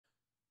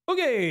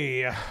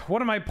Okay,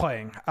 what am I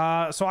playing?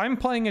 So I'm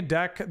playing a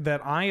deck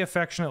that I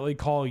affectionately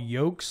call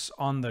Yolks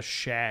on the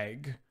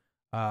Shag,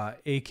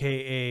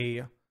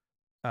 aka,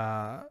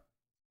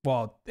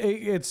 well,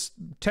 it's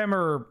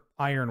Temur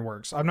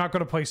Ironworks. I'm not going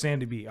to play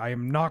Sandy B. I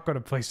am not going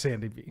to play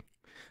Sandy B.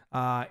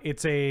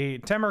 It's a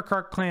Temur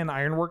Kark Clan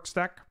Ironworks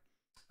deck.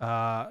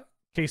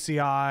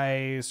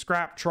 KCI,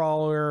 Scrap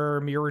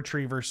Trawler, Mirror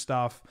Retriever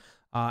stuff.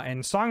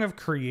 And Song of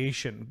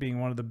Creation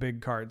being one of the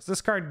big cards.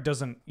 This card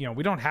doesn't,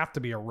 we don't have to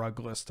be a rug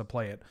list to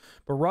play it,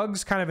 but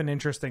rug's kind of an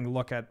interesting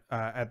look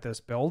at this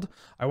build.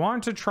 I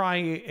wanted to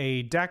try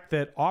a deck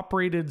that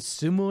operated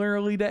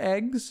similarly to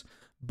eggs,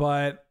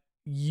 but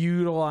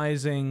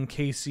utilizing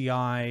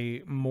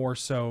KCI more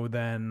so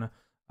than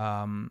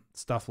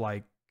stuff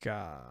like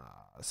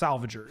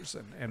salvagers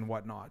and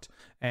whatnot.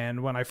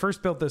 And when I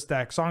first built this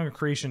deck, Song of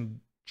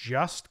Creation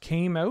just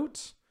came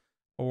out,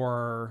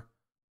 or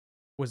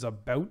was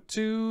about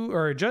to,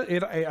 or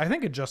I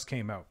think it just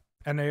came out,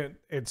 and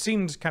it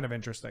seemed kind of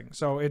interesting.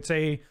 So it's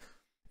a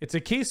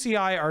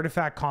KCI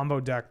artifact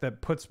combo deck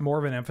that puts more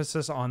of an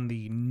emphasis on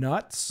the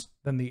nuts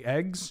than the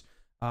eggs.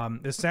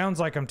 This sounds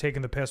like I'm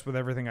taking the piss with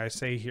everything I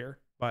say here,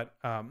 but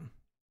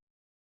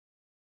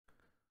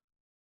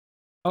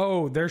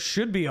oh, there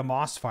should be a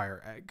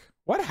Mossfire egg.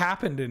 What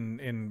happened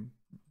in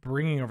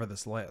bringing over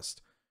this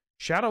list?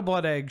 Shadow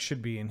Blood Egg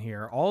should be in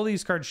here. All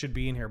these cards should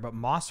be in here, but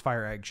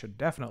Mossfire Egg should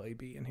definitely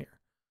be in here.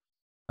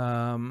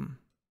 I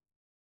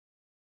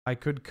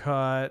could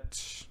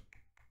cut.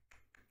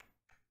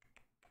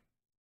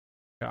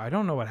 I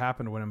don't know what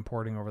happened when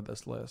importing over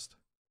this list.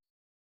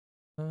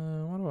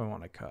 What do I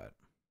want to cut?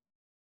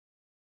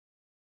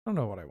 I don't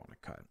know what I want to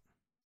cut.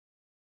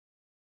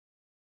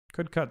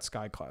 Could cut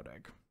Sky Cloud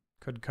Egg.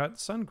 Could cut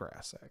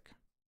Sungrass Egg.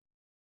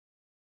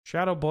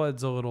 Shadow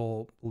Blood's a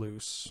little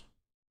loose,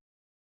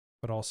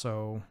 but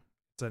also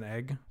it's an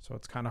egg, so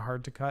it's kind of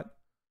hard to cut.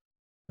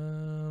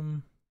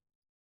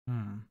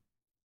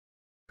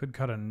 Could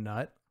cut a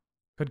nut.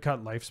 Could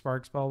cut Life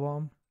Spark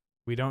Spellbomb.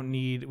 We don't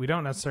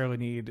necessarily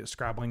need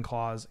Scrabbling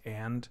Claws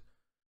and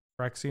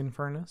Phyrexian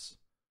Furnace.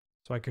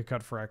 So I could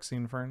cut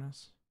Phyrexian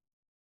Furnace.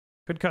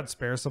 Could cut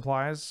Spare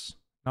Supplies.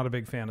 Not a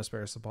big fan of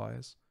Spare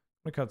Supplies.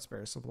 I'm gonna cut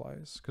Spare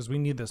Supplies because we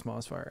need this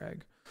Mossfire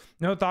Egg.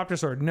 No Thopter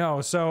Sword.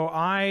 No. So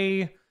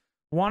I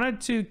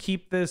wanted to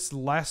keep this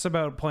less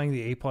about playing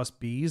the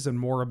A+Bs and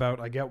more about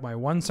I get my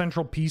one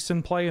central piece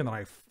in play and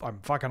then I'm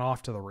fucking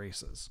off to the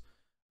races.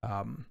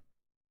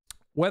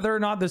 Whether or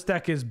not this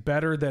deck is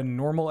better than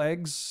normal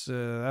eggs,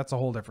 that's a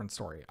whole different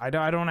story. I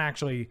don't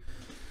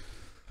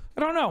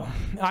know.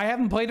 I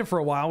haven't played it for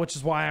a while, which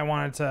is why I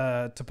wanted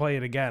to play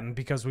it again,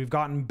 because we've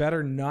gotten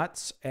better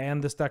nuts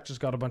and this deck just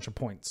got a bunch of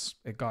points.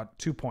 It got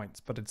 2 points,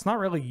 but it's not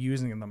really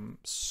using them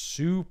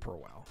super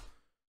well.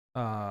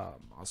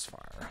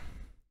 Mossfire.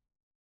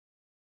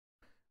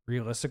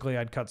 Realistically,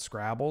 I'd cut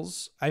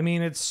Scrabbles. I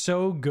mean, it's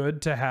so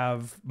good to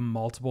have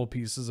multiple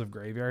pieces of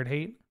graveyard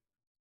hate.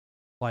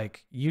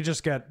 Like, you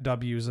just get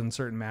W's in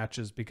certain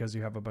matches because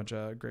you have a bunch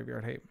of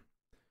graveyard hate.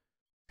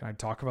 Can I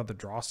talk about the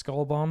Draw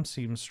Skull Bomb?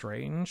 Seems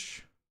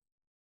strange.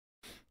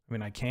 I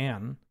mean, I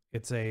can.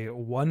 It's a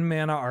 1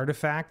 mana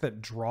artifact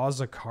that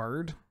draws a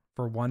card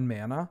for 1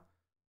 mana.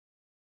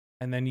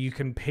 And then you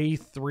can pay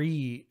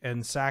 3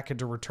 and sack it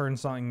to return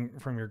something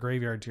from your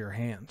graveyard to your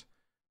hand.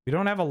 We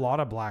don't have a lot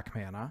of black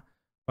mana,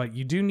 but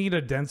you do need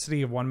a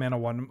density of 1 mana,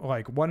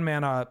 1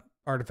 mana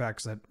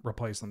artifacts that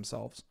replace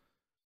themselves.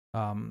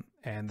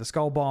 And the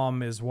Skull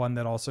Bomb is one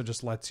that also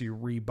just lets you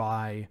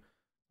rebuy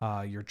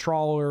your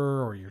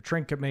Trawler or your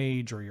Trinket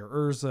Mage or your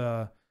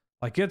Urza.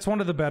 Like, it's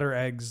one of the better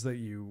eggs that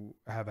you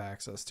have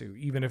access to,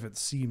 even if it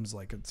seems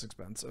like it's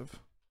expensive.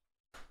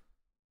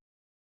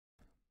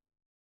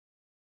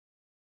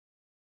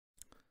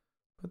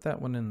 Put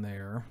that one in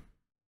there.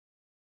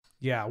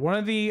 Yeah, one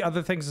of the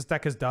other things this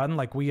deck has done,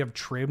 like, we have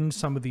trimmed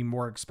some of the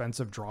more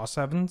expensive draw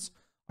 7s.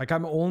 Like,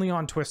 I'm only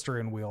on Twister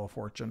and Wheel of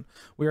Fortune.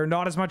 We are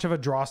not as much of a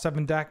draw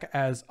 7 deck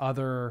as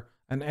other,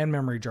 and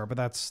Memory Jar, but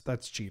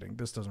that's cheating.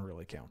 This doesn't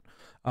really count.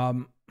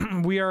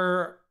 We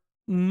are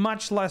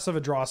much less of a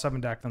draw 7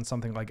 deck than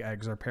something like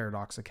Eggs or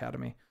Paradox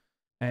Academy.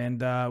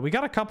 And we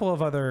got a couple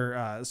of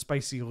other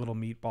spicy little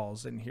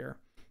meatballs in here.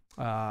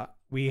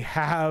 We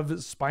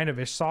have Spine of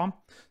Ishsaw.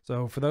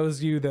 So for those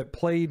of you that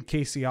played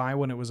KCI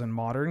when it was in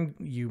Modern,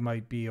 you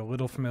might be a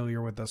little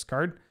familiar with this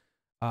card.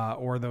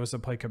 Or those that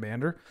play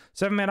Commander.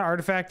 7 mana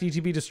artifact,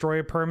 ETB, destroy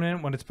a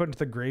permanent. When it's put into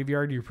the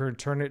graveyard, you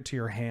return it to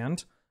your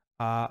hand.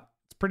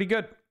 It's pretty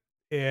good.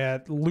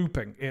 It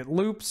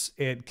loops,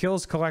 it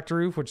kills Collector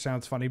Roof, which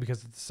sounds funny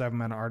because it's a 7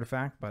 mana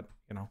artifact, but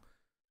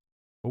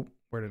oh,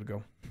 where did it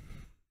go?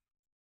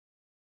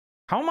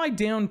 How am I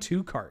down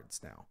 2 cards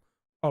now?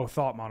 Oh,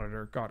 Thought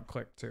Monitor got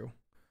clicked too.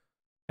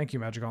 Thank you,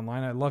 Magic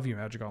Online. I love you,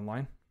 Magic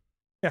Online.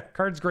 Yeah,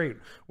 card's great,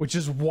 which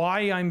is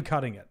why I'm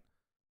cutting it.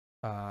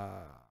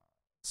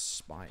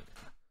 Spine.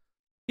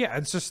 Yeah,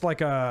 it's just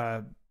like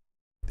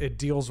it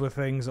deals with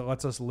things. It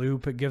lets us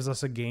loop. It gives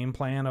us a game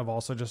plan of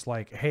also just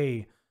like,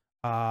 hey,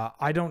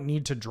 I don't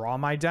need to draw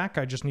my deck.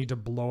 I just need to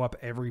blow up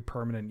every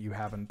permanent you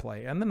have in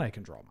play, and then I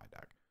can draw my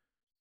deck.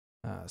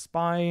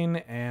 Spine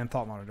and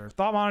Thought Monitor.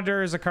 Thought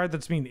Monitor is a card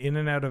that's been in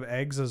and out of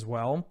eggs as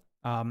well.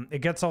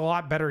 It gets a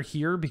lot better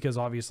here because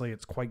obviously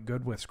it's quite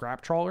good with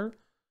Scrap Trawler.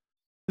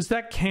 This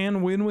deck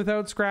can win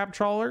without Scrap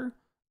Trawler.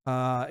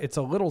 It's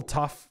a little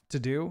tough to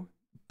do.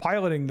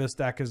 Piloting this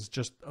deck is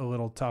just a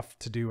little tough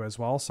to do as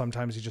well.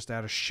 Sometimes you just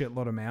add a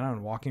shitload of mana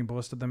and Walking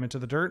Ballista them into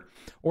the dirt,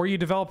 or you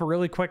develop a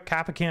really quick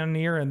Kappa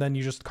Cannoneer and then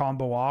you just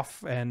combo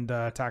off and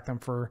attack them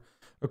for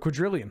a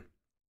quadrillion.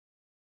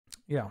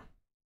 Yeah.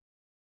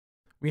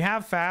 We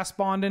have Fast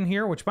Bond in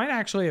here, which might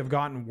actually have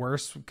gotten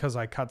worse because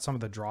I cut some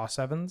of the draw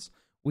 7s.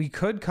 We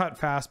could cut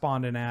Fast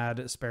Bond and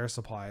add Spare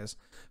Supplies.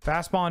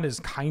 Fast Bond is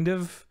kind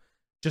of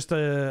just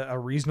a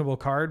reasonable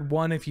card.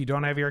 One, if you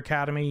don't have your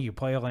Academy, you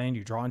play a land,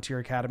 you draw into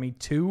your Academy.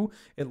 Two,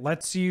 it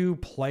lets you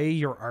play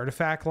your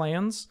artifact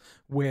lands,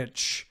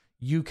 which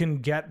you can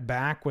get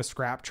back with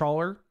Scrap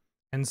Trawler.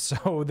 And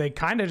so they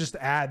kind of just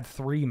add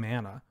 3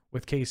 mana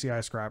with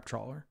KCI Scrap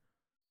Trawler.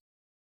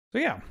 So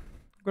yeah,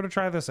 I'm going to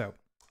try this out.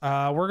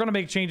 We're going to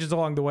make changes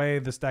along the way.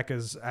 This deck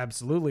is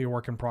absolutely a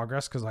work in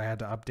progress because I had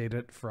to update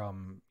it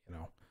from,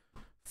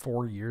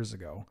 4 years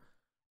ago.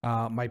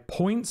 My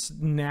points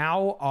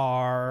now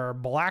are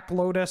Black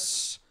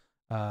Lotus,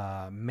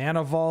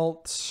 Mana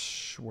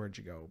Vault, where'd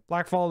you go?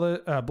 Black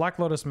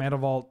Lotus, Mana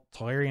Vault,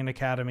 Tolarian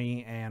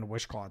Academy, and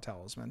Wishclaw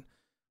Talisman.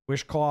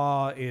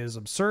 Wishclaw is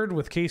absurd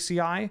with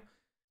KCI.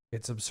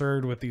 It's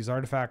absurd with these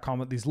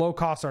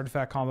low-cost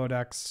artifact combo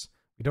decks.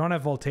 We don't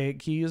have Voltaic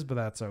keys, but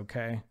that's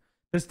okay.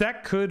 This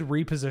deck could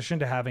reposition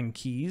to having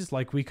keys.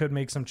 Like, we could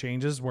make some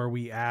changes where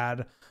we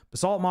add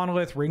Basalt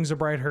Monolith, Rings of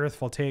Bright Hearth,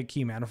 Voltaic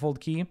Key, Manifold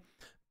Key.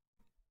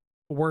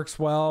 Works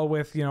well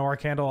with, our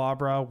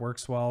Candelabra,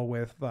 works well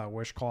with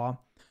Wishclaw.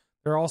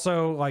 There are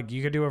also,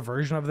 you could do a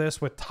version of this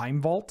with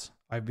Time Vault.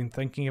 I've been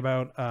thinking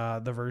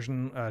about the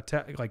version,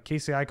 like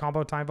KCI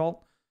combo Time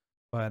Vault.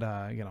 But,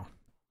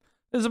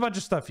 there's a bunch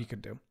of stuff you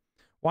could do.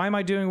 Why am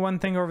I doing one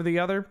thing over the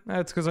other?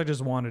 It's because I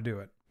just want to do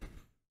it.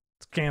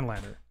 It's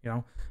Canlander,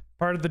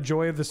 Part of the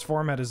joy of this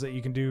format is that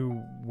you can do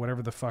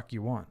whatever the fuck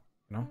you want,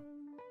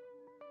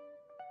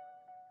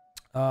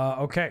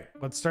 Okay,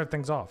 let's start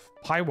things off.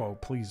 Pywo,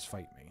 please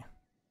fight me.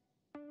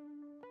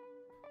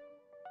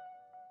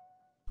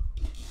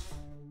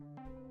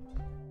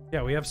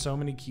 Yeah, we have so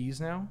many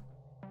keys now.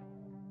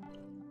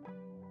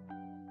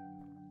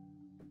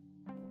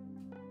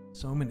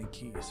 So many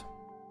keys.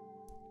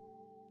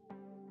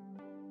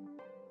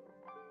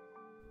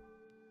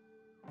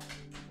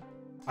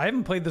 I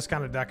haven't played this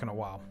kind of deck in a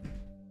while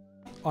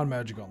on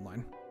Magic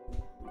Online.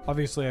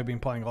 Obviously, I've been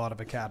playing a lot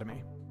of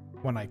Academy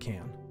when I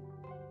can.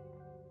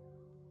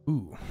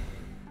 Ooh.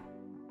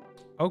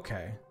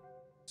 Okay.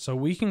 So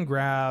we can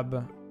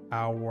grab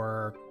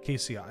our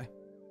KCI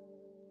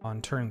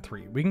on turn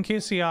 3. We can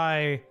get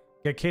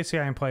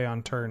KCI in play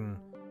on turn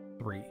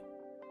 3.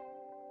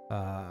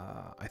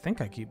 I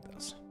think I keep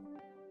this.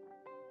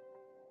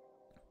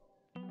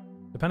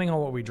 Depending on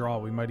what we draw,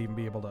 we might even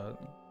be able to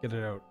get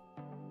it out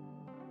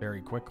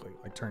very quickly,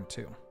 like turn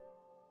 2.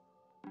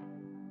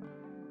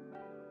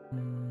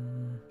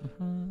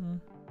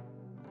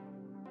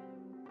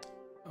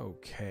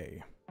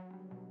 Okay.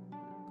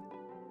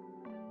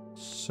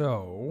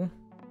 So,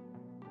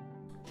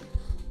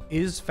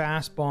 is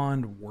Fast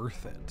Bond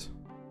worth it?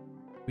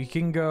 We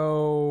can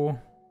go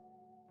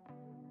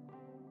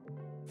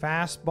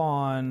Fast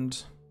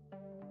Bond,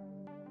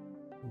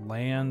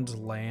 land,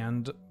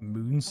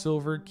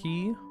 Moonsilver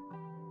Key,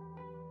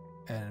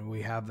 and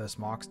we have this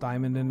Mox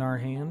Diamond in our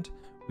hand.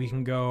 We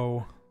can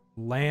go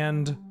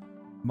land,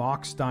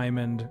 Mox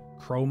Diamond,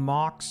 Chrome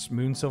Mox,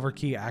 Moonsilver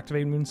Key,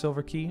 activate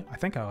Moonsilver Key. I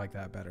think I like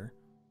that better.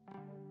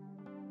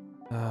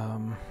 I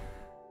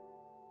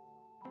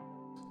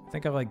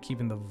think I like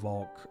keeping the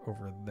Volk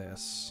over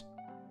this.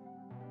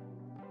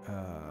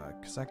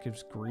 Because that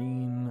gives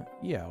green.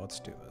 Yeah, let's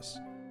do this.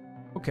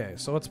 Okay,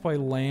 so let's play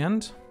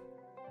land.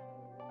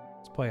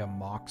 Let's play a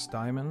Mox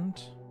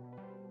Diamond.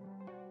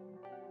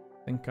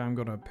 I think I'm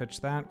going to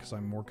pitch that because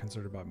I'm more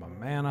concerned about my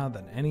mana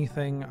than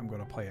anything. I'm going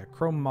to play a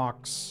Chrome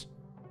Mox.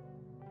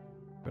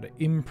 I'm going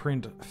to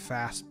imprint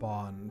Fast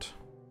Bond.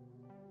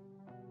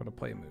 I'm going to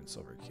play a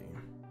Moonsilver Key.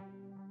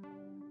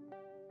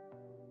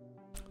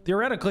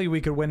 Theoretically,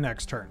 we could win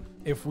next turn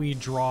if we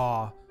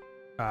draw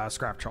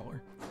Scrap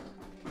Trawler.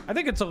 I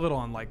think it's a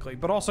little unlikely,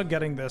 but also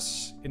getting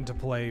this into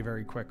play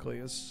very quickly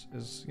is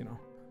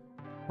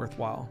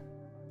worthwhile.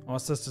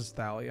 Unless this is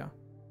Thalia.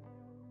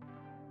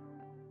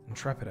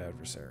 Intrepid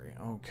Adversary.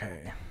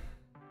 Okay.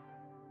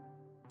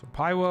 So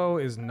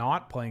Pywo is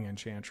not playing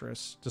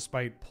Enchantress,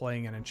 despite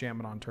playing an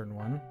enchantment on turn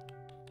 1.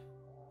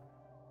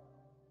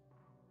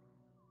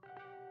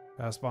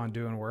 Fast Bond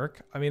doing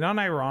work. I mean,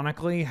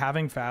 unironically,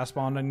 having Fast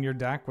Bond in your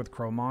deck with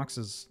Chromox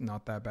is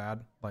not that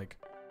bad. Like,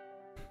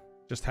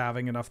 just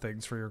having enough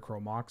things for your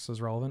Chromox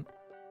is relevant.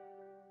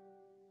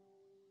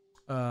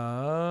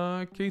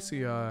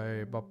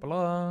 KCI, blah,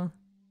 blah.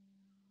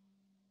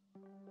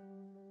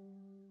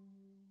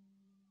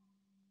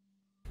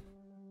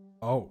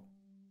 Oh.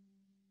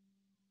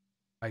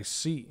 I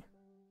see.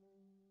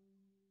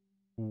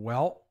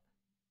 Well.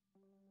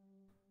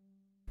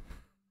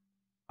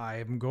 I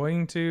am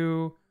going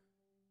to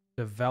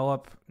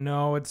develop.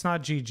 No, it's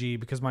not GG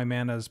because my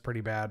mana is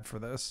pretty bad for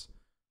this.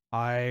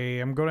 I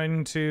am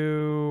going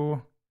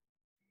to.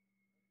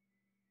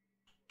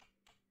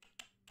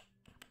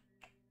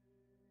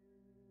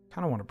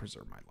 Kind of want to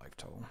preserve my life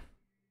total.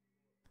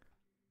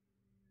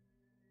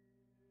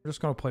 We're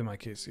just going to play my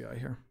KCI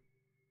here.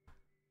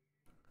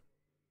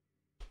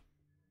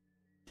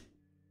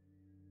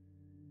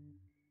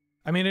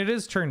 I mean, it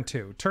is turn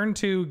 2. Turn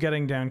 2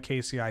 getting down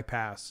KCI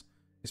pass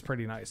is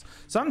pretty nice.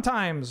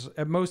 Sometimes,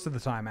 most of the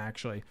time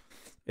actually,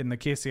 in the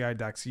KCI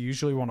decks, you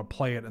usually want to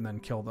play it and then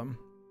kill them.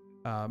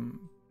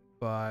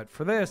 But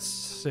for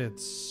this,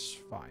 it's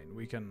fine.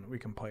 We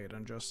can play it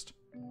and just,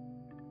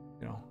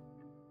 you know,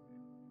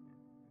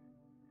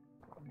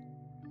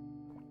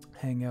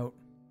 hang out.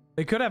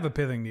 They could have a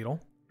pithing needle.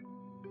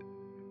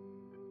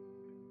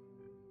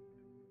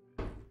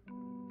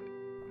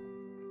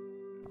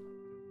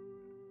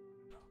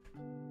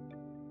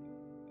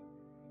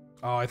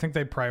 Oh, I think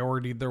they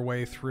prioritied their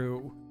way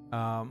through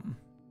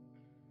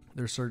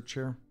their search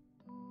here.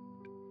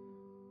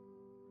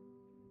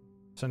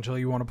 Essentially,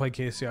 you want to play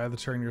KCI the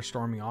turn you're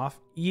storming off.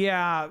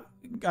 Yeah,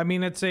 I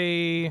mean, it's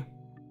a...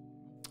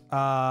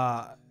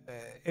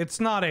 it's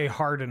not a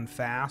hard and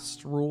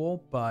fast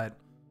rule, but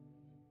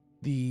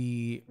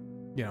the,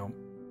 you know,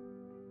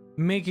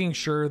 making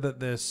sure that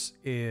this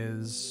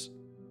is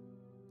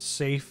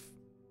safe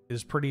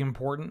is pretty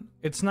important.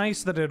 It's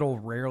nice that it'll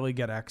rarely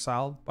get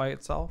exiled by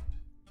itself.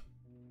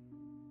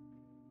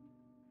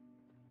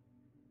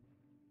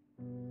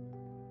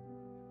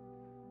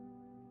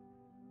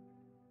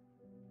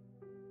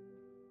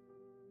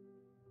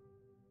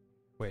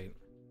 Wait.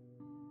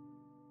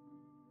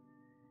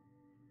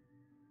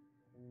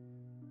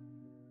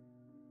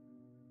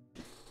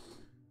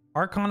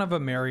 Archon of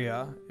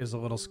Emeria is a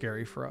little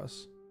scary for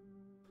us.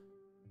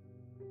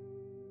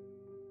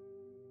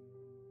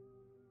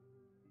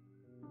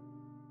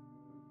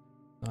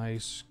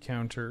 Nice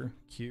counter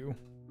Q.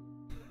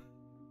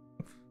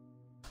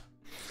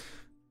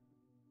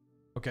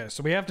 Okay,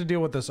 so we have to deal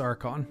with this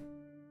Archon.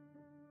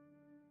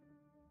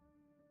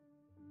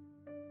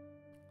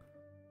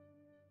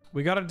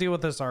 We got to deal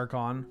with this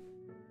Archon.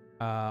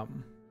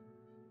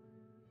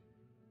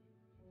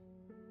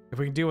 If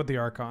we can deal with the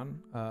Archon,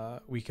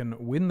 we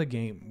can win the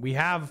game. We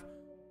have...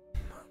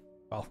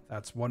 Well,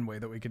 that's one way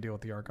that we could deal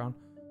with the Archon.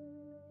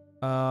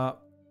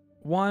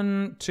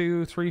 1,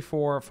 2, 3,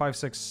 4, 5,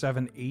 6,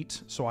 7,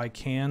 8. So I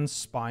can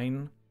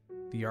spine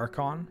the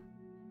Archon.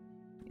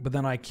 But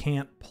then I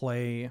can't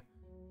play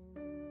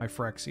my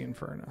Phyrexian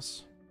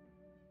Furnace.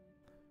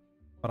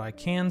 But I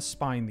can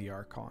spine the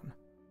Archon.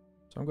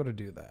 So I'm going to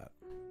do that.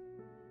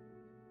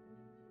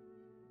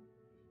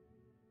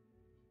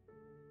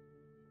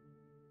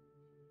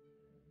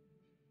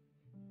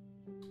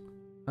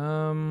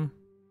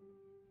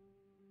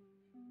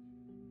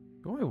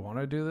 Do I want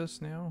to do this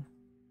now?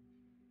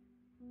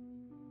 I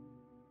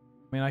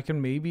mean, I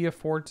can maybe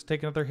afford to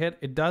take another hit.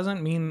 It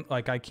doesn't mean,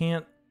 like, I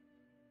can't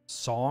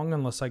song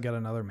unless I get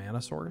another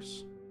mana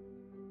source.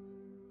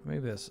 Maybe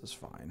this is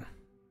fine.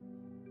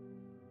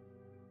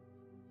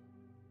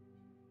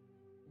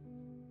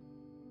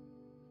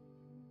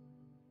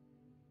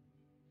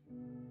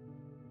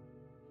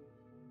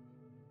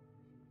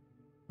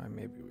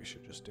 Maybe we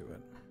should just do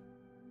it.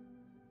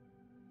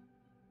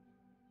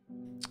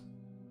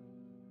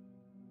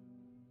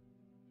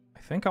 I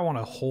think I want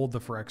to hold the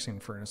Phyrexian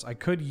Furnace. I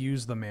could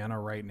use the mana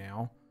right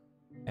now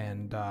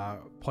and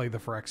play the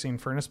Phyrexian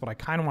Furnace, but I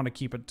kind of want to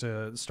keep it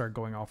to start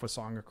going off with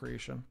Song of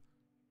Creation.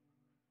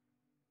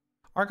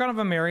 Archon of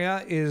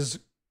Emeria is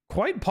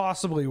quite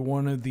possibly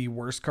one of the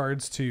worst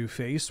cards to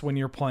face when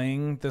you're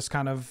playing this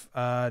kind of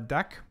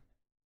deck.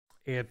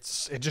 It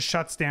just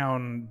shuts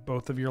down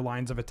both of your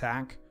lines of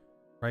attack,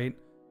 right?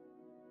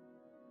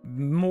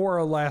 More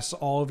or less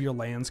all of your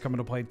lands come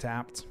into play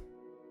tapped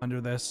under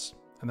this,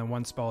 and then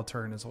one spell a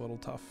turn is a little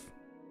tough.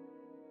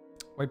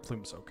 White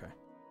Plume's okay.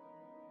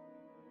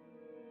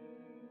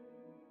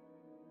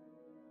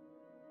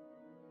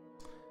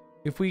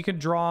 If we could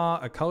draw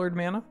a colored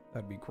mana,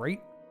 that'd be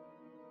great.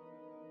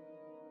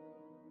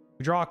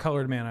 We draw a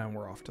colored mana and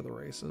we're off to the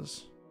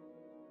races.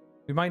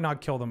 We might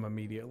not kill them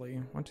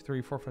immediately. 1, 2,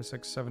 3, 4, 5,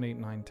 6, 7, 8,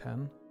 9,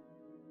 10.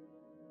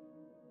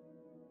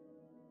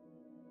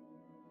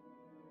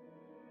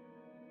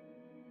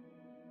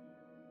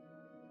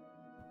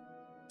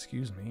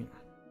 Excuse me.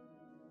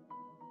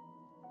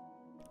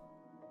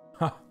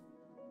 Huh.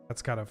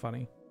 That's kind of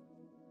funny.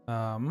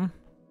 I'm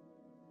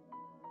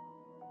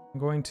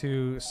going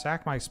to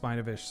sack my Spine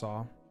of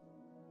Ishsaw.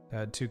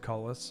 Add 2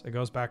 colorless. It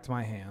goes back to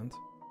my hand.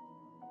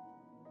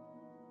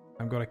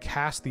 I'm going to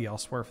cast the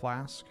Elsewhere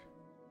Flask.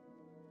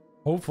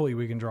 Hopefully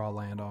we can draw a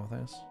land off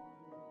this.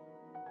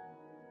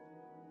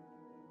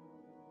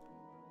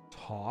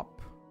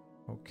 Top.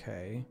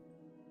 Okay.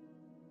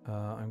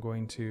 I'm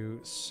going to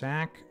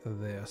sack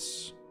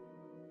this.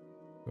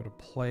 Go to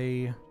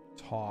play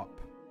top.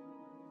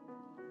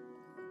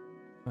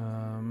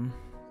 I'm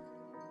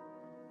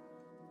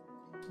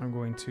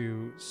going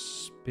to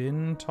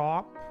spin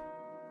top.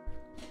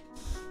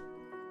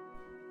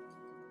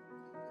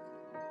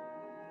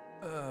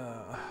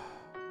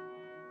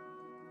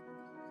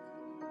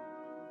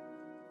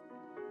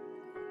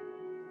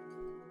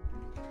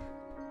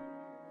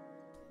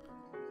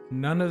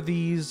 None of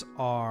these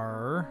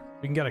are...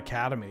 We can get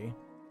Academy.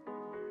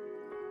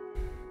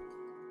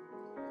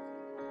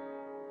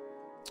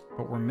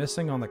 But we're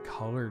missing on the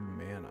colored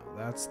mana.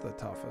 That's the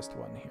toughest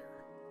one here.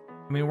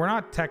 I mean, we're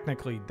not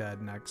technically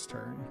dead next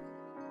turn.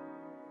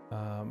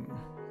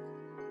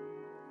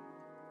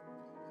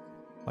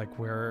 Like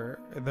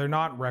they're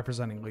not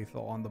representing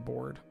lethal on the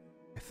board.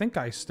 I think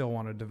I still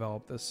want to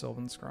develop this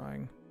Sylvan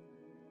Scrying.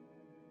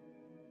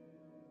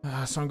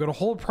 So I'm going to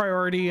hold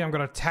priority. I'm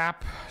going to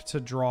tap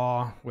to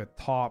draw with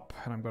top,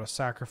 and I'm going to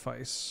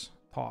sacrifice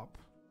top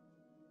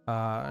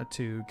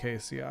to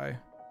KCI.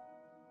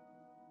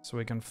 So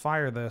we can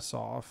fire this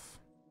off.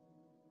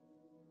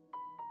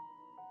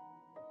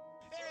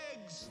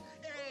 Eggs.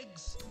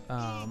 Eggs.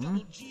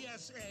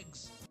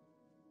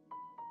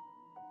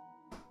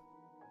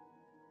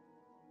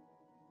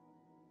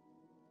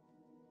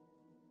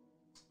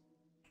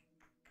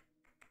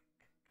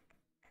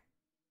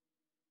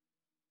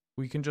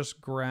 We can just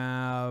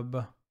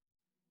grab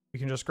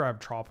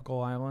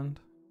Tropical Island.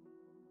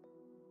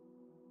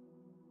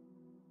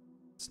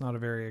 It's not a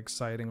very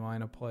exciting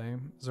line of play.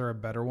 Is there a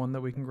better one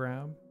that we can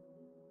grab?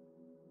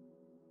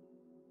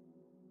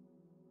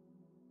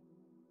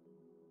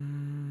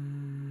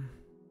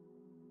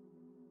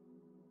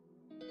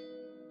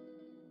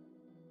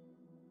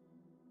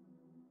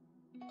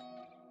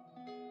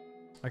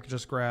 I could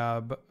just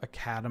grab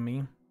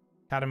Academy.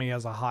 Academy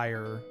has a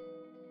higher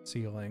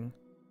ceiling.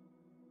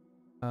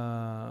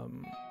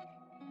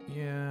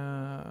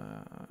 Yeah,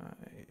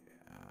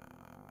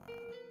 I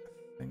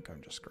think I'm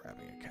just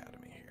grabbing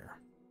Academy here.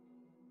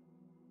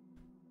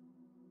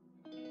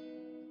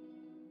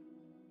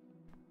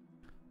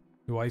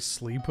 Do I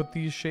sleep with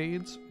these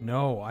shades?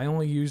 No, I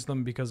only use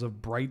them because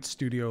of bright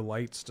studio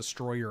lights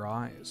destroy your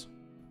eyes.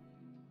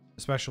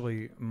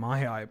 Especially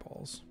my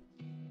eyeballs.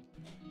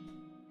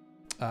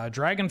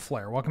 Dragon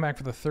Flare, welcome back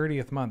for the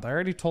 30th month. I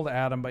already told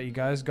Adam, but you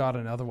guys got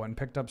another one.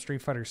 Picked up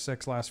Street Fighter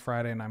 6 last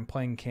Friday, and I'm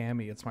playing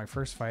Cammy. It's my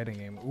first fighting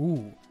game.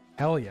 Ooh,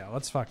 hell yeah.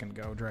 Let's fucking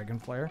go, Dragon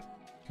Flare.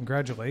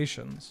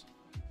 Congratulations.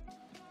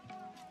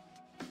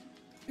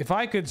 If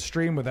I could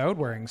stream without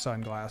wearing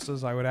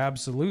sunglasses, I would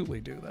absolutely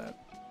do that.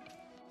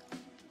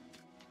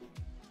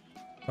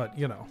 But,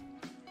 you know.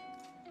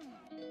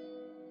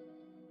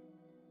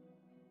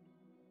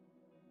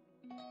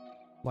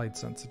 Light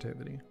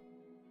sensitivity.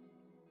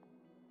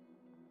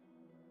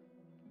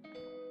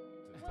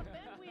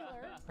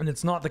 And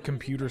it's not the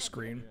computer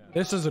screen.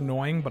 This is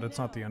annoying, but it's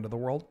not the end of the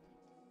world.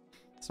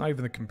 It's not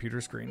even the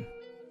computer screen.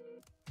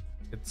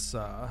 It's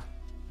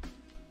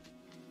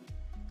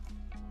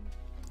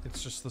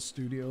just the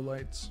studio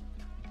lights.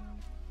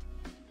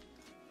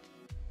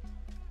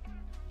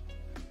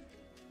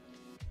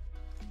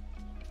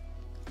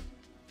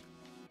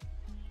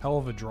 Hell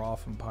of a draw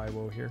from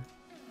Pywo here.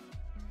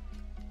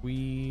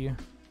 We...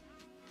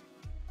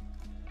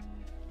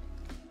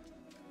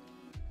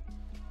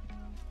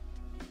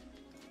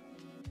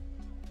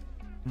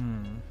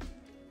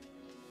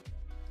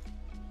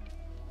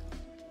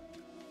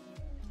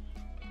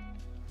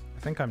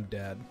 I think I'm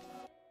dead.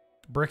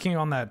 Bricking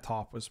on that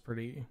top was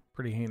pretty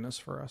heinous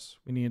for us.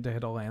 We needed to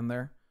hit a land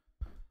there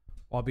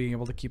while being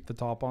able to keep the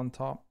top on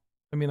top.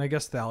 I mean, I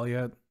guess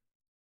Thalia,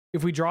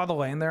 if we draw the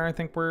land there, I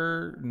think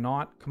we're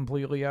not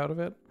completely out of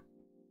it.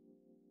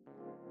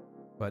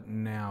 But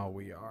now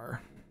we are.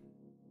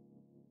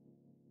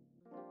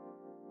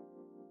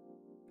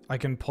 I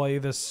can play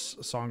this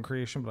song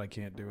creation, but I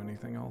can't do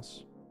anything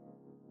else.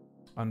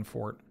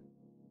 Unfort.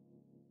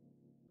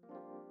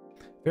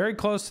 Very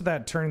close to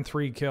that turn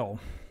 3 kill.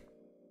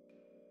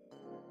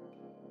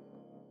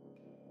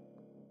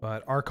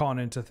 But Archon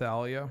into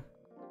Thalia.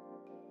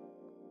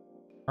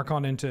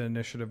 Archon into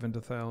initiative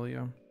into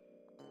Thalia.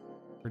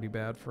 Pretty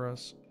bad for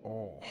us.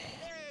 Oh.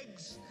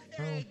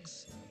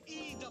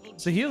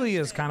 Saheeli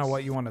is kind of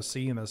what you want to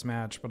see in this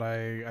match, but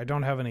I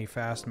don't have any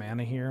fast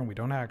mana here, and we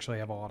don't actually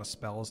have a lot of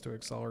spells to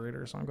accelerate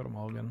her, so I'm going to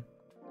mulligan.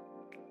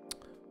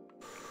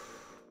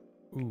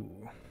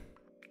 Ooh.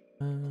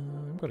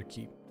 I'm going to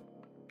keep.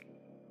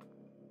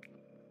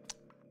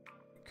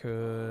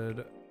 I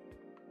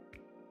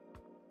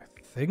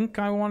think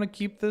I want to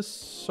keep this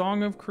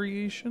Song of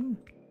Creation.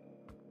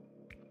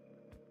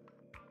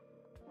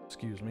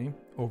 Excuse me.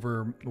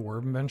 Over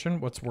Word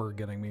Invention. What's Word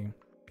getting me?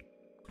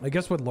 I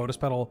guess with Lotus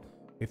Petal,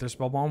 Aether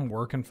Spellbomb,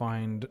 work and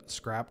find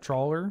Scrap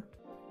Trawler.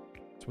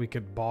 So we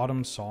could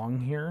bottom Song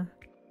here.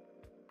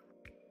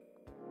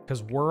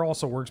 Because Whir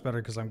also works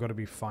better because I'm going to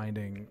be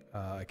finding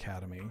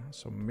Academy.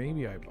 So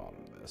maybe I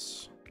bottom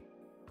this.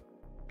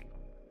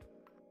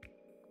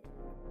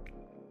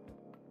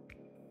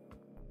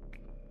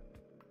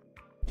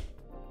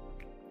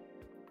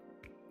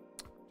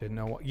 Didn't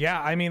know what.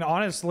 Yeah, I mean,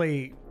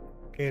 honestly,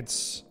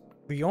 it's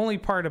the only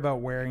part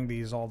about wearing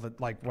these all the,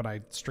 like, when I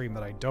stream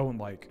that I don't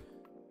like,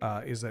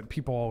 is that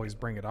people always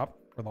bring it up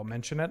or they'll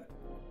mention it.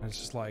 And it's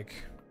just like,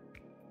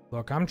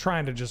 look, I'm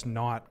trying to just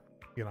not,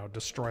 you know,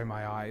 destroy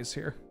my eyes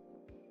here.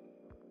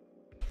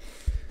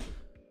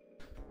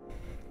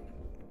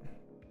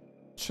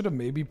 Should have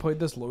maybe played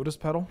this Lotus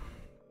Petal.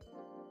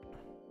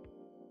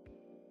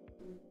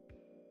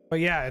 But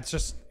yeah,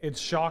 it's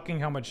shocking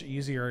how much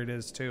easier it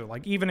is too.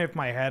 Like even if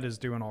my head is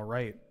doing all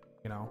right,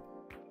 you know,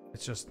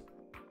 it's just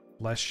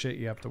less shit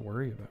you have to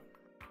worry about.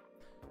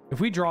 If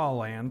we draw a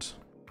land,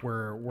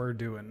 we're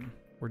doing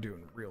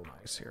real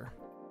nice here.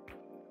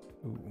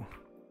 Ooh,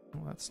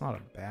 well, that's not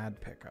a bad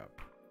pickup.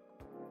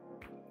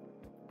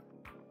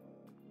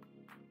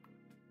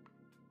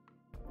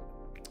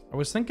 I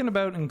was thinking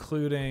about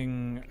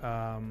including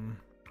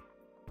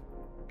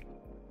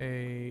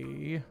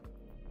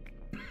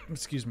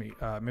excuse me,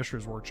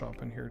 Mishra's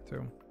Workshop in here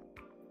too.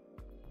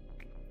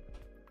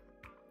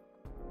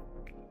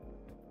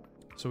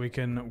 So we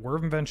can Word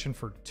of Invention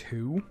for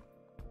 2.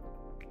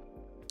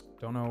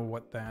 Don't know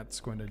what that's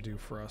going to do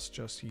for us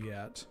just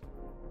yet.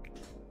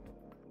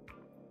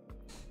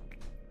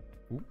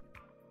 Ooh.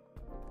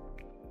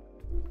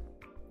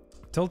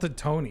 Tilted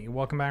Tony,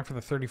 welcome back for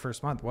the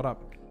 31st month. What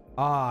up?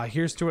 Ah,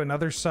 here's to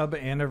another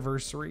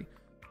sub-anniversary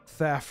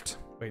theft.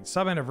 Wait,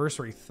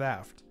 sub-anniversary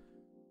theft.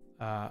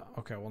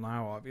 Okay, well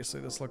now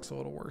obviously this looks a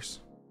little worse.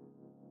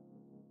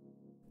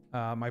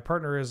 My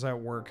partner is at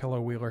work.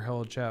 Hello, Wheeler.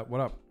 Hello, chat. What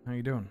up? How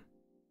you doing?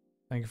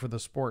 Thank you for the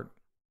support.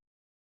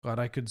 Glad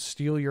I could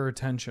steal your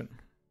attention.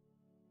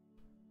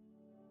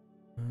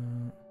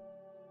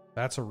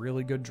 That's a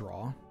really good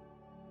draw.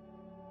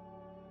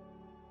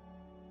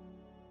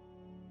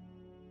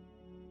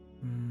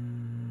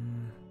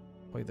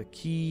 Play the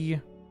key.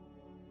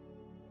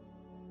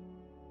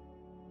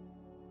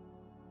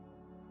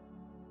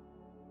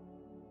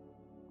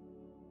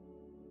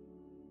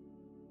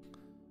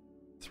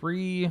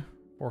 Three,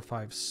 4,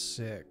 5,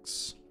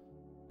 6.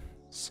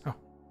 So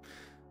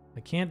I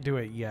can't do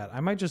it yet. I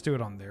might just do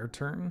it on their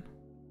turn.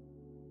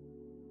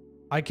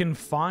 I can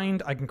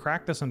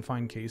crack this and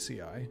find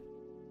KCI.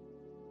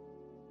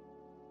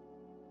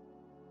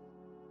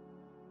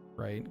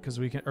 Right? Because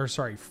we can, or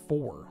sorry,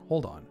 4.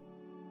 Hold on.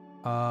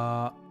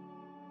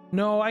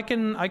 No, I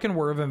can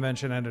Word of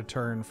Invention end a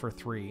turn for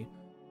 3.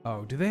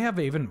 Oh, do they have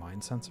Aven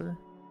Mind Sensor?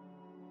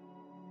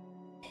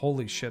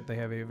 Holy shit, they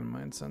have Aven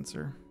Mind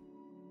Sensor.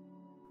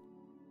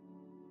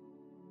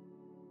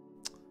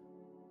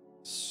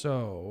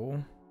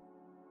 So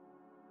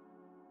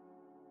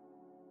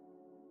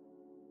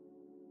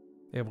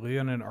they have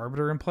Leon and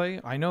Arbiter in play.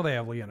 I know they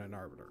have Leon and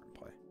Arbiter in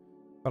play,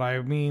 but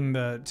I mean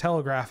the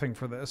telegraphing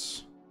for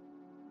this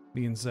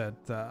means that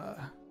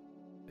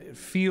it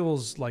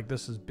feels like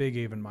this is big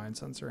Aven Mind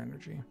Sensor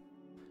energy.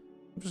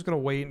 I'm just gonna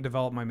wait and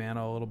develop my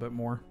mana a little bit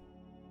more,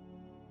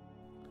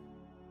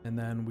 and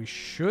then we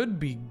should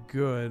be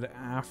good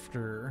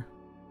after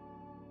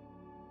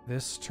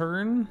this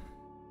turn.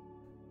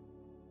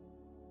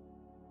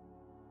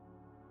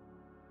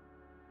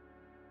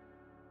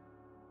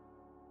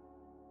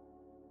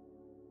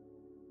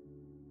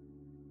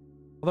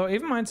 Although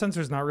Aven Mind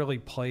Sensor is not really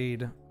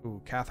played.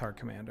 Ooh, Cathar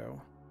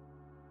Commando.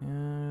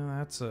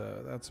 Yeah, that's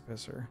a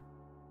pisser.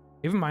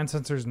 Aven Mind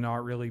Sensor is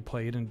not really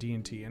played in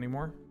D&T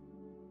anymore.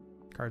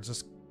 Card's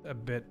just a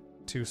bit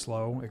too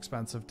slow,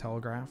 expensive,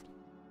 telegraphed.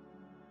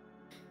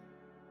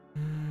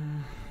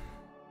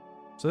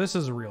 So this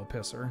is a real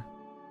pisser.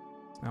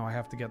 Now I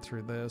have to get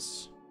through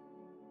this.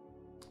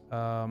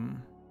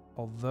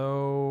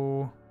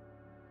 Although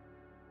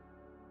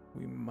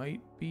we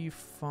might be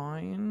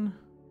fine.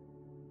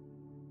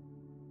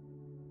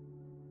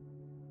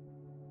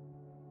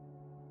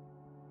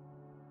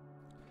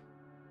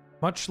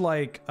 Much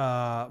like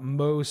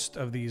most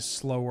of these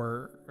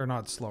slower, or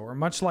not slower,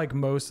 much like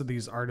most of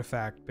these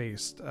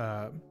artifact-based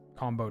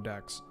combo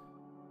decks,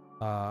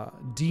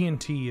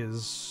 D&T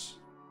is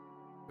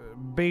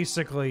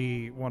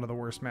basically one of the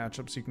worst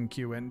matchups you can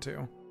queue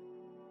into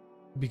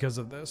because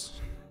of this.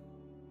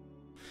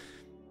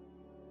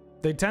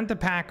 They tend to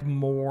pack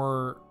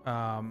more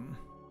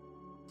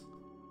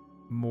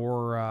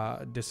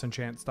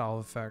disenchant style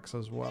effects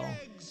as well.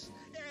 It's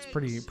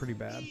pretty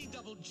bad.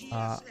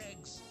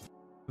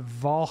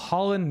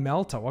 Valhallan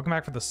Melta, welcome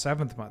back for the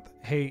 7th month.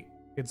 Hey,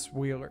 it's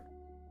Wheeler.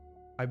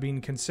 I've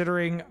been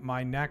considering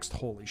my next,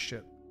 holy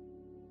shit.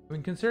 I've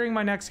been considering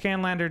my next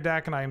Highlander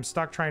deck, and I am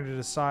stuck trying to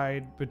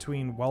decide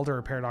between Welder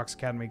or Paradox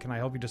Academy. Can I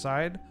help you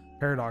decide?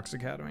 Paradox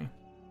Academy.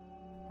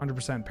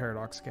 100%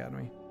 Paradox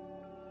Academy.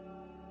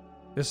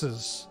 This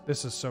is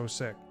so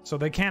sick. So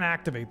they can't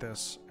activate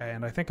this,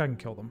 and I think I can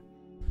kill them.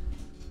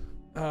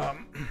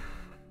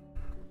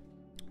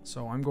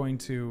 So I'm going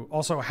to...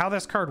 Also, how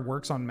this card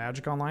works on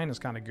Magic Online is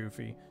kind of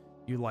goofy.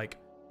 You, like,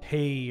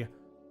 pay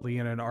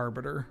Leon and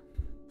Arbiter.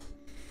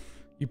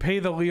 You pay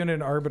the Leon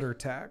and Arbiter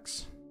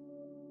tax.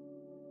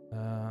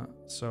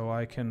 So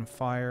I can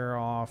fire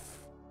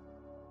off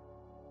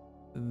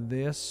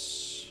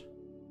this.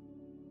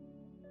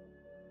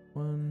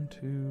 1,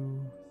 2,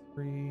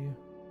 3,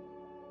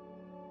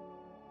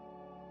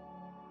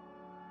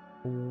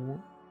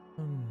 4.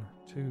 1,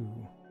 2,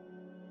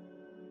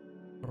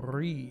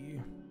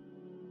 3.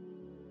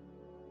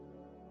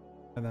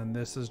 And then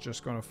this is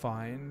just going to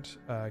find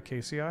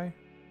KCI.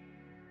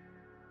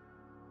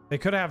 They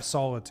could have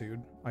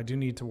Solitude. I do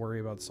need to worry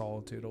about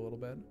Solitude a little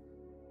bit.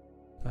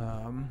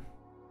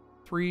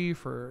 3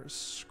 for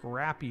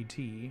Scrappy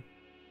T.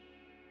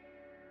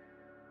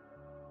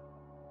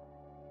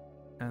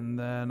 And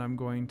then I'm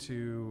going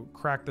to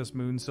crack this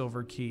moon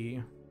silver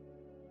key.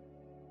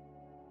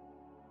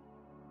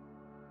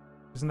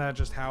 Isn't that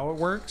just how it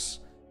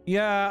works?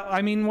 Yeah,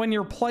 I mean, when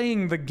you're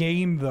playing the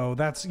game, though,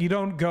 you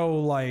don't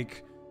go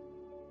like,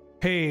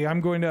 hey,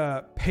 I'm going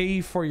to pay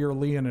for your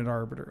Leonid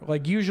Arbiter.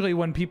 Like, usually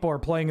when people are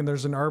playing and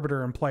there's an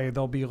Arbiter in play,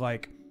 they'll be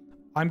like,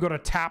 I'm going to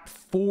tap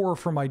 4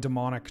 for my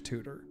Demonic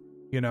Tutor.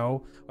 You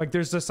know? Like,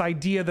 there's this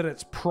idea that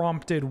it's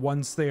prompted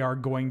once they are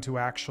going to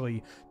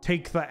actually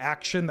take the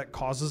action that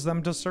causes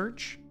them to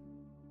search.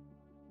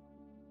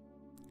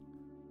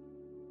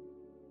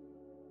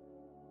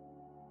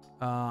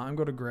 I'm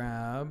going to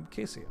grab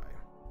KCI.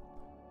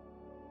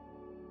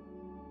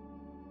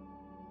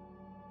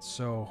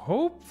 So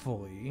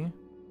hopefully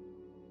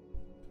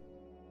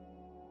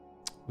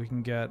we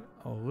can get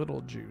a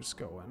little juice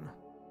going.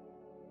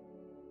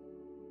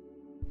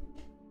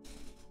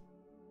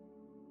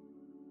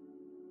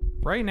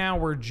 Right now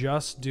we're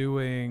just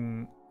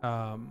doing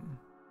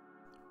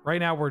right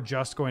now we're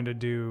just going to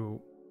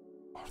do,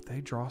 oh, did they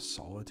draw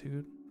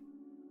Solitude?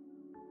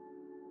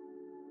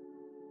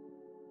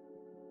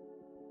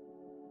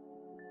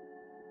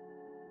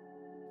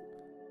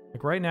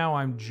 Like right now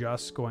I'm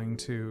just going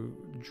to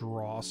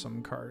draw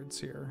some cards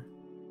here.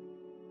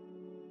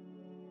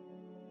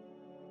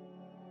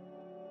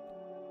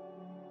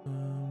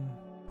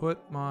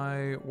 Put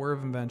my War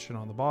of Invention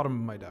on the bottom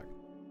of my deck.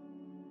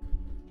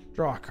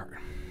 Draw a card.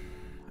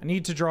 I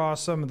need to draw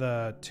some of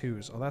the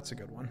 2s. Oh, that's a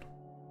good one.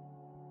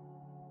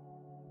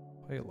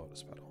 Play a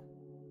Lotus Petal.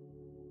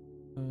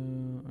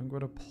 I'm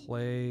going to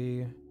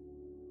play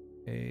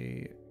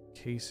a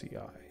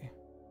KCI.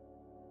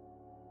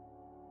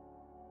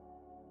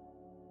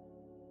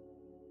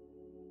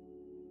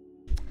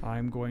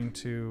 I'm going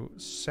to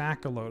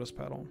sack a Lotus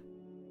Petal.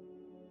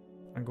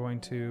 I'm going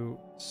to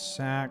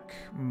sack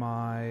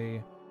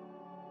my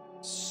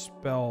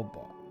Spell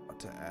Ball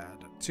to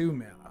add 2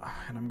 mana.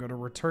 And I'm going to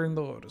return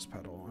the Lotus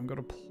Petal. I'm going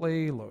to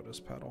play Lotus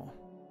Petal.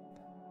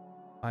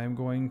 I'm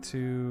going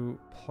to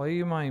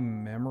play my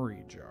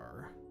Memory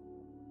Jar.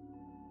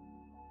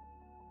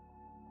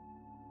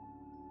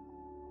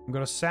 I'm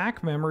going to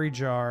sack Memory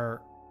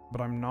Jar,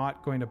 but I'm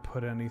not going to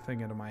put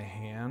anything into my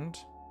hand.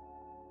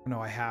 No,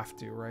 I have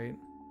to, right?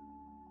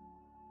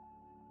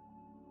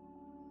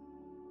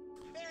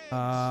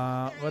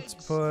 Let's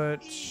put...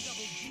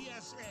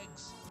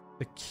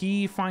 The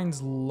key finds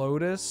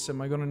Lotus.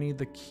 Am I going to need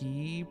the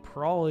key?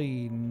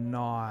 Probably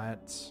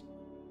not.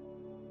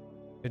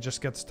 It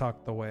just gets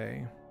tucked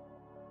away.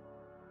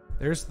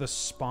 There's the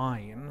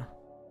Spine.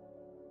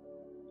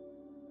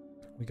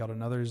 We got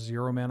another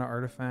 0 mana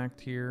artifact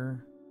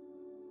here.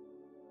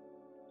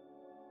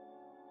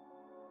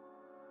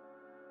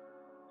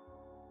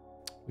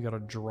 We got a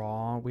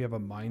draw. We have a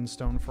Mind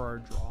Stone for our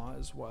draw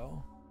as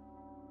well.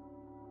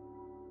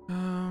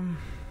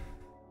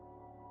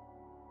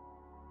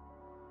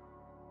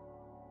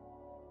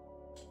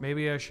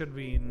 Maybe I should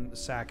be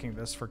sacking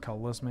this for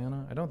colorless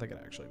mana. I don't think it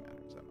actually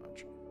matters that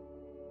much.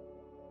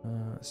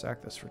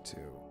 Sack this for 2.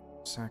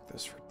 Sack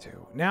this for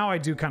 2. Now I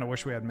do kind of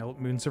wish we had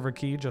Moonsilver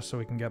Key just so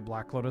we can get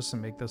Black Lotus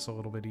and make this a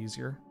little bit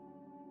easier.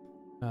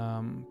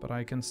 But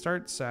I can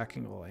start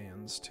sacking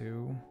lands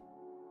too.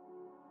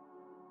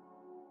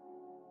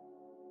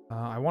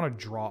 I want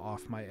to draw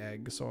off my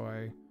egg, so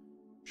I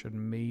should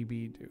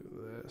maybe do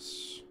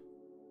this.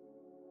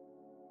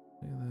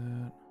 Do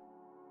that.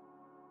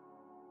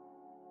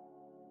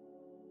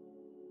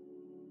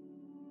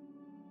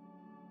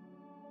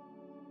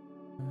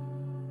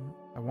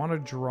 I want to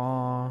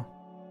draw...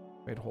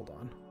 Wait, hold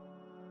on.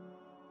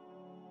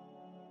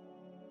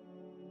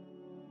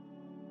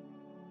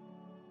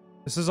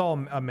 This is all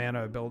a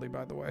mana ability,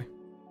 by the way.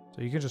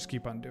 So you can just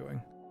keep on doing.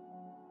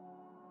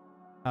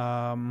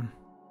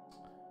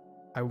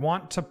 I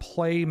want to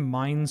play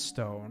Mind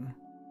Stone.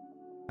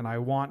 And I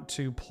want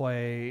to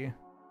play...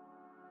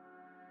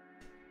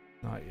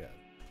 Not yet.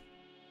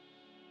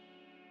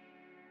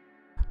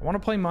 I want to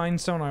play Mind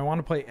Stone, I want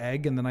to play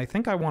Egg, and then I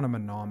think I want a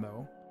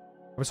Manamo.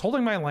 I was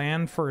holding my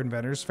land for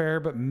Inventor's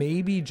Fair, but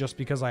maybe just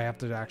because I have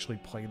to actually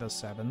play the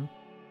 7,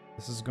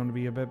 this is going to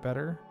be a bit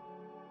better.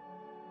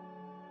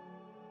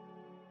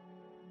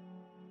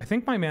 I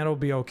think my mana will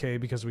be okay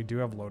because we do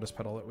have Lotus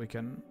Petal that we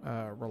can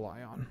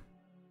rely on.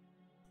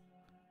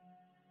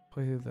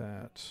 Play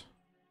that.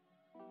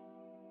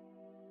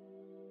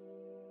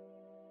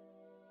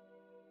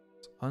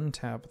 Let's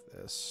untap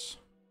this.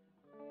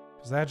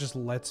 Because that just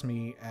lets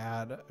me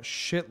add a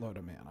shitload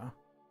of mana.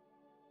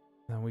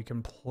 Then we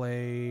can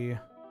play...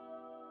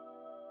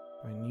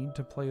 Do I need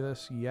to play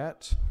this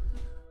yet?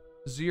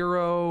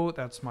 0,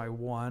 that's my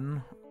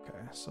 1. Okay,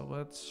 so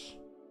let's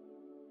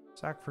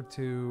sack for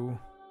 2.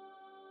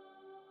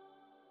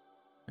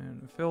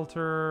 And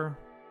filter.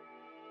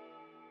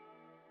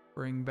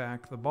 Bring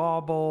back the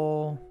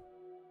Bauble.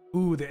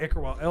 Ooh, the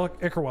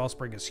Ichor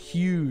Wellspring is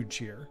huge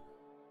here.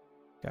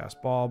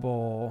 Cast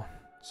Bauble.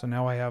 So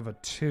now I have a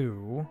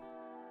 2.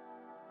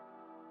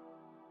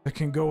 It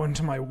can go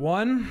into my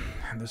 1,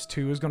 and this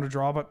 2 is going to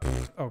draw, but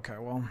okay,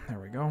 well, there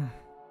we go.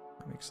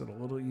 That makes it a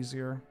little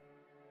easier.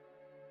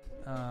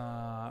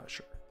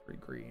 Sure. 3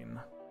 green.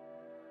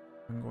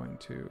 I'm going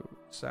to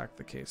sack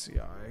the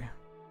KCI.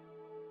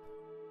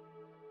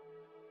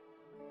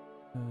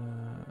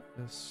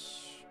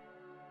 This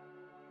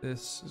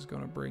is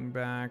going to bring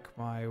back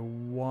my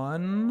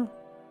 1.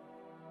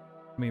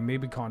 I mean,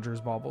 maybe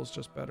Conjurer's Bauble is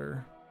just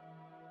better.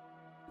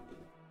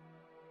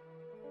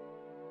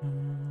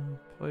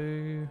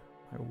 Play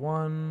my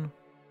 1.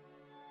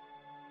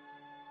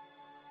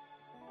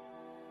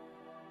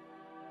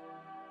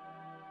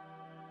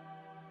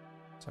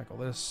 Cycle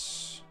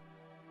this.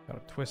 Got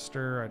a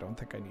Twister. I don't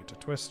think I need to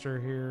Twister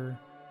here.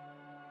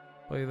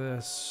 Play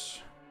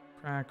this.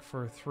 Crack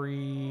for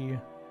 3.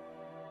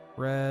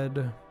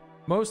 Red.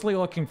 Mostly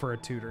looking for a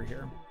tutor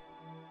here.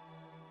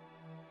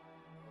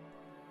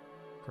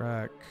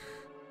 Crack.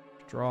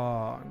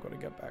 Draw. I'm going to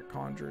get back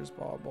Conjurer's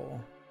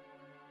Bauble.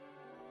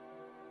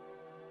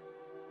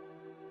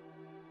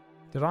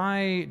 Did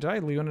I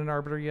Leonin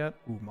Arbiter yet?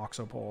 Ooh,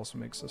 Moxopole also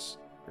makes this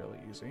really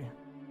easy.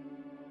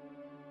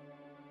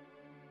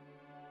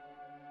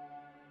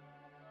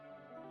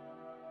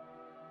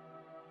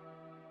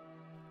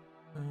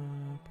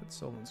 Put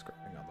Sylvan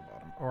Scrying on the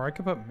bottom. Or I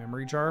could put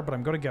Memory Jar, but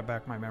I'm going to get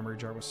back my Memory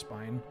Jar with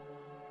Spine.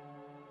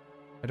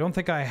 I don't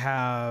think I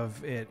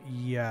have it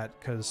yet,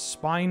 because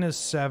Spine is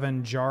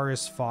 7, Jar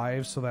is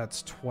 5, so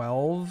that's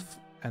 12.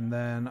 And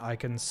then I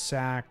can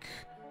sack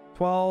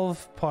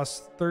 12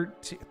 plus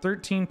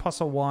 13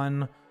 plus a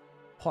 1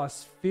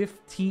 plus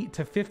 15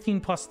 to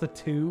 15 plus the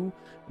 2.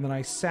 And then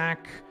I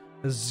sack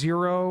the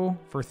 0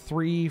 for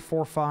 3,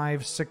 4,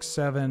 5, 6,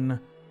 7,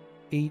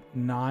 8,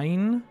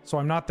 9. So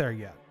I'm not there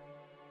yet.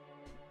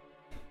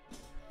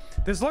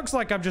 This looks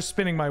like I'm just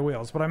spinning my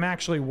wheels, but I'm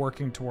actually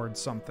working towards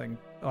something.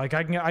 Like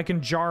I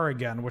can jar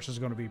again, which is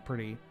going to be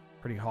pretty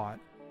hot.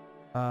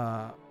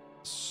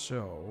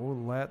 So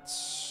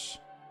let's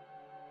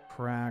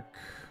crack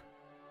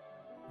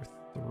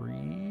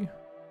 3.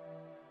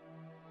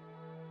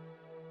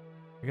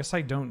 I guess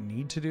I don't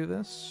need to do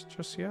this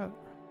just yet.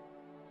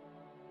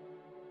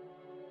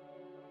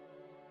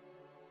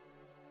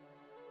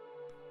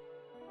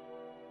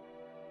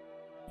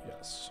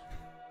 Yes.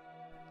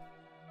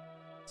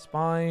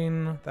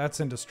 Spine, that's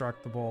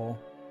indestructible.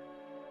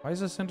 Why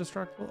is this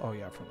indestructible? Oh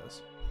yeah, from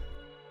this.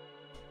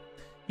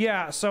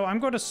 Yeah, so I'm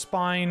going to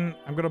Spine.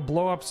 I'm going to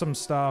blow up some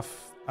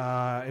stuff.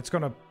 It's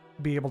going to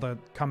be able to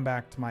come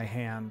back to my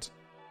hand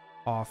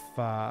off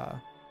the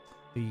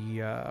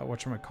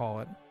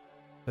whatchamacallit,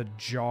 the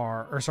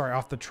jar, or sorry,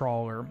 off the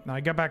trawler. Now I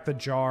get back the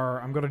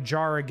jar. I'm going to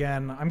jar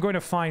again. I'm going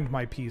to find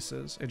my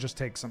pieces. It just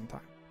takes some time.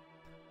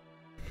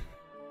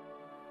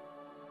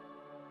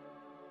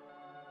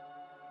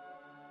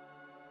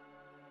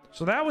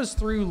 So that was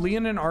through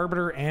Leonin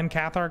Arbiter and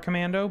Cathar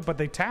Commando, but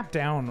they tapped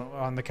down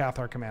on the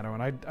Cathar Commando,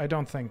 and I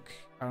don't think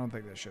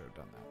they should have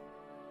done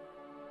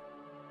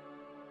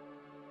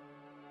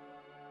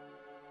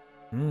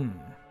that.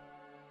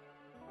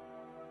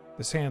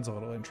 This hand's a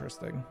little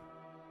interesting.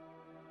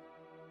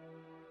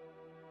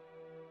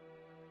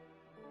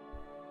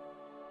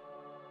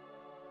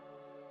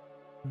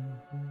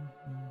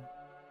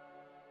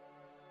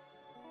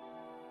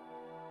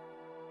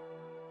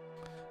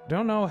 I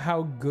don't know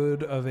how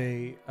good of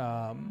a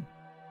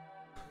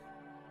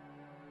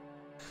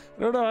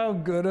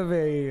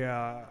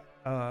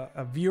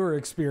a viewer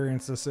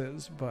experience this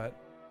is, but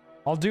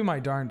I'll do my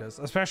darndest,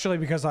 especially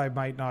because I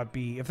might not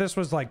be, if this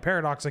was like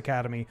Paradox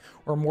Academy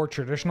or more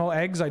traditional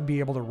eggs, I'd be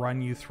able to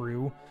run you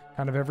through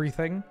kind of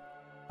everything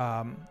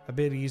a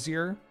bit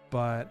easier,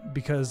 but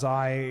because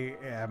I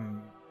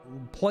am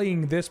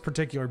playing this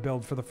particular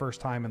build for the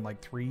first time in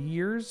like 3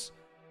 years,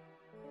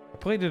 I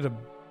played it a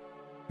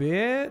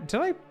bit.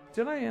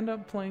 Did I end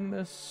up playing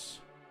this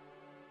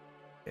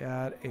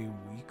at a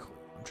weekly?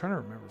 I'm trying to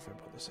remember if I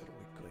put this at a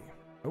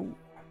weekly.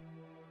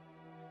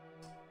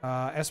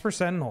 Oh. Esper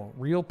Sentinel,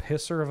 real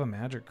pisser of a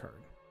magic card.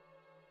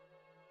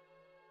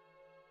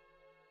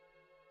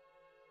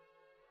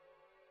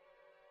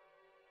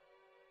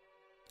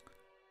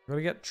 I'm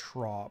gonna get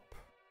Trop.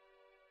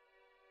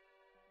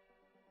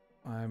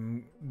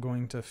 I'm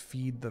going to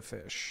feed the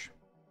fish.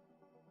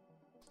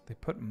 They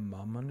put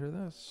Mum under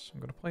this.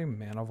 I'm gonna play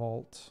Mana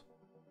Vault.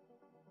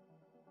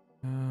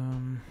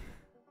 I'm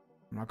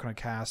not gonna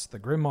cast the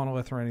Grim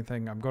Monolith or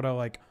anything. I'm gonna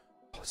like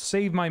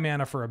save my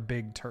mana for a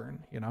big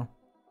turn, you know?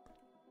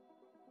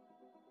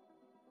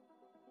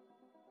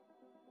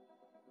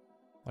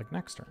 Like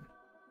next turn.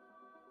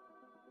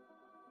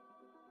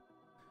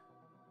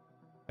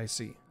 I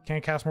see.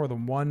 Can't cast more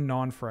than 1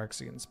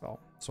 non-Phyrexian spell.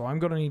 So I'm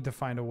gonna need to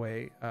find a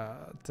way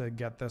to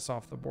get this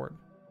off the board.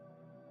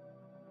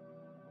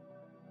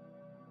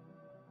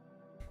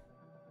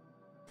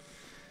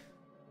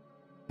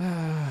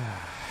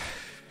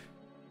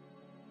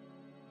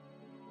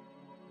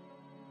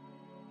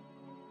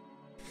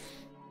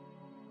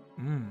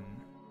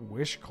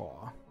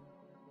 Wishclaw.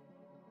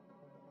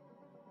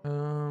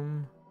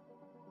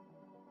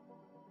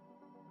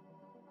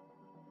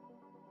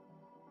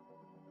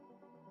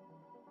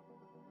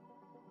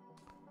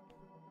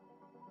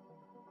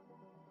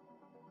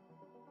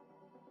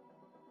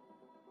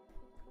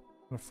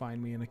 Gonna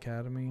find me an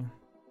academy.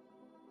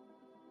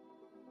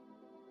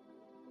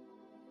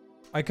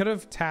 I could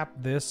have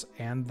tapped this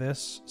and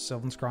this.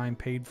 Sylvan Scrying,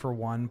 paid for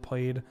one,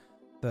 played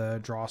the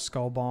draw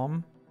Skull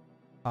Bomb.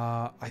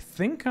 I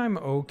think I'm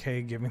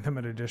okay giving them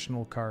an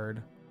additional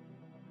card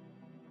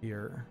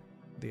here,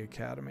 the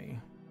Academy.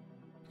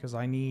 Because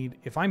I need,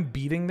 if I'm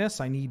beating this,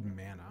 I need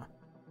mana.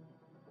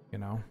 You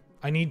know?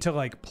 I need to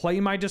like play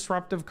my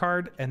disruptive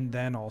card and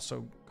then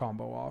also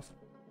combo off.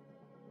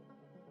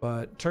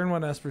 But turn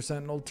 1 Esper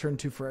Sentinel, turn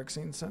 2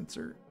 Phyrexian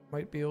Sensor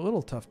might be a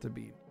little tough to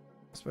beat.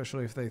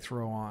 Especially if they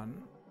throw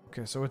on.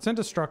 Okay, so it's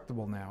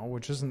indestructible now,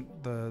 which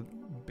isn't the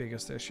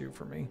biggest issue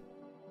for me.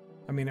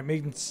 I mean, it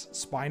means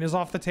Spine is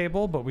off the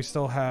table, but we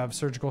still have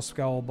Surgical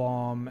Spell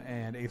Bomb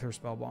and Aether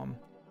Spell Bomb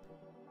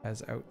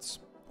as outs.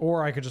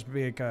 Or I could just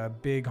make a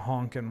big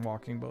honkin'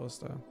 Walking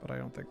Ballista, but I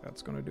don't think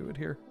that's going to do it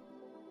here.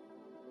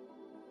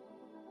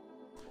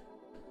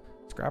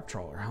 Scrap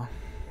Trawler, huh?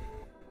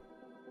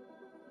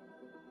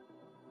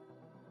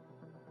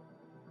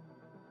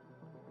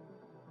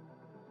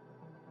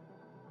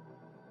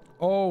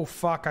 Oh,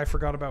 fuck, I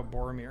forgot about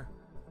Boromir.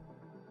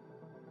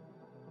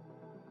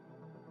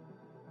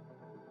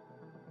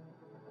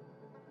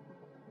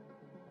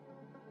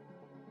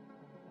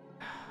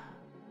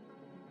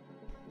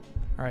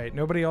 Alright,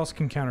 nobody else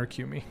can counter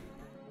Q me.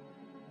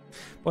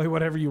 Play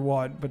whatever you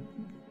want, but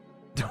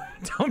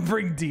don't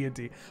bring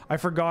deity. I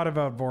forgot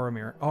about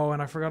Boromir. Oh,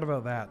 and I forgot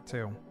about that,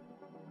 too.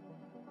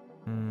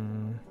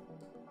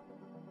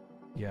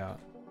 Yeah.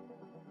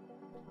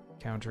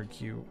 Counter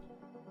Q.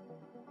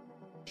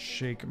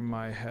 Shake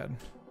my head.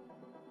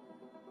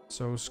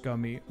 So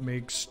scummy.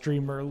 Make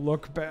streamer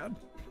look bad.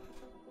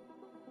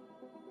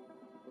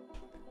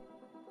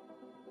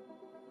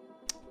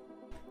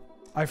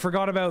 I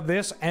forgot about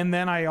this, and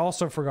then I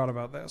also forgot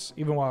about this.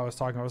 Even while I was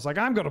talking, I was like,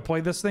 I'm going to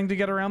play this thing to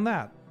get around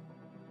that.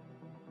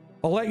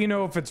 I'll let you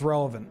know if it's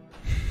relevant.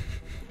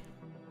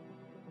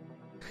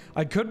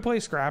 I could play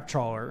Scrap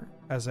Trawler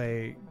as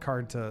a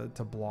card to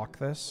block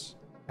this.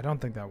 I don't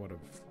think that would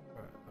have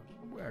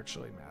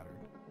actually mattered.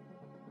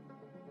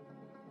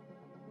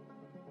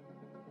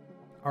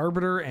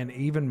 Arbiter and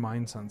even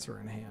Mind Sensor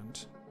in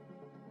hand.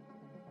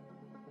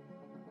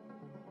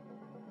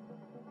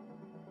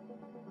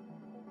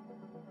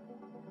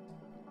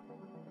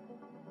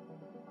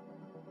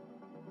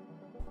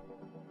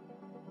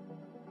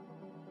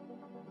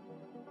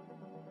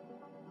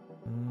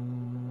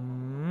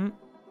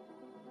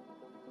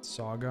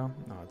 Saga?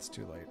 No, it's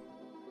too late.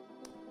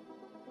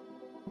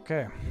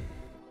 Okay.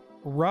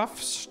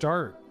 Rough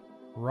start.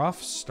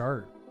 Rough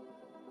start.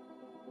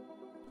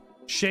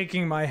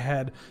 Shaking my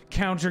head,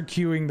 counter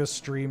queuing the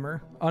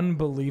streamer.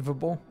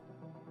 Unbelievable.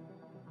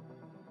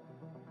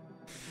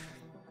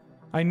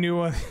 I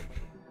knew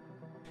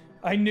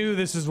I knew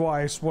this is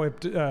why I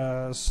swapped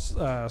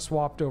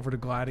over to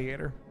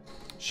Gladiator.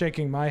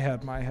 Shaking my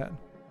head,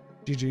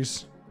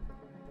 GG's.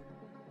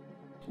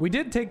 We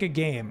did take a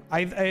game.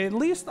 At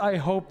least I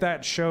hope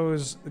that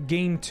shows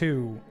game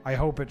 2. I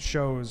hope it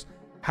shows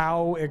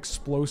how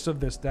explosive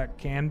this deck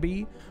can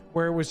be,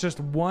 where it was just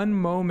one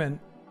moment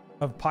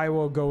of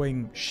Pyro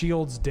going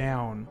shields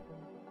down,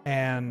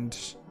 and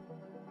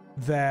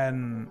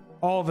then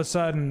all of a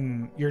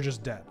sudden you're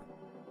just dead.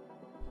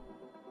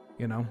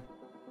 You know?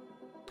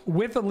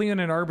 With a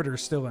Leonin Arbiter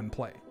still in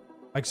play.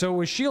 Like, so it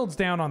was shields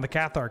down on the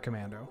Cathar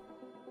Commando,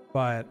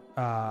 but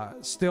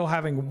still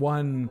having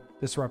one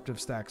Disruptive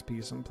Stacks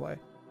piece in play.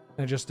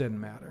 And it just didn't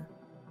matter.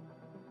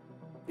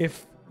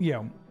 If, you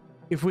know,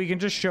 if we can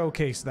just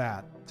showcase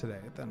that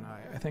today, then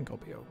I think I'll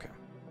be okay.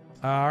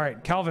 All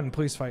right, Calvin,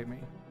 please fight me.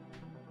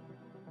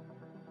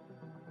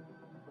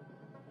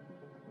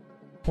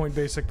 Point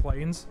basic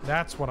planes.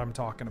 That's what I'm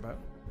talking about.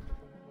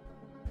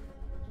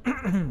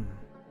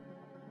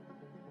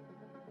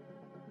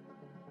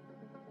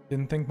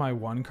 Didn't think my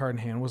one card in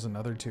hand was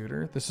another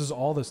tutor. This is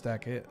all this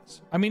deck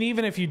is. I mean,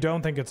 even if you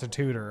don't think it's a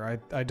tutor,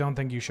 I don't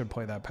think you should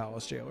play that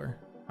Palace Jailer.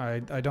 I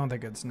don't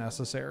think it's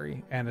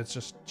necessary, and it's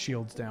just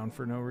shields down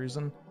for no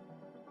reason.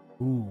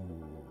 Ooh,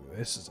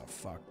 this is a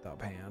fucked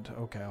up hand.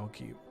 Okay, I'll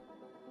keep.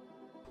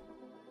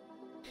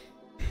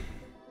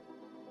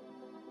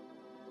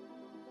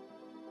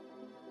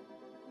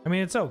 I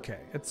mean, it's okay.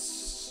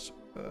 It's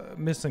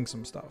missing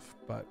some stuff,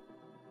 but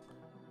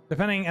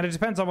depending, and it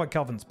depends on what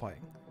Kelvin's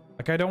playing.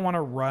 Like, I don't want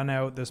to run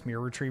out this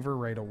Mirror Retriever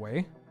right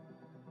away.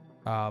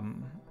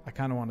 I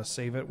kind of want to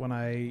save it when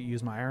I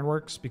use my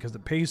Ironworks because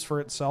it pays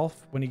for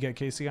itself when you get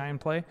KCI in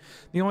play.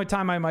 The only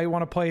time I might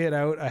want to play it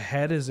out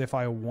ahead is if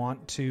I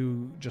want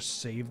to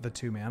just save the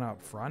 2 mana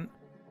up front,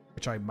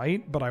 which I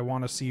might, but I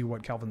want to see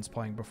what Kelvin's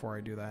playing before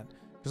I do that.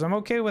 Because I'm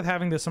okay with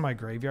having this in my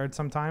graveyard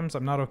sometimes.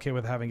 I'm not okay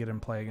with having it in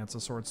play against the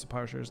Swords to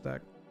Plowshares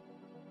deck.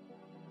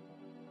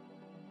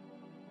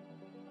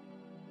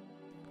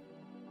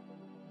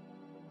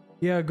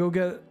 Yeah, go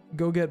get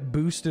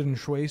boosted and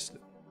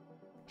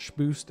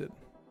boosted.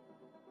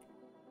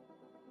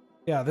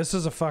 Yeah, this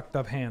is a fucked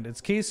up hand.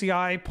 It's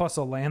KCI plus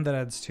a land that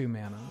adds 2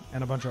 mana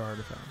and a bunch of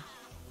artifacts.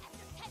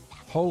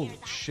 Holy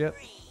shit.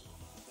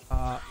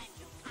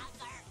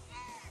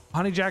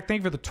 Honey Jack, thank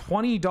you for the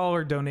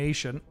 $20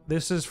 donation.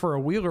 This is for a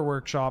Wheeler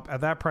Workshop.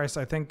 At that price,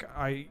 I think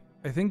I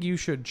I think you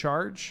should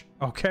charge.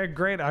 Okay,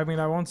 great. I mean,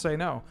 I won't say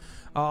no.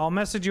 I'll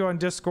message you on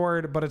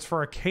Discord, but it's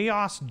for a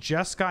Chaos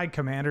Jeskai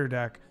commander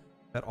deck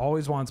that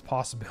always wants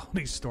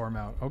Possibility Storm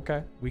out.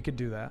 Okay, we could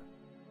do that.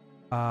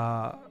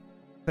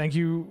 Thank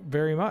you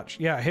very much.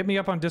 Yeah, hit me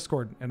up on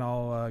Discord and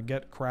I'll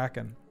get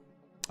cracking.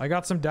 I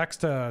got some decks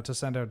to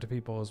send out to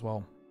people as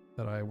well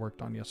that I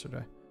worked on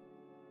yesterday.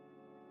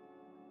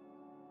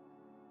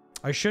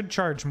 I should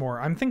charge more.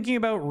 I'm thinking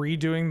about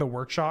redoing the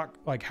workshop,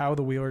 like how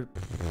the Wheeler's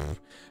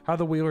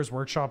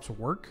Workshops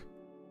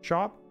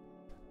shop.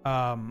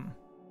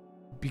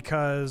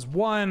 Because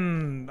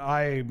one,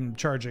 I'm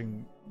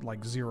charging like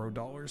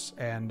 $0,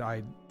 and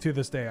to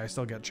this day I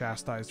still get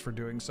chastised for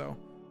doing so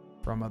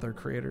from other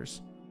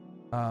creators.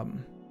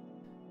 And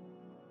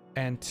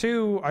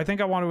two, I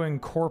think I want to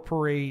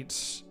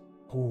incorporate.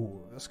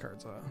 Oh, this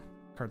card's a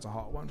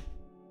hot one.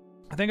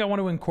 I think I want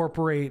to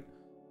incorporate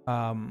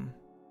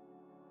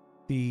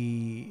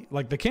the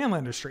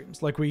Highlander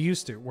streams like we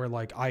used to, where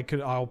like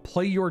I'll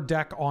play your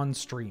deck on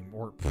stream,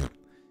 or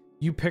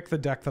you pick the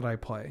deck that I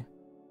play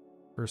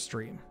for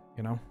stream,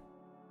 you know?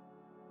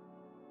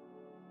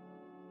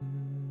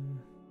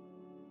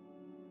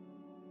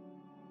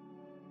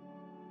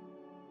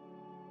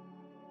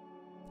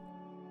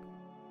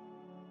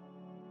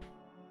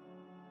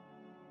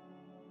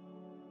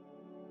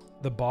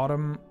 The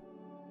bottom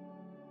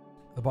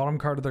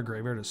card of their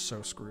graveyard is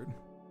so screwed.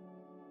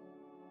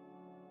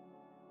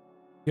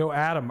 Yo,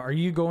 Adam, are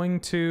you going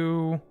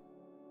to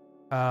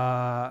the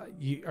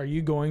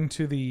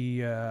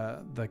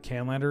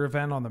Highlander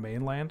event on the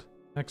mainland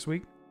next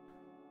week?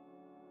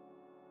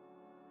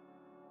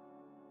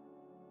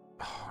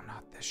 Oh,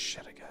 not this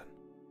shit again.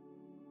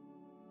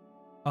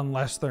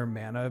 Unless they're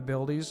mana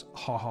abilities.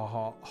 Ha ha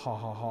ha ha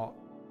ha ha.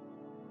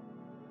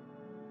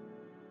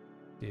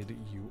 Did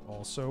you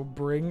also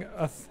bring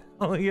a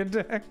Thalia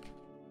deck?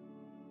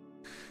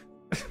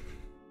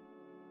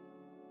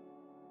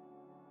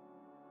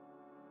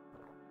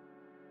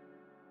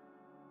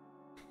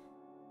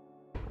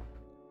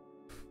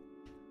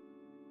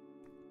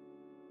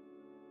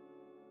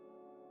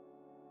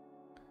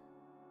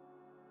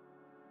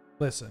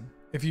 Listen,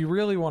 if you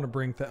really want to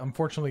bring that,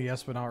 unfortunately,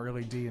 yes, but not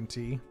really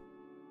D&T.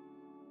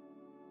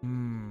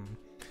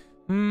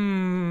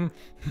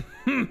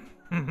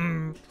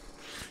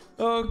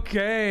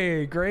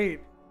 Okay,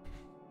 great.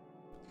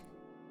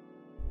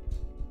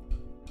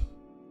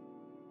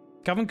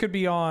 Kevin could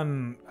be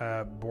on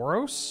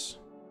Boros.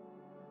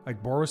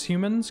 Like Boros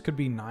humans could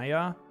be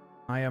Naya.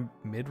 Naya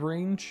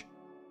mid-range.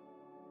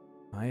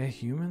 Naya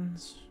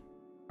humans?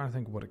 I'm trying to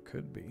think what it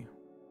could be.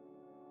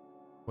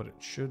 What it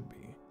should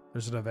be.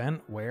 There's an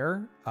event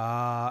where?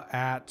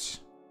 At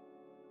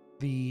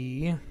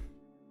the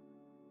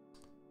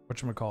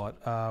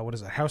whatchamacallit? What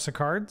is it? House of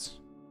Cards?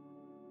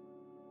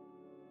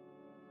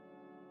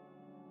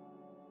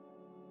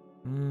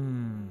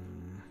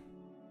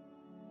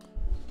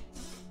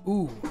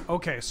 Ooh,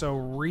 okay, so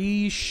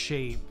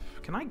reshape.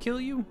 Can I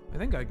kill you? I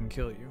think I can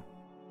kill you.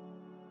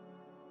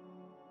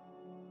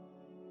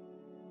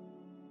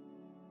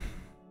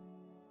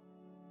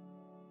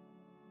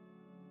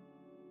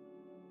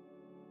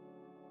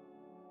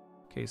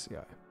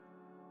 KCI.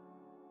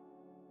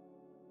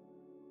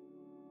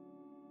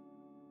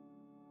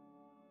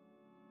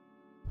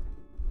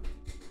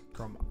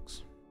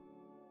 Chromebox.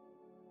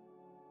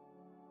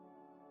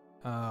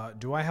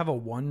 Do I have a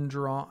one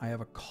draw? I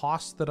have a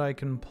cost that I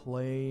can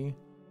play,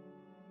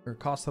 or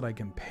cost that I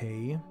can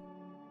pay.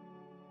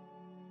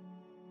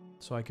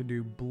 So I could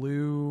do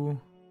blue.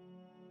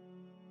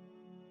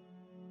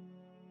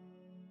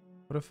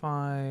 What if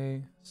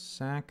I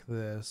sack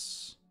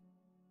this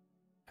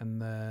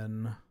and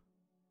then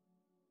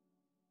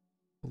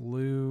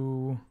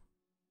blue,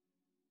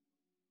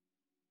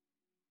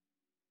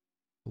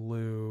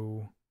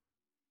 blue.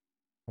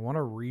 I want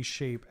to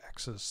reshape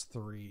X's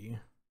 3.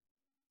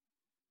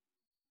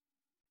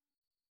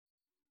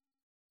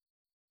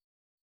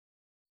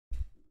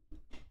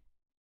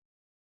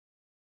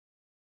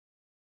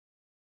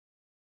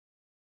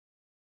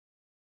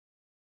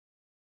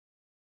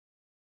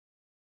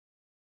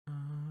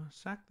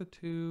 Sack the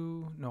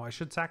 2. No, I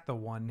should sack the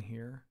 1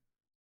 here.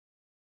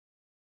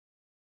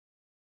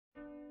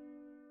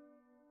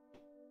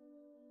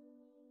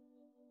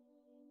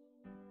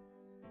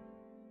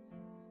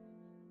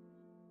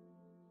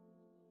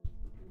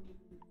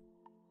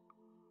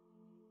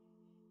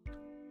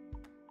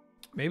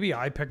 Maybe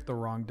I picked the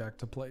wrong deck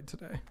to play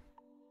today.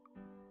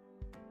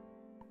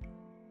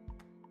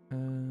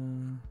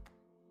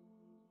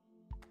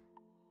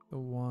 The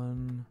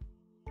 1.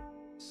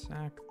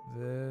 Sack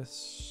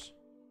this.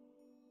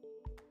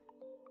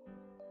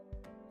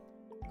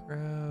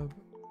 Grab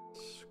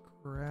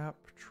Scrap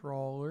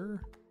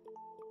Trawler.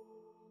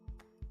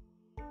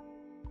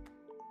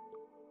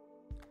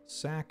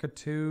 Sack a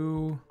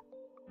 2.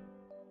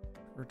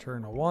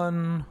 Return a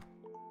 1.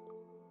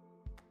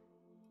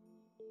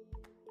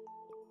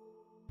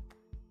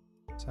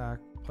 Sack,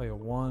 play a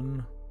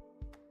 1.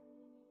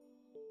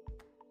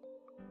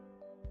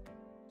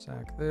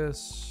 Sack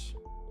this.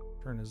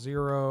 Turn a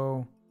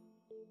 0.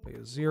 Play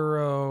a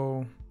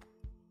 0.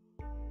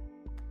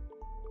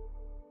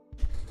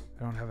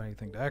 I don't have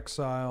anything to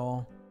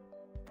exile.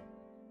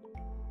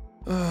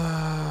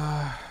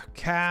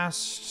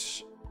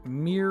 Cast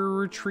Mirror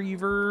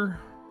Retriever.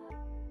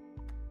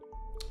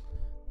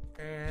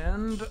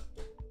 And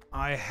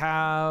I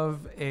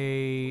have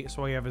a...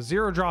 So I have a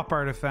 0-drop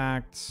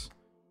artifact.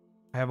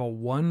 I have a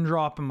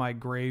 1-drop in my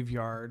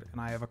graveyard. And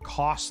I have a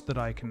cost that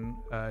I can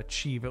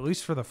achieve, at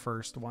least for the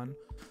first one.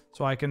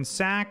 So I can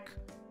sack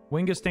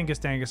Wingus Dingus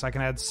Dangus. I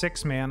can add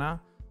 6 mana.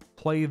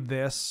 Play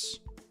this.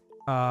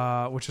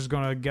 Which is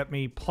going to get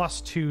me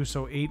 +2,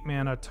 so 8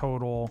 mana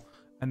total.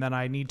 And then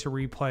I need to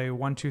replay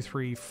 1, 2,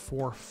 3,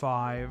 4,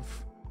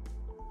 5.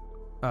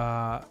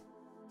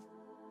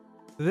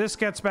 This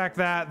gets back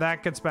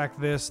that gets back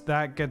this,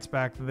 that gets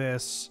back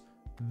this.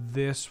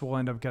 This will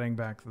end up getting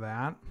back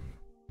that.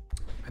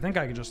 I think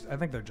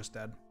they're just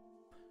dead.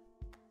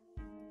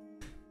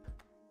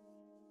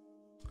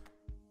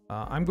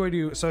 I'm going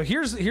to, so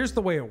here's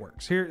the way it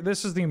works.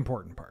 This is the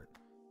important part,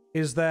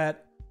 is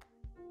that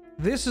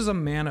this is a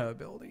mana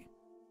ability.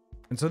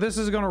 And so this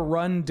is going to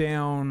run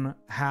down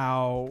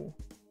how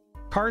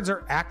cards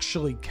are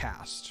actually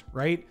cast,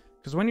 right?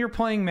 Because when you're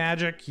playing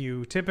Magic,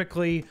 you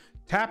typically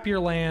tap your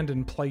land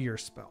and play your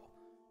spell.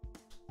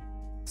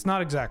 It's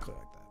not exactly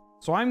like that.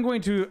 So I'm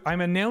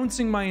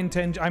announcing my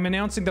intention. I'm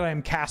announcing that I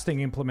am casting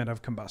Implement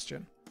of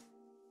Combustion.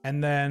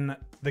 And then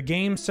the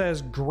game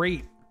says,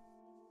 great,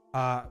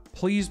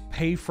 please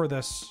pay for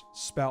this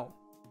spell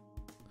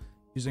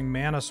using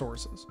mana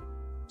sources.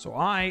 So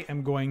I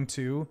am going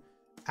to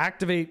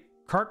activate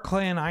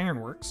Temur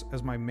Ironworks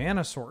as my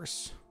mana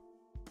source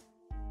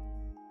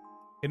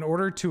in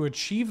order to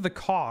achieve the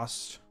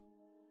cost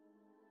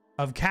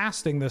of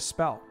casting this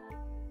spell.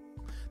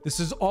 This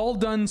is all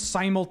done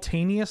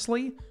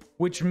simultaneously,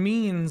 which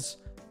means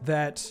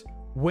that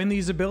when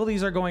these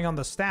abilities are going on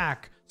the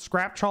stack,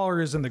 Scrap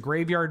Trawler is in the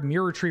graveyard,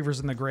 Mirror Retriever's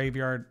in the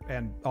graveyard,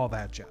 and all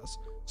that jazz.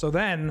 So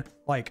then,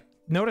 like,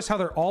 notice how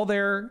they're all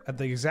there at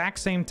the exact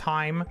same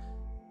time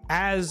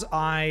as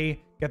I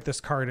get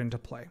this card into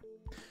play.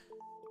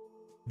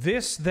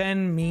 This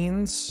then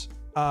means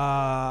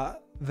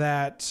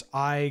that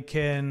I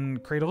can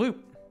create a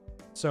loop.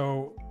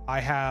 So I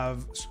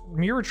have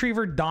Mirror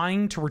Retriever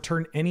dying to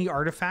return any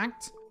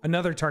artifact,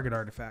 another target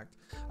artifact.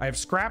 I have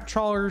Scrap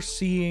Trawler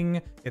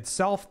seeing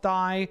itself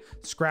die,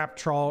 Scrap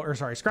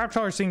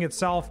Trawler seeing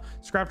itself,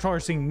 Scrap Trawler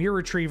seeing Mirror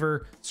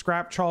Retriever,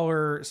 Scrap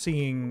Trawler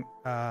seeing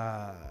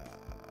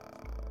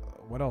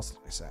what else did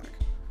I sack?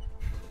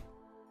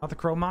 Not the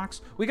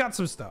Chromox? We got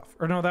some stuff.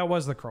 Or no, that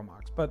was the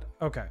Chromox, but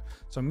okay.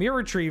 So Mirror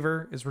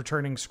Retriever is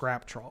returning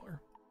Scrap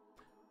Trawler.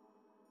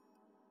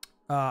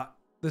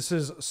 This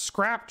is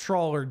Scrap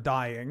Trawler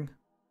dying.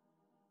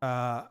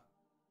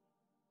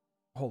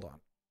 Hold on.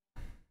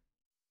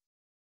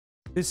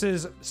 This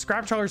is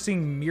Scrap Trawler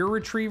seeing Mirror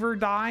Retriever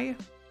die,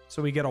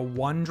 so we get a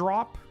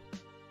 1-drop.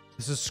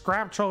 This is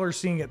Scrap Trawler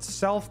seeing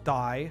itself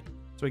die,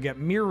 so we get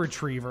Mirror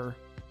Retriever.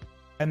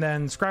 And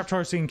then Scrap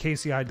Trawler seeing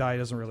KCI die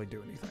doesn't really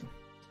do anything.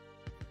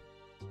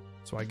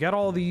 So I get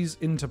all these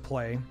into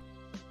play,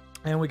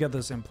 and we get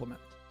this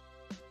implement.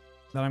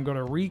 Then I'm going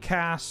to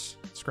recast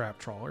Scrap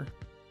Trawler.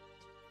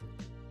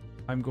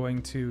 I'm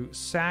going to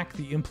sack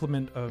the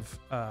implement of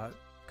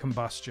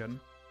combustion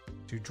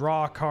to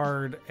draw a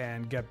card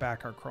and get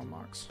back our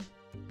Chromox.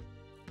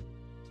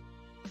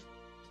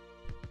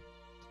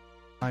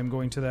 I'm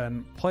going to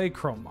then play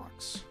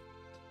Chromox.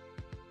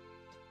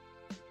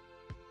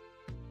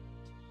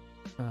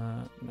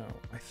 No,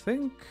 I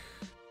think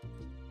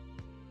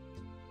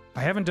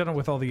I haven't done it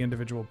with all the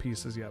individual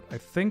pieces yet. I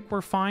think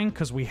we're fine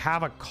because we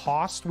have a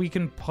cost we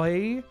can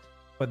play,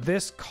 but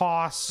this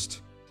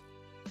cost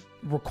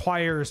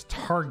requires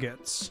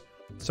targets.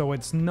 So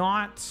it's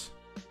not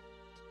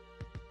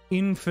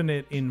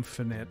infinite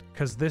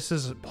because this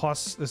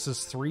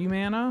is 3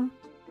 mana.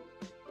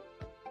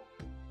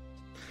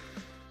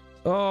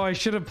 Oh, I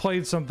should have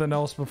played something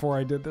else before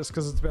I did this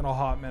because it's been a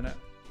hot minute.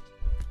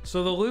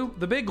 So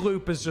the big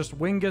loop is just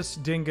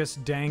Wingus, Dingus,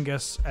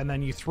 Dangus, and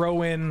then you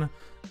throw in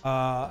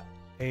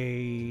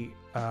a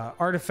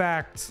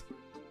artifact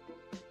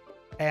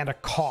and a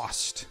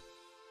cost.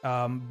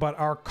 But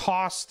our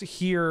cost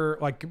here,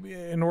 like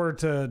in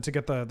order to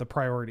get the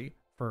priority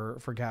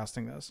for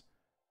casting this.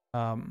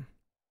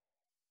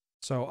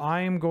 So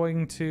I am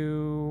going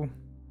to,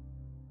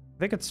 I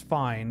think it's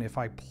fine if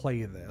I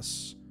play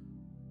this.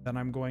 Then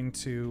I'm going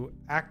to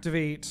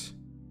activate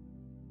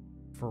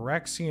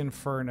Phyrexian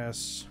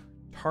Furnace,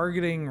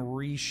 targeting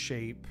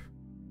Reshape,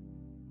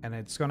 and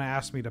it's going to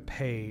ask me to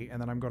pay,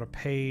 and then I'm going to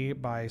pay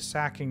by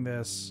sacking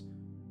this,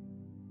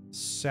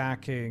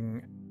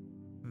 sacking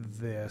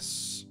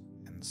this,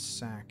 and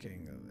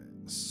sacking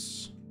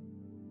this.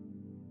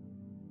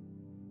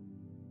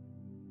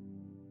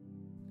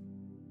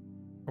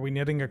 Are we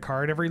knitting a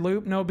card every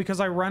loop? No, because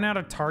I run out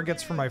of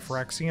targets for my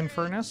Phyrexian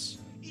Furnace.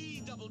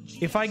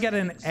 If I get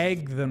an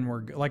egg, then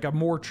we're like a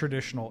more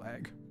traditional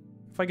egg.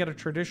 If I get a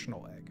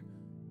traditional egg.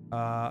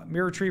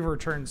 Mirror Retriever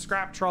returns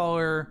Scrap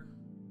Trawler.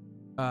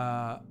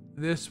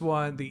 This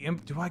one,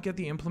 do I get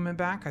the implement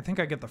back? I think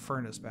I get the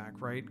furnace back,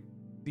 right?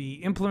 The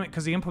implement,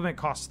 because the implement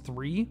costs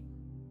 3.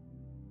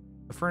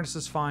 The furnace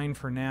is fine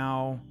for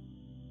now.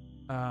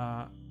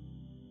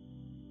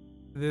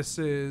 This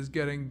is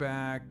getting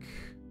back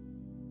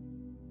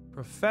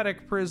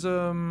prophetic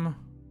prism.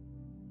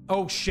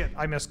 Oh shit,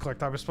 I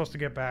misclicked. I was supposed to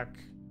get back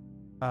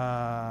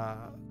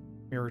mirror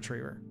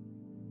retriever.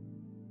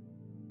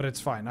 But it's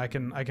fine. I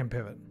can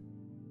pivot.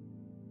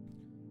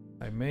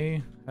 I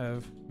may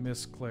have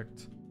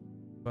misclicked,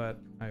 but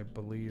I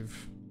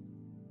believe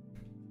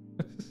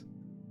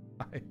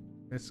I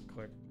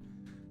misclicked.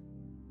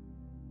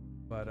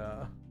 But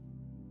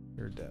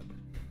you're dead.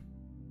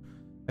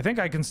 I think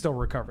I can still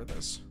recover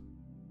this.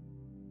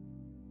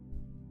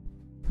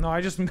 No,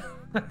 I just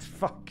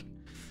fuck.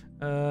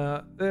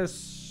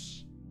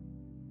 This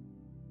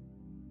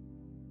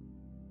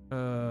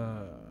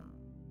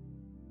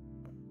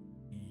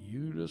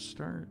you to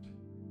start.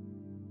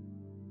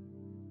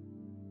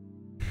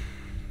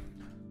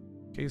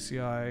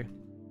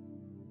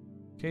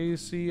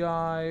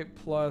 KCI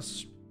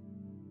plus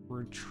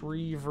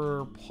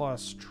retriever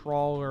plus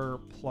trawler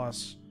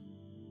plus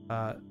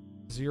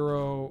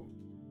 0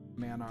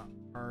 mana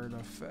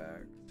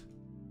artifact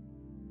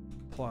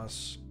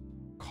plus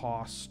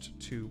cost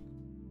to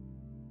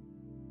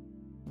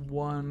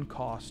 1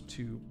 cost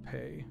to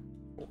pay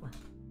for.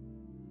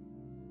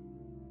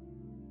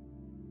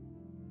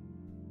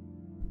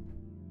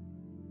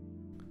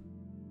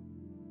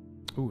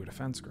 Ooh,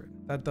 defense grid.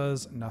 That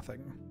does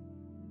nothing.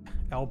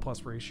 L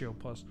plus ratio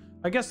plus.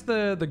 I guess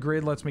the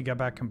grid lets me get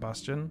back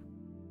combustion,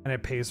 and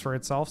it pays for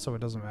itself, so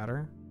it doesn't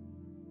matter.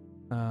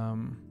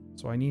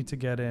 So I need to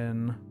get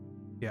in.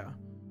 Yeah.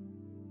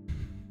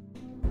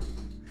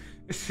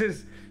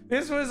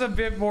 This was a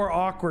bit more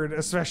awkward,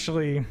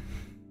 especially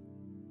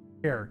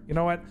here. You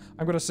know what?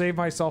 I'm gonna save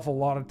myself a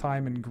lot of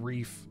time and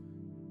grief.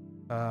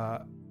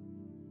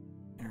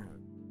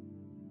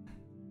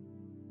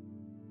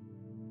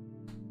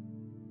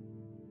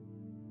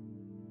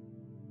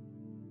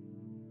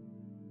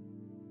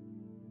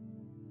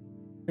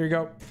 Here you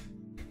go.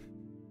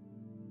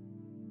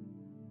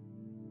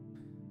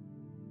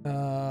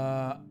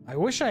 I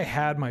wish I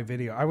had my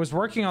video. I was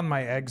working on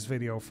my eggs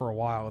video for a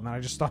while, and then I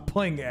just stopped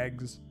playing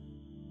eggs.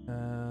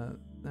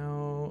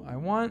 No, I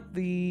want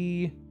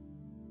the...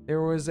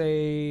 There was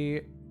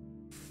a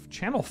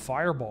Channel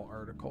Fireball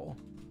article.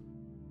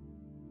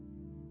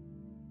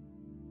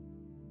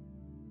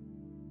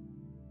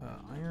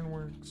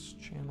 Ironworks,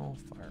 Channel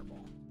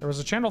Fireball. There was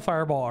a Channel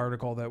Fireball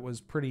article that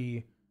was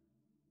pretty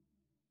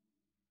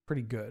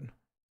good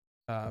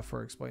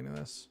for explaining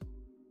this.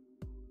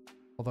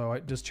 Although,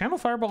 does Channel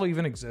Fireball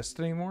even exist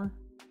anymore?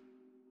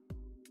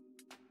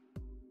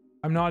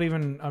 I'm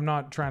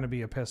not trying to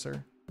be a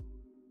pisser.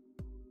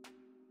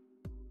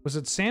 Was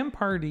it Sam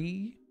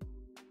Pardee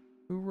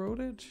who wrote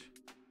it?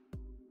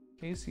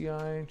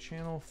 KCI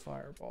Channel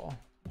Fireball.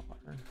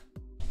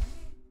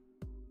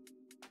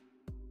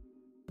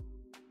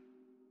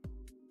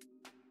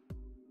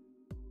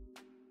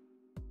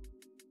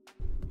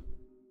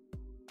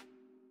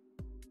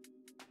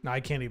 No, I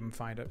can't even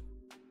find it.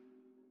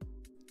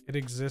 It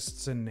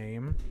exists in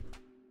name.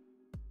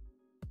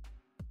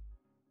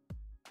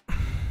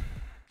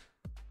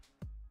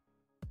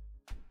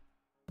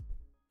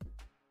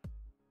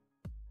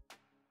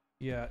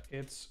 Yeah,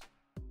 it's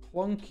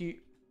clunky.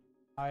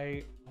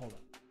 Hold on.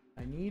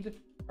 I need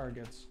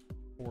targets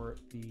for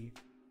the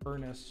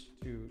furnace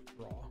to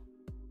draw,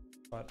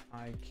 but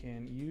I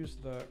can use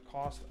the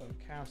cost of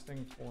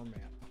casting for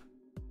mana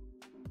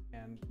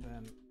and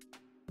then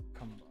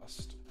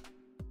combust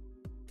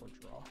or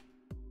draw.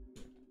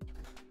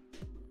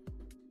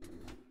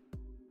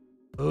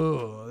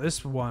 Oh,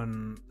 this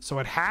one. So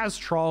it has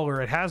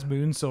Trawler, it has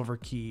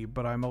Moonsilver Key,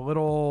 but I'm a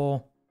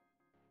little...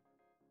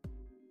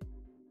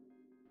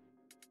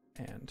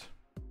 And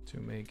to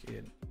make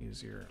it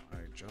easier, I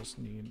just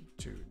need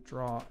to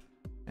draw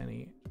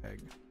any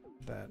egg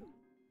that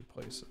he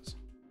places.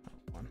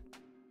 One.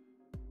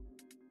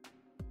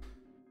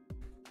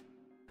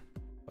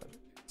 But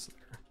it's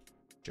there.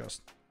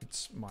 Just,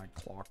 it's my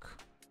clock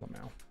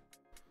somehow.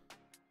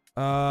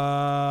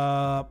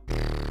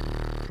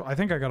 I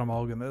think I got a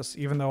mulligan this,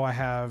 even though I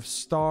have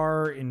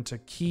star into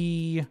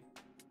key.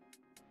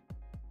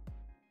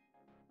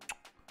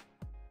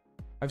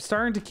 I've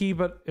star into key,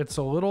 but it's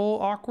a little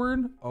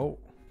awkward. Oh.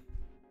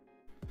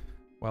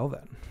 Well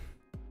then.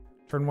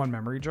 Turn 1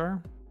 memory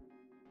jar.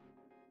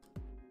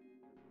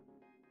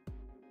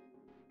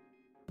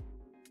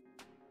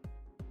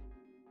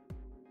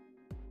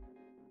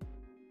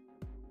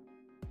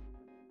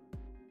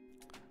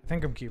 I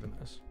think I'm keeping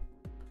this.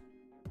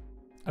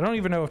 I don't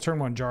even know if turn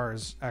 1 jar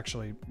is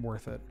actually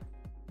worth it.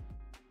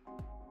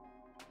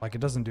 Like,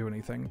 it doesn't do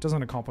anything. It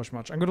doesn't accomplish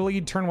much. I'm going to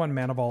lead turn 1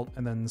 Mana Vault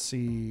and then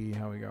see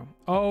how we go.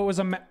 Oh, it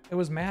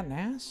was Matt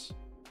Nass?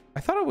 I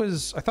thought it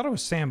was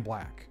Sam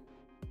Black.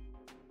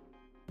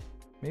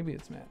 Maybe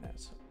it's Matt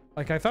Nass.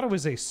 Like, I thought it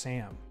was a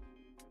Sam.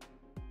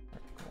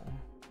 Right, cool.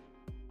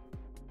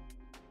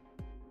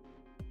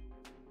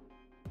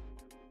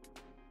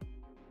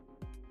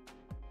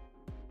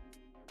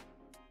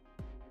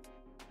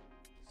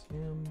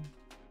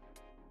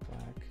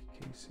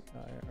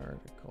 KCI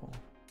article.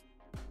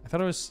 I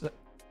thought it was...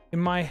 In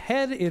my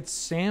head, it's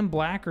Sam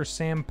Black or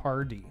Sam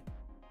Pardee.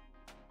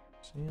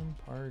 Sam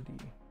Pardee.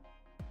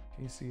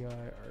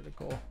 KCI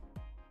article.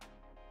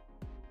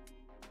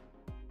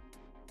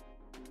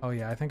 Oh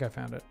yeah, I think I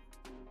found it.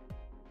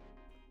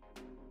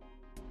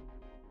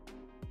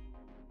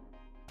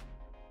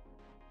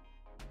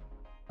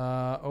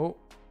 Oh,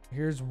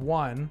 here's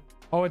one.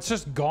 Oh, it's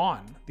just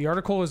gone. The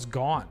article is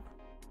gone.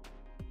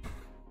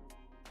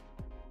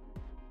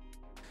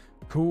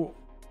 Cool.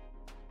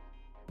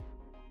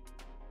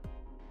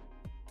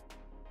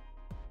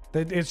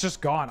 It's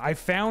just gone. I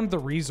found the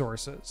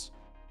resources.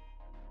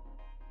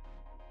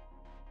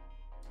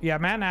 Yeah,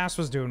 Matt Nass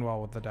was doing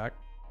well with the deck.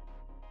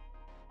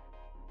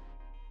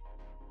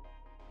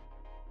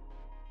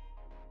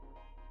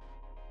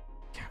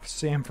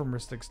 Sam from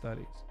Ristic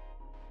Studies.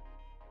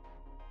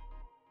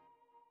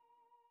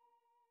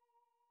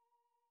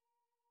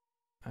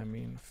 I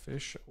mean,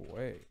 fish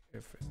away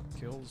if it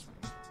kills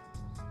me.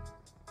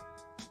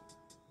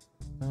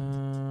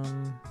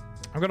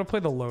 I'm gonna play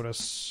the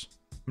Lotus.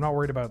 I'm not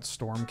worried about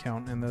storm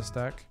count in this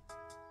deck.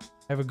 I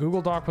have a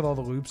Google Doc with all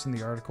the loops in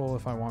the article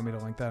if I want me to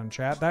link that in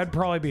chat. That'd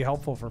probably be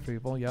helpful for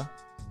people, yeah.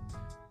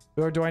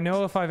 Or do I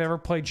know if I've ever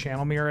played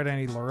Channel Mirror at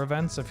any lure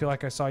events? I feel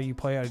like I saw you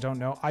play it. I don't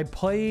know. I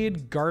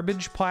played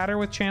Garbage Platter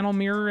with Channel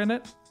Mirror in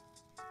it.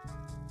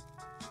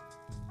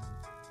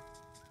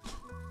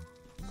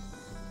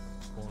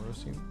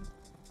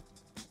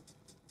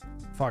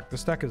 Fuck,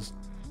 this deck is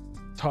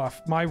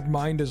tough. My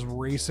mind is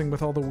racing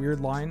with all the weird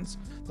lines.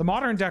 The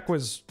modern deck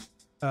was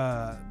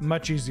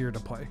much easier to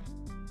play.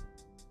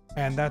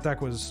 And that deck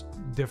was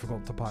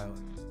difficult to pilot.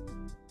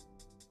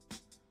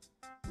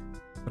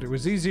 But it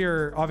was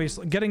easier,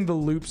 obviously, getting the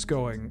loops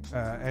going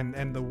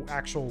and the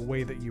actual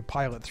way that you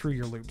pilot through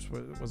your loops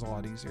was a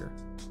lot easier.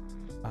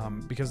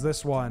 Because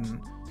this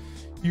one,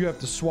 you have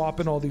to swap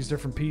in all these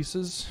different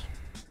pieces.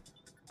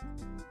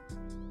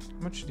 How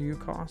much do you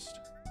cost?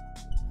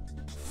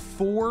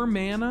 4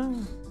 mana?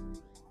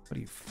 What are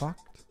you,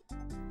 fucked?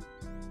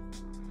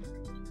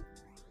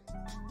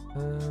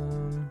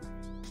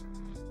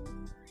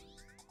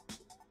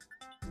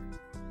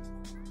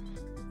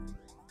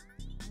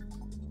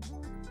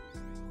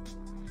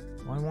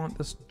 Do I want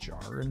this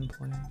jar in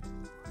play?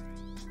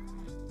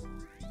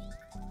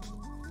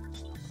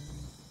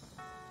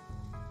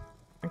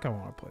 I think I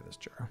want to play this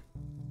jar.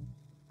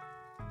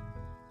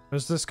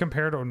 Does this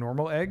compare to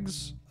normal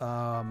eggs?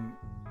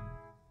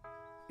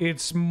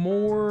 It's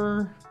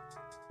more...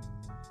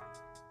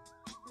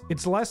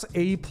 It's less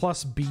A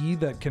plus B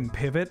that can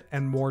pivot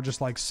and more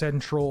just like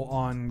central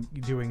on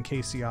doing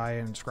KCI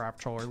and Scrap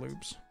Trawler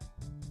loops.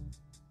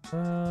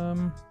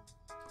 I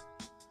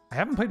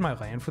haven't played my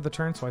land for the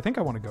turn, so I think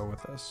I want to go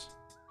with this.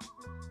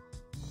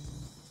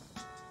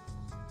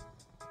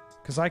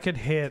 Because I could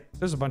hit...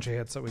 There's a bunch of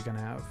hits that we can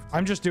have.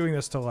 I'm just doing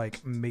this to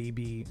like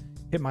maybe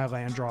hit my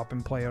land drop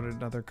and play out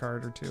another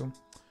card or two.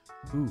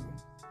 Ooh.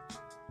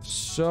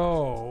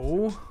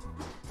 So...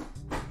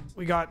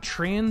 We got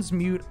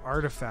Transmute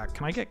Artifact.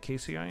 Can I get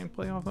KCI in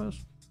play off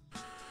this?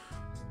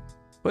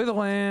 Play the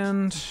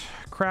land.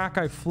 Crack,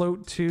 I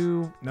float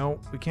 2. No,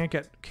 we can't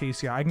get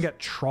KCI. I can get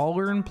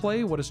Trawler in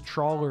play. What does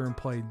Trawler in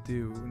play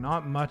do?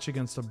 Not much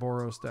against a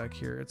Boros deck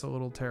here. It's a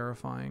little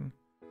terrifying.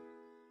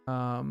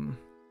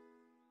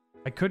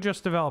 I could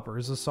just develop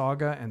Urza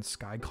Saga and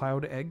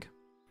Skycloud Egg,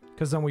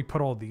 because then we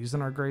put all these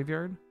in our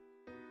graveyard.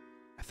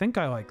 I think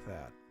I like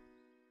that.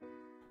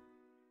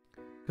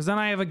 Because then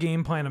I have a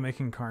game plan of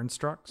making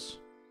constructs.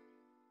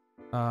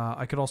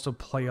 I could also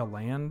play a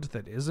land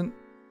that isn't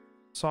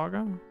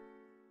Saga.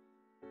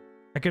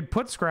 I could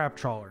put Scrap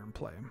Trawler in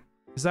play.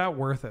 Is that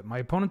worth it? My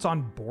opponent's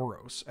on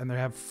Boros, and they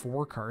have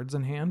 4 cards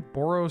in hand.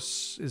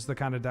 Boros is the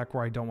kind of deck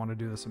where I don't want to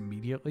do this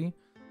immediately.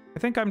 I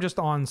think I'm just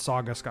on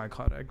Saga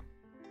Skycloud Egg.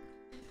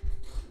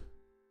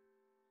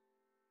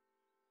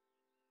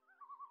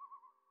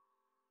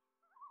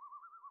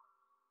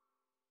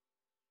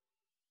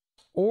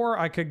 Or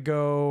I could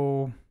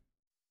go...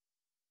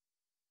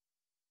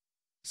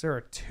 Is there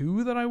a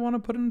 2 that I want to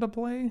put into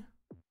play?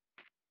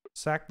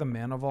 Sack the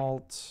Mana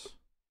Vault.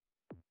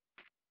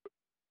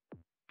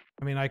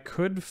 I mean, I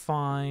could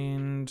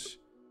find...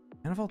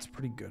 Mana Vault's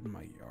pretty good in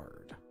my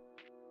yard.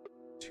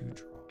 2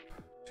 drop.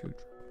 2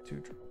 drop. 2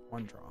 drop.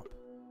 1 drop.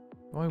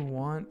 Do I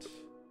want...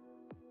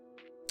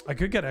 I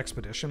could get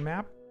Expedition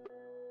Map.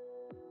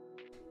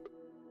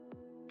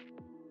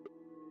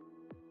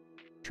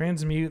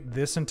 Transmute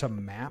this into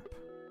map.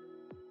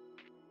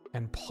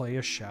 And play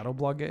a Shadow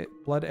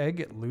Blood Egg.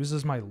 It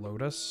loses my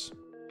Lotus.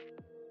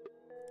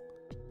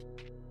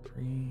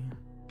 3.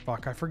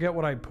 Fuck, I forget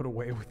what I put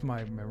away with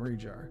my memory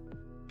jar.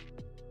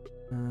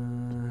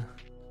 I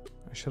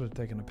should have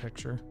taken a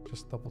picture.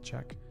 Just double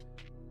check.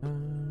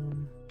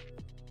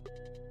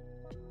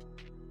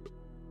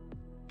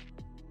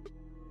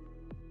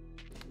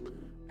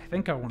 I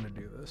think I want to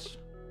do this.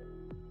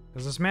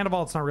 Because this Mana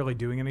Vault's not really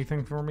doing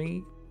anything for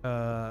me.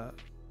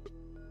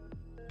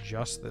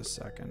 Just this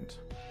second.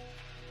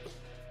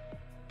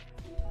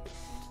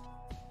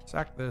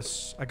 Sack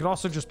this. I could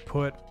also just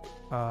put,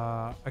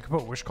 I could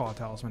put Wishclaw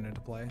Talisman into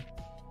play.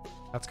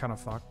 That's kind of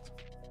fucked.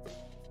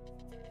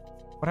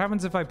 What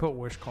happens if I put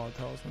Wishclaw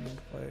Talisman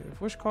into play? If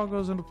Wishclaw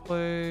goes into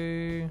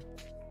play...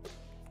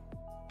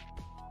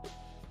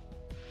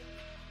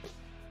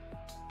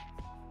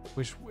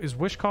 Is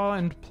Wishclaw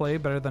into play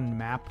better than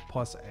map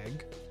plus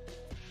egg?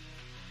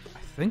 I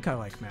think I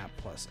like map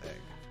plus egg.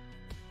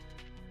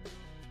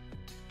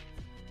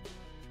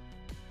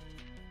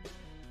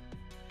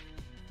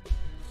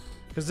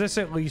 Because this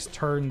at least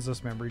turns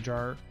this memory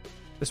jar.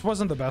 This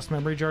wasn't the best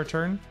memory jar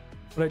turn,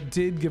 but it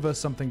did give us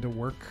something to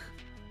work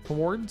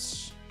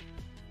towards.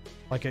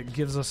 Like it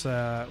gives us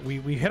a... We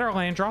hit our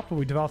land drop, but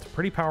we developed a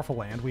pretty powerful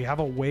land. We have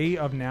a way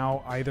of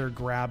now either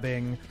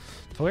grabbing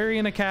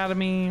Tolarian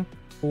Academy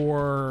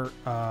or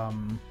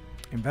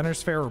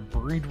Inventor's Fair or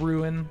Buried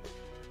Ruin.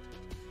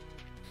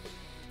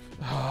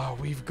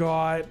 We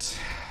got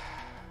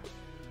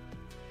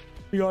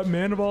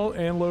Mana Ball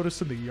and Lotus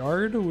in the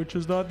yard, which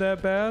is not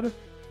that bad.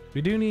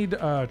 We do need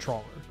a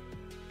Trawler.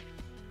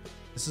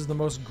 This is the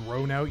most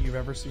grown out you've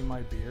ever seen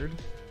my beard.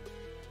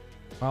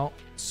 Well,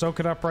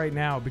 soak it up right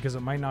now because it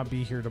might not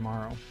be here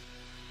tomorrow.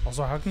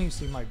 Also, how can you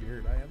see my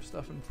beard? I have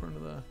stuff in front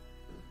of the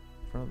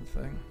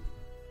thing.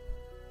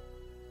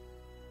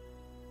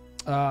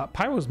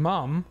 Pyro's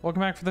mom, welcome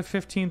back for the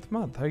 15th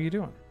month. How you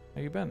doing? How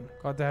you been?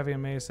 Glad to have you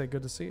in May. Say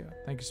good to see you.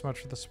 Thank you so much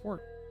for the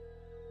support.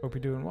 Hope you're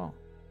doing well.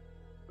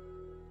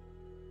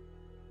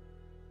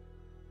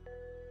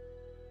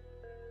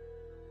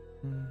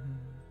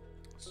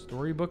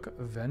 Storybook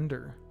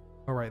vendor.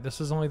 All right,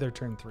 this is only their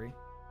turn 3.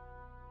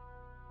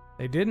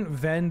 They didn't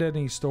vend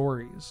any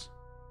stories.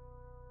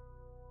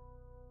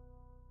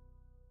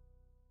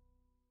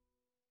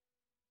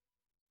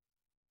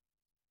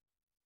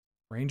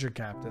 Ranger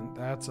Captain.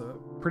 That's a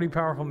pretty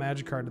powerful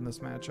magic card in this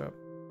matchup.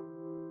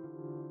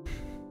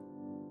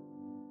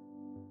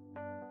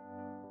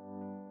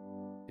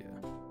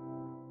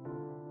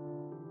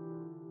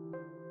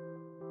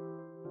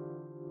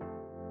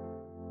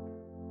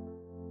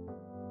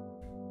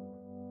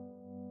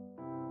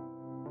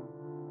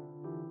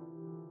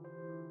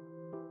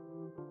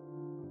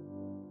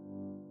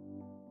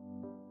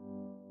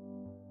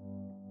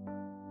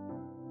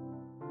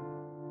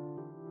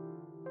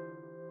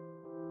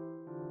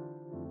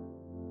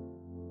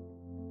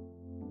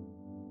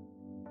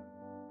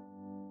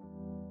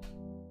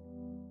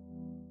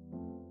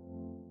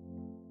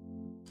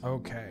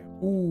 Okay.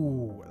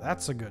 Ooh,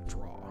 that's a good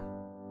draw.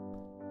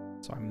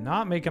 So I'm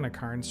not making a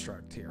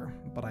construct here,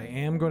 but I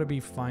am going to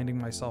be finding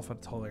myself a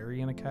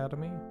Tolarian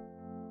Academy.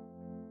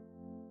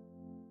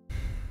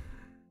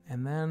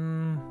 And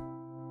then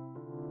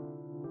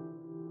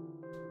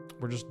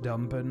we're just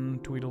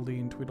dumping Tweedledee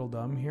and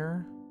Tweedledum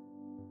here.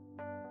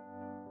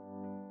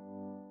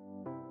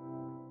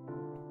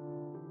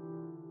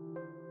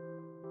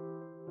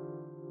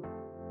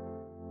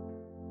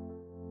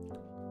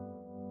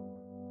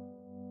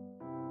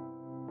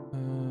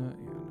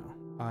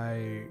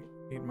 I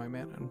need my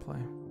mana in play.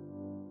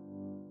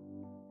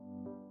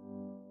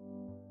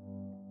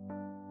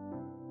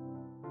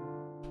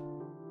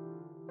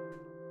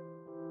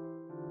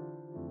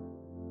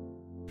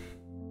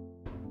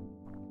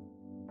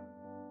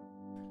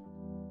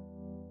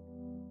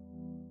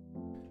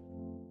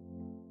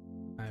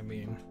 I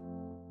mean,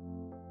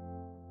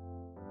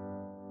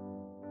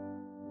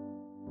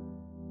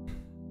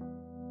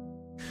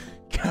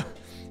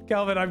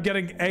 Calvin, I'm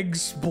getting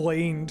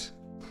egg-splained.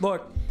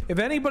 Look, if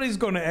anybody's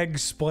going to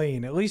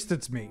egg-splain, at least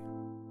it's me.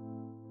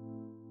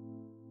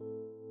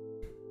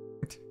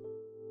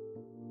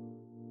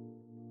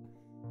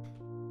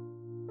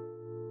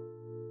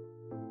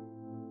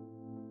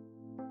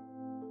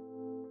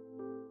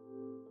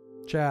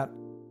 Chat,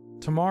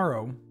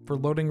 tomorrow for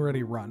Loading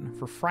Ready Run,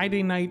 for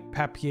Friday night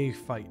Papier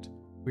Fight,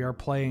 we are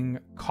playing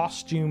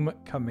Costume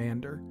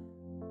Commander.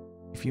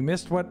 If you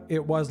missed what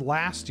it was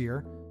last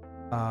year,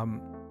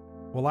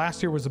 well,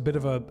 last year was a bit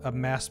of a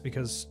mess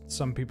because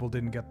some people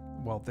didn't get,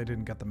 well, they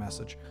didn't get the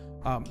message.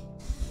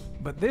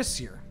 But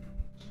this year,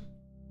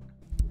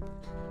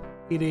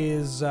 it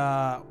is,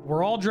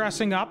 we're all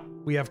dressing up.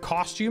 We have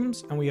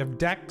costumes and we have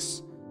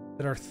decks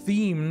that are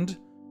themed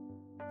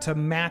to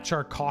match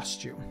our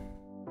costume.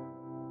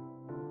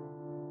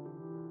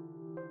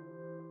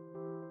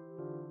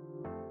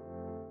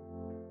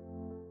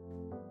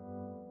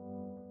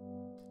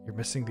 You're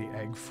missing the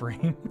egg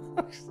frame.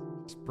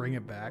 Just bring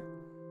it back.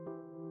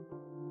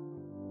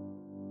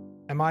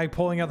 Am I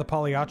pulling out the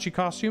Pagliacci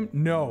costume?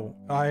 No,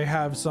 I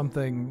have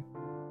something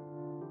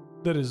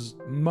that is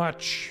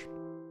much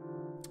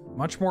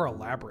more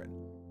elaborate.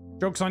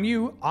 Joke's on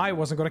you, I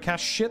wasn't going to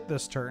cast shit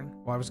this turn.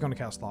 Well, I was going to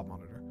cast Thought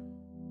Monitor.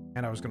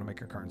 And I was going to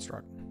make a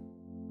construct.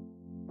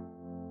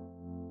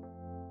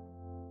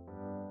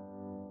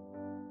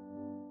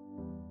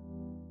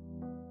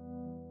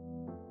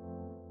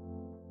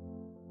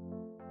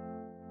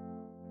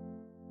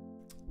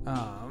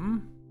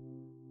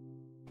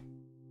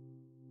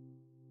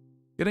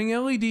 Getting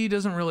LED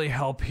doesn't really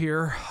help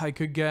here. I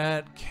could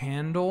get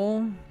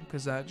Candle,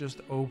 because that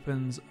just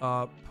opens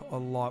up a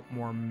lot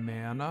more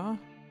mana.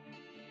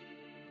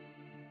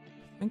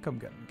 I think I'm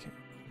getting king.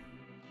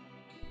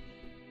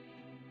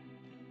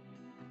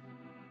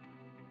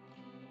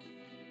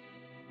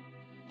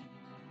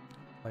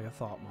 Play a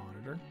thought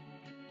monitor.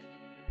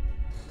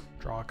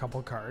 Draw a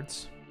couple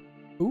cards.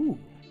 Ooh.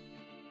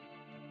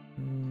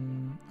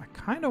 I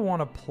kind of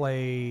want to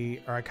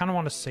play, or I kind of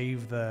want to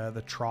save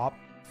the trop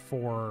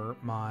for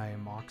my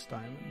Mox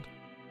Diamond.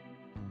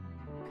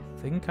 I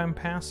think I'm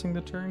passing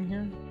the turn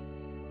here.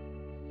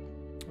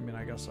 I mean,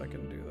 I guess I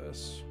can do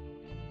this.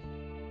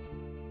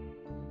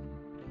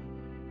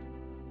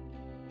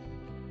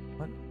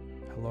 What?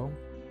 Hello?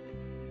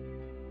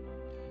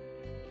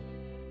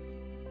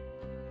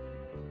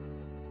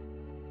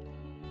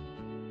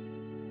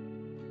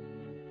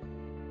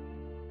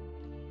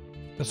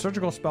 The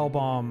Surgical Spell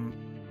Bomb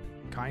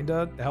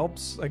kinda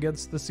helps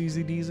against the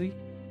CZDZ.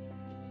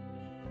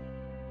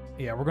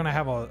 Yeah, we're gonna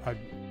have a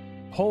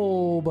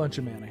whole bunch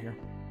of mana here.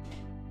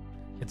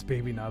 It's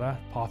Baby Nutta,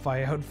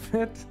 Popeye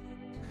outfit.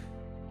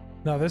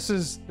 No,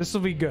 this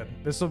will be good.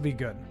 This will be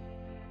good.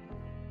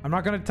 I'm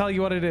not gonna tell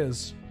you what it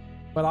is,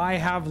 but I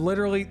have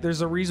literally,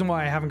 there's a reason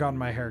why I haven't gotten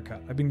my hair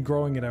cut. I've been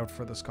growing it out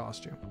for this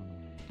costume.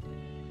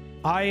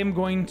 I am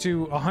going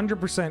to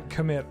 100%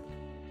 commit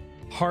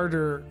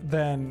harder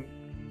than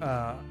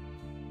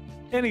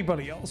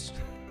anybody else.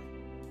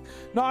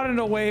 Not in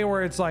a way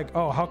where it's like,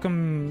 oh, how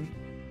come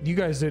you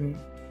guys didn't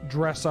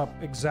dress up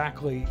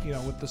exactly, you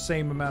know, with the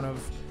same amount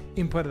of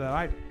input that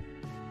I did?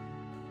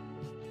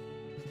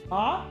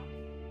 Huh?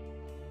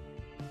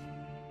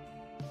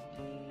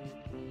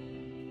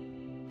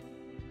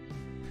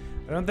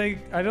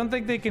 I don't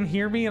think they can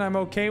hear me, and I'm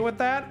okay with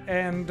that.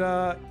 And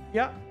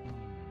yeah.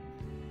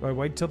 Do I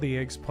wait till the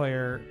eggs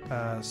player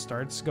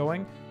starts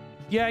going?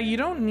 Yeah, you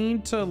don't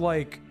need to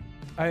like.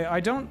 I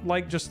don't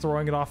like just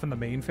throwing it off in the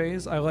main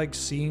phase. I like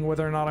seeing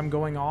whether or not I'm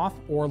going off,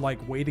 or like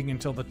waiting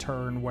until the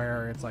turn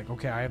where it's like,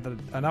 okay, I have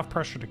enough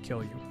pressure to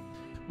kill you.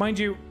 Mind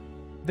you,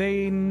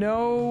 they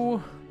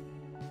know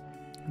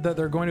that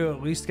they're going to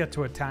at least get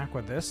to attack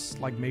with this.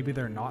 Like maybe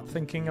they're not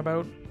thinking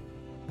about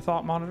the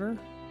thought monitor.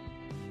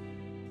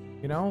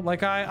 You know,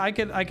 like I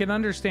can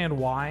understand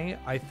why.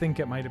 I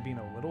think it might have been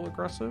a little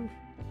aggressive.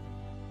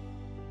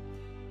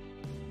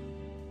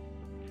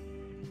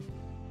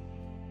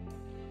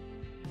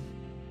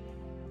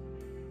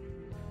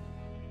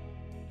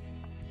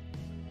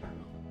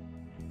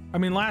 I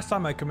mean, last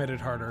time I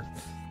committed harder,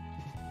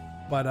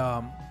 but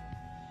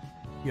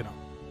you know,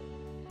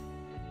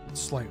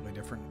 slightly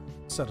different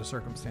set of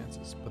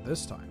circumstances. But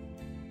this time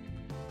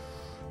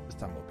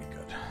will be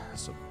good.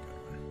 This will be good.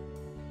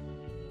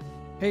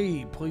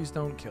 Hey, please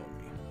don't kill me.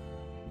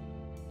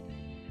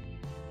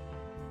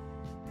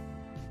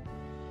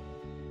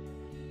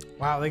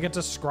 Wow, they get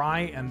to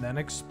scry and then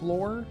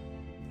explore.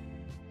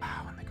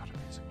 Wow, and they got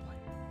amazing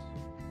lightning.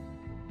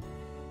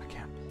 I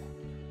can't believe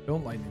it.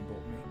 Don't lightning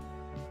bolt me.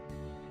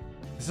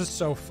 This is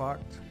so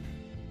fucked.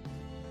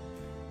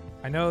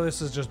 I know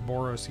this is just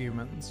Boros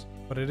humans,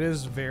 but it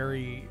is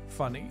very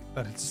funny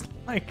that it's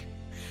like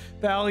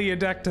Thalia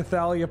deck to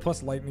Thalia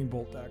plus lightning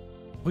bolt deck.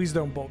 Please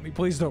don't bolt me.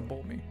 Please don't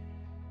bolt me.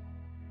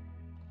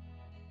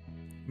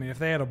 I mean, if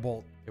they had a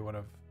bolt, they would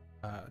have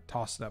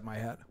tossed it at my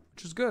head,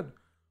 which is good.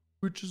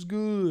 Which is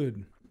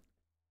good.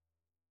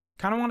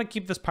 Kind of want to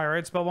keep this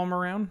Pyrite Spellbomb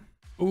around.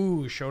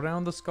 Ooh, Showdown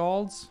of the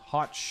Scalds.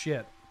 Hot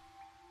shit.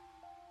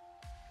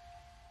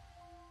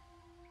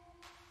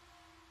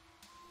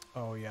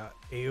 Oh yeah,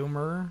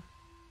 Eomer,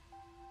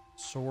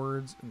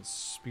 Swords, and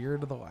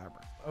Spirit of the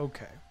Labyrinth.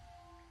 Okay.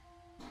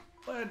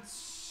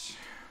 Let's...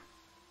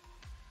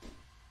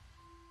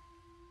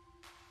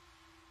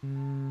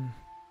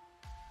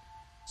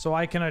 So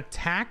I can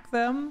attack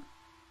them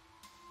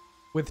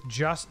with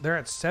just... They're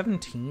at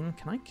 17.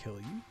 Can I kill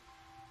you?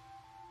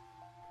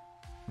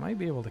 Might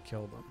be able to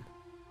kill them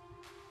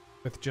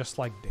with just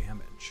like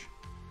damage.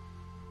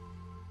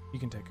 You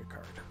can take a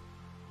card.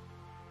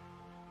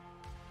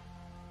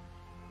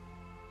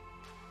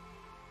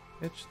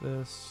 Pitch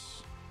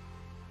this.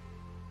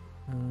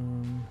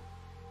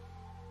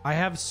 I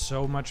have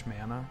so much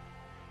mana.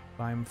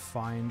 I'm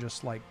fine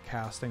just like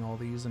casting all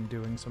these and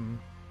doing some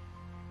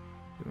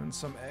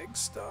egg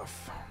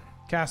stuff.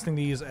 Casting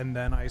these and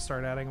then I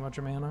start adding a bunch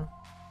of mana.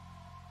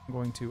 I'm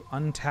going to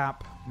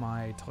untap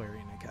my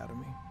Tolarian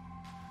Academy.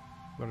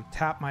 I'm going to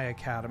tap my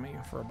Academy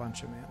for a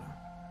bunch of mana.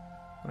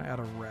 I'm going to add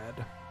a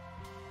red.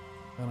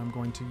 Then I'm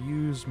going to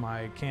use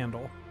my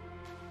Candle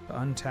to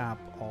untap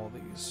all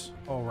these.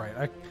 Oh,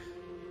 right.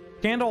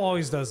 Candle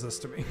always does this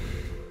to me.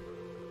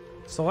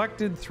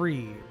 Selected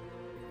 3.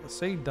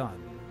 Say done.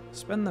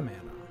 Spend the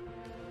mana.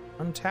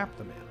 Untap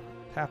the mana.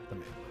 Tap the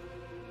mana.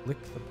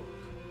 Lick the book.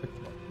 Lick the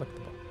book. Lick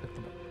the book. Lick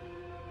the book.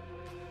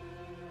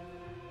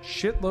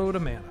 Shitload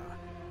of mana.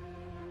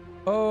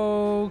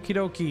 Okie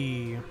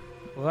dokie.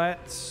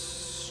 Let's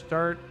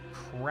start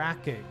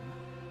cracking.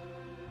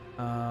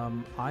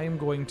 I am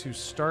going to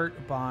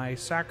start by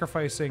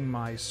sacrificing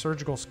my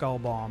Surgical Skull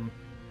Bomb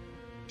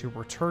to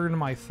return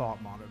my Thought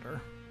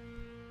Monitor.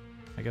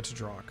 I get to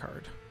draw a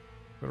card.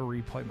 Gotta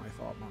replay my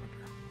thought monitor.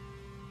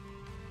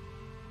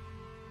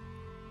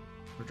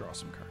 Or draw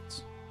some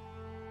cards.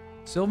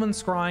 Sylvan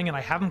Scrying, and I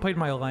haven't played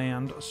my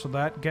land, so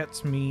that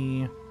gets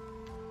me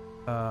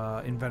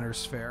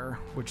Inventor's Fair,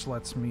 which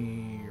lets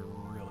me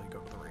really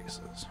go to the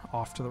races.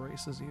 Off to the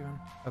races, even.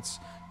 Let's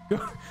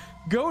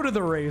go to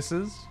the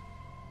races.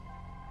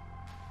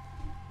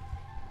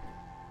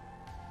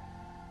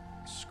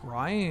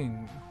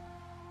 Scrying.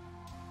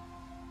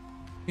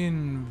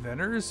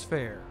 Inventor's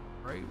Fair,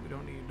 right? We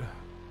don't need...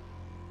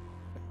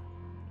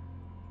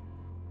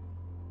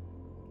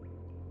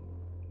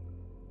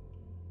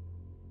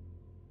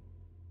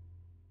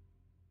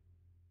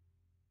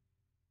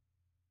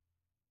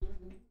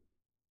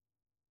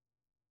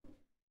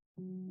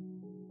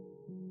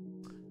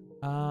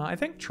 I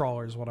think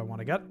Trawler is what I want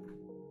to get.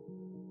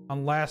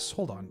 Unless,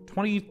 hold on,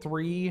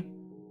 23,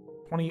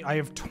 20, I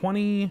have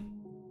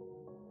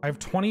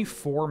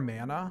 24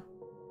 mana.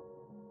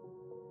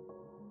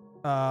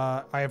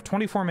 I have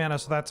 24 mana,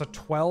 so that's a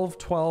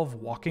 12/12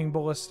 Walking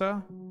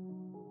Ballista.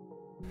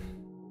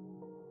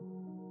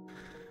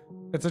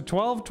 It's a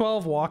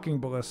 12/12 Walking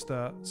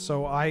Ballista,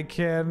 so I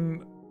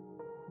can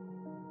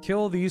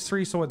kill these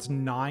three, so it's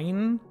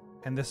 9,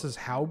 and this is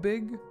how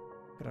big?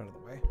 Get out of the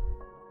way.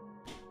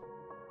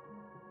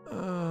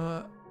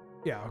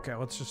 Yeah, okay,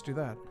 let's just do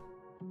that.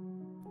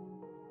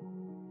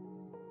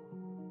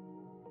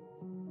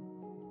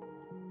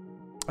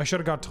 I should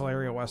have got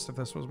Teleria West if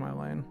this was my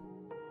lane.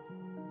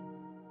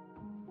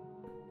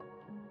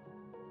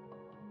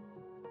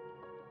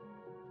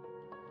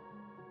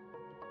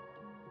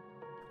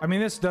 I mean,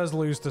 this does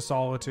lose to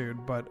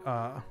Solitude, but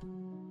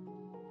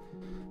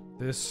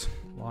this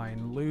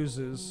line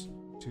loses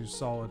to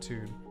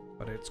Solitude,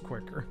 but it's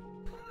quicker.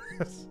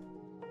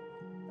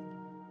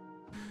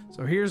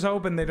 So here's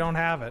hoping they don't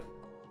have it.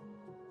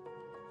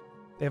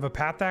 They have a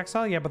Path to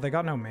Exile? Yeah, but they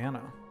got no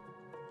mana.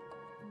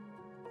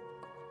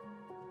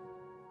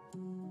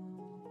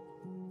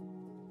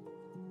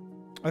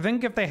 I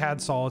think if they had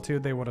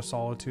Solitude, they would have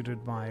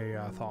Solituded my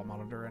Thought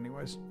Monitor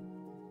anyways.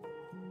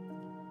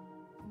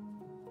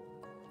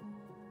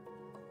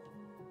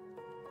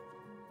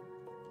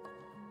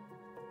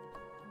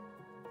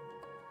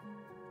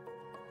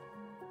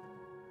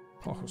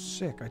 Oh,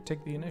 sick. I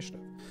take the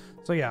initiative.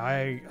 So yeah,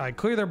 I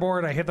clear their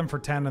board, I hit them for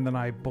 10, and then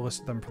I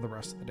ballisted them for the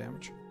rest of the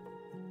damage.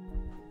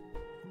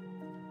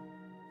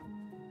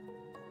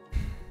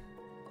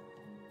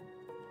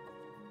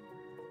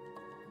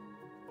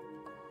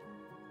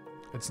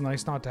 It's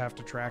nice not to have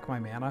to track my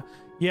mana.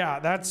 Yeah,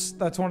 that's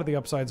one of the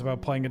upsides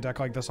about playing a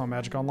deck like this on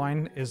Magic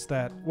Online, is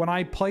that when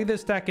I play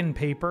this deck in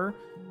paper,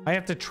 I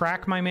have to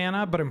track my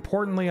mana, but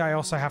importantly, I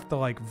also have to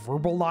like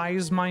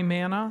verbalize my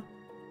mana.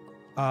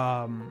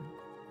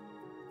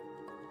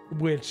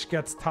 Which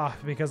gets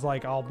tough because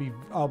like I'll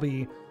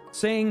be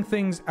saying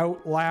things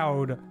out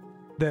loud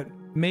that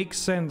make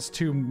sense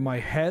to my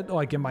head,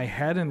 like in my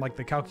head, and like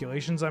the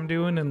calculations I'm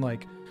doing and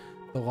like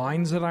the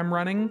lines that I'm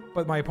running,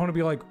 but my opponent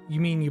be like,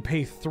 you mean you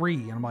pay 3?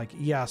 And I'm like,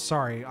 yeah,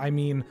 sorry, I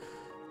mean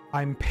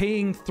I'm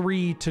paying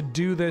 3 to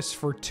do this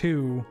for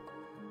 2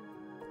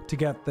 to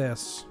get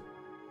this.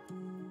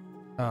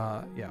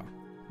 Yeah.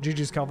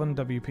 GG's Kelvin,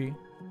 WP.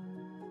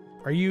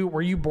 Were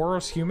you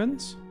Boros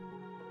Humans?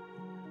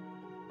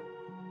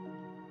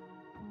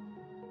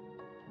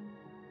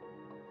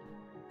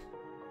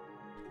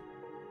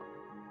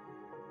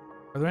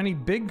 Are there any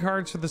big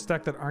cards for this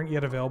deck that aren't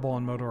yet available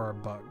on Moto or are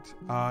bugged?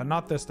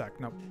 Not this deck.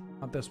 Nope.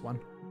 Not this one.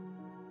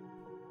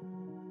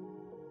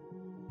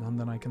 None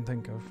that I can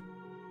think of.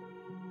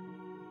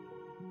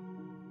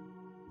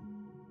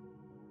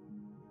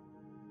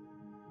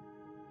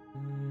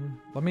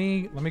 Let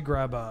me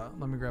grab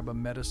a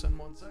medicine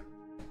 1 sec.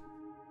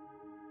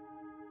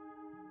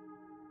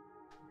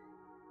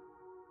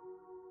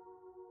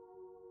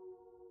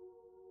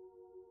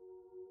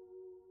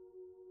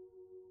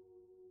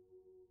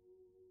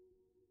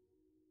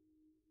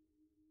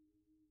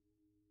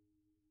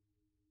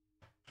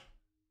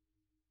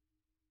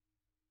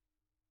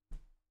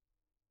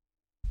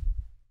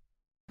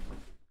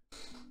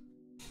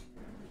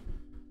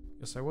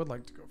 Yes, I would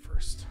like to go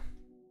first.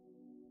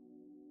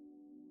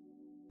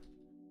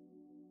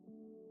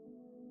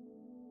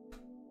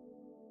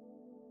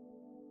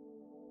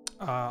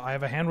 I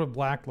have a hand with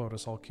Black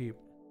Lotus I'll keep.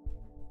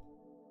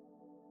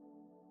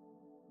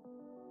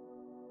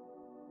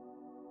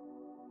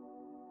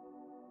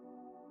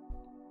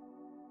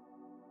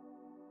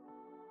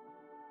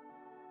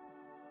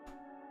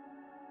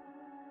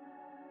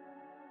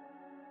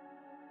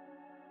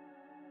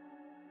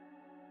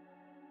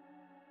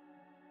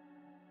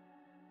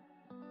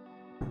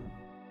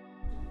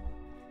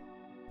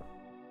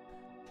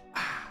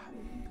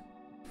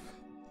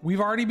 We've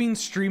already been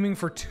streaming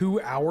for 2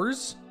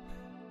 hours?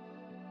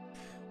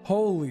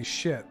 Holy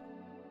shit.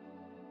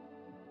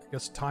 I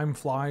guess time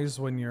flies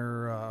when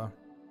you're,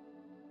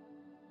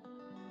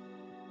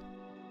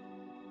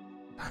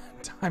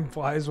 time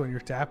flies when you're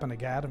tapping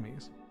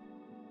academies.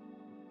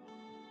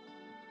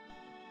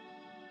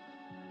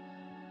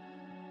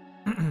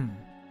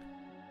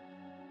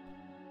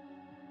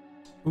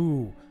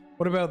 Ooh.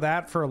 What about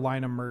that for a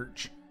line of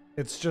merch?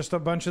 It's just a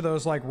bunch of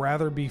those like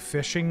rather be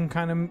fishing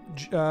kind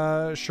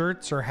of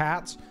shirts or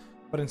hats,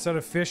 but instead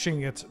of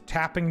fishing, it's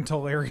tapping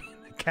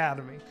Tolarian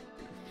Academy.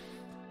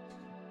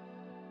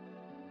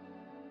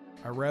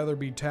 I'd rather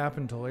be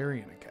tapping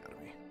Tolarian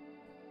Academy.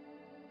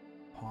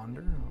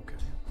 Ponder? Okay.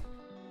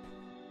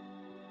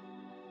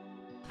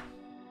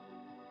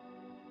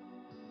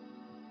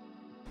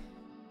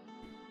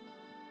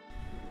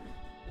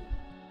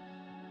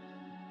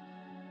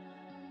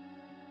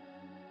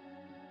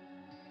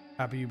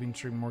 Happy you've been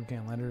streaming more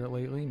Highlander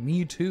lately.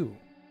 Me too.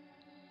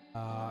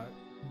 I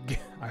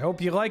hope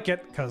you like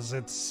it, because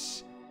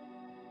it's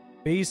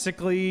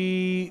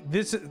basically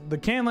the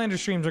Highlander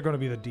streams are going to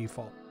be the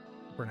default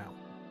for now.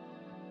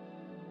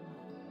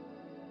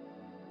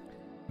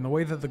 And the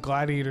way that the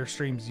Gladiator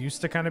streams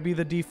used to kind of be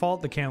the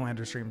default, the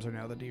Highlander streams are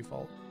now the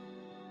default.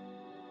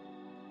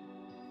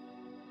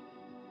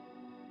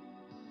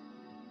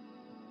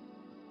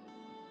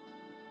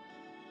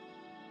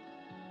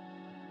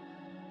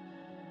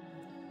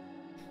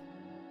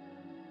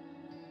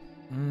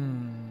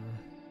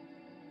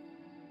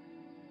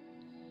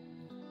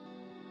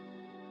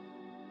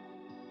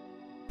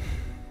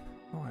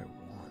 Oh, I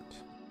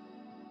want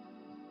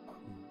a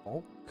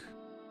bulk.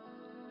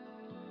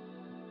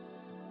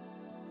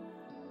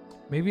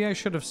 Maybe I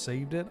should have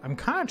saved it. I'm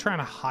kind of trying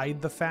to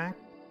hide the fact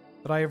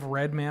that I have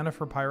red mana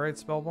for Pyrite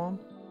Spellbomb.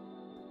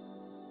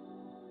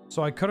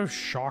 So I could have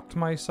shocked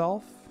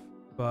myself,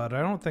 but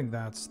I don't think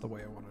that's the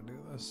way I want to do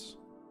this.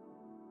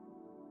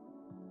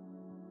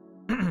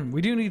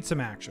 We do need some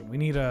action. We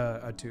need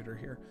a tutor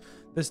here.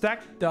 This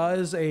deck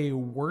does a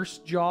worse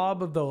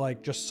job of the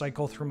like just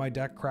cycle through my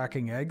deck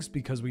cracking eggs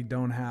because we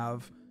don't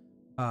have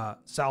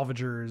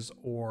salvagers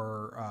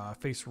or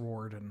face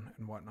reward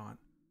and whatnot.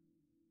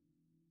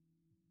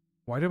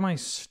 Why did my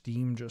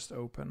Steam just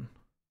open?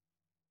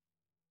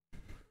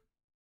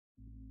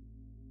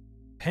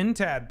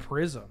 Pentad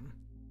Prism.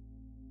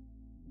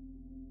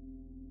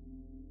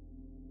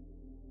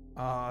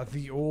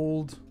 The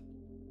old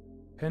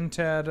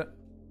Pentad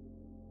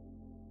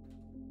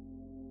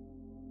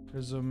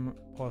Prism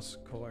plus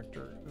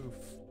Collector oof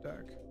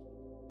deck.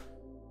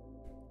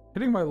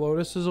 Hitting my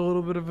Lotus is a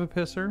little bit of a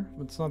pisser,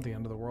 but it's not the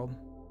end of the world.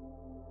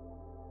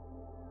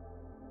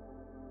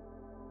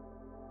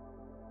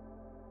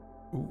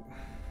 Ooh,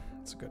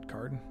 that's a good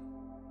card.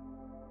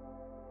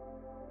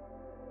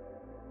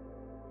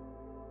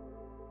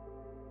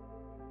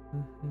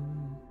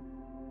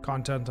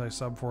 Content I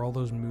subbed for all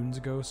those moons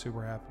ago.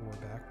 Super happy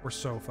we're back. We're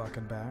so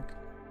fucking back.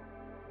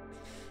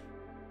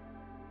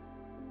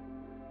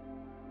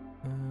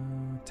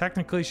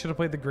 Technically should have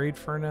played the Great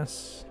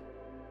Furnace,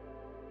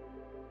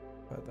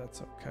 but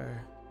that's okay.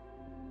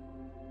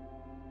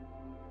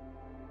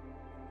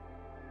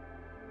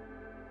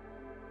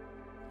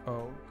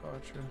 Oh,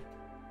 gotcha.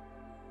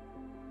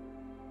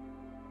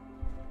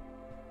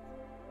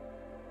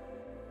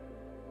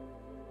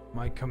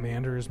 My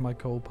commander is my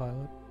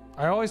co-pilot.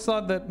 I always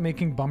thought that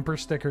making bumper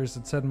stickers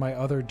that said my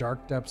other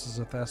Dark Depths is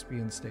a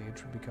thespian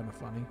stage would be kind of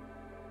funny.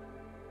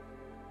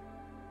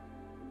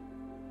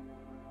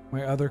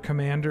 My other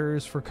commander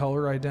is for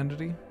color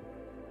identity.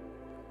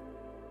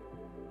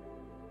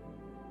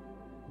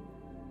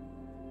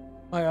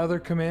 My other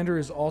commander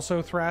is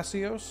also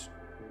Thrasios.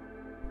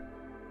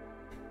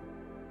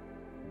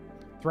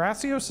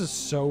 Thrasios is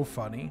so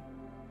funny.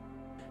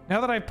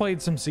 Now that I've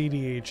played some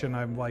CDH and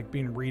I'm like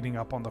been reading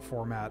up on the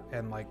format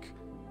and like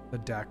the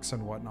decks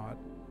and whatnot,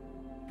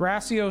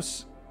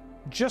 Thrasios,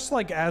 just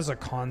like as a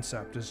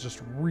concept, is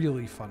just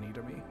really funny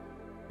to me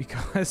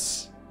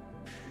because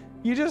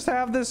you just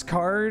have this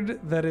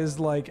card that is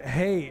like,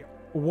 hey,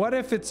 what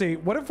if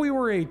we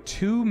were a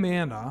 2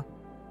 mana,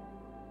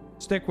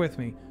 stick with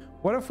me,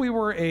 what if we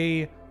were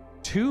a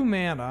 2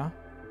 mana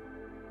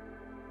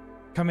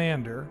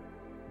commander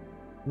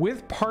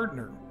with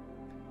partner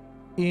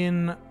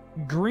in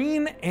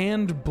green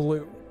and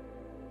blue?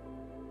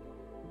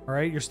 All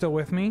right, you're still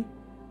with me?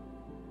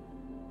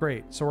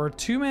 Great. So we're a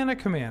 2 mana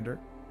commander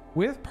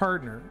with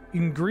partner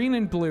in green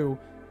and blue.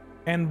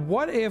 And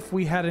what if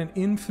we had an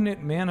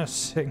infinite mana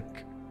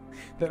sink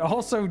that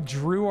also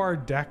drew our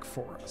deck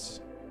for us?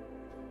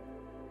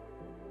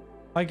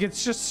 Like,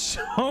 it's just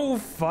so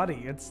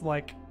funny. It's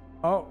like,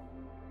 oh,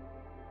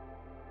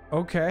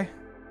 okay,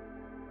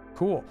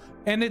 cool.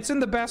 And it's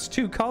in the best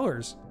 2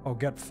 colors. Oh,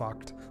 get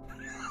fucked.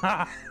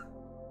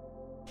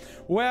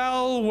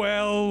 Well,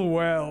 well,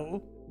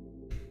 well.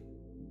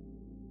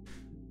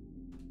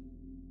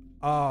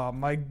 Oh,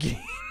 my game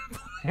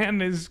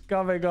plan is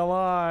coming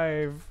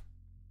alive.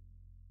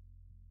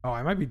 Oh,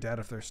 I might be dead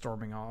if they're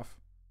storming off.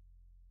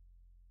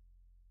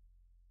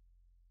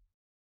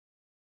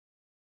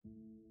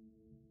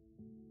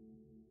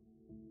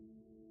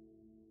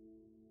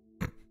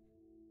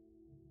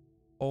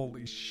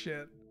 Holy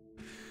shit.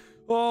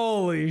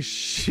 Holy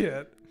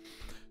shit.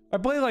 I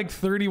play like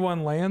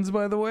 31 lands,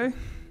 by the way.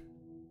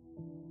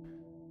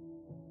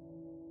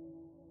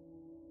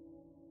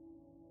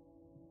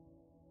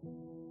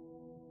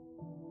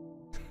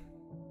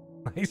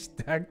 Nice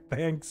deck,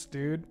 thanks,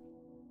 dude.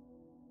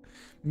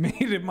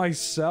 Made it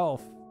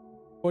myself.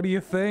 What do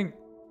you think?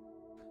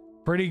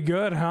 Pretty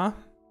good, huh?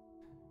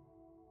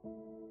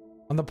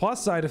 On the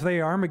plus side, if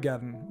they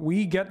Armageddon,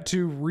 we get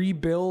to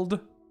rebuild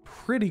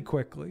pretty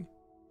quickly.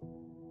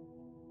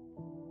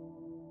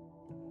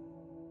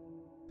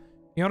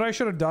 You know what I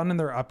should have done in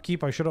their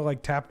upkeep? I should have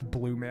like tapped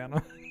blue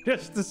mana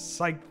just to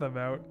psych them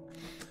out.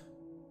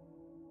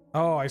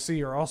 Oh, I see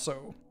you're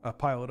also a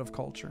pilot of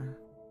culture.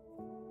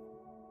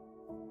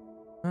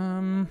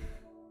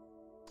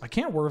 I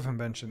can't War of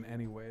Invention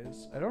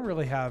anyways. I don't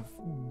really have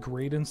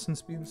great instant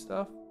speed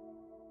stuff.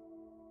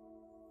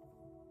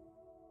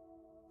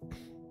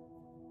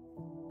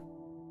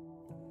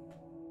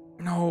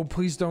 No,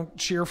 please don't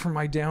cheer for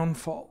my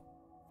downfall.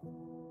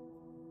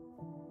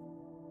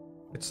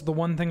 It's the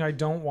one thing I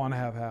don't want to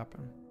have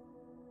happen.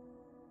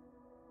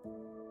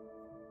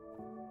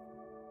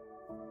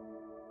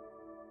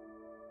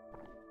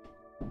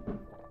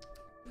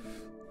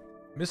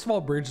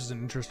 Mistfall Bridge is an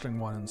interesting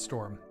one in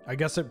Storm. I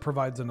guess it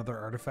provides another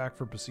artifact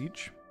for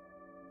Beseech.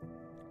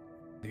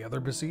 The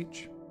other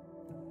Beseech.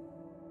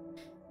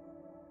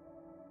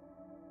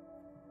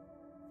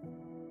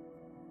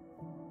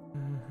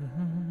 Oh,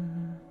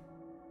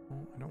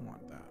 I don't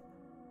want that.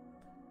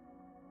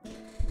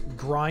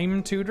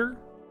 Grime Tutor?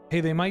 Hey,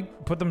 they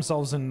might put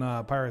themselves in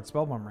Pirate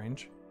Spellbomb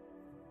range.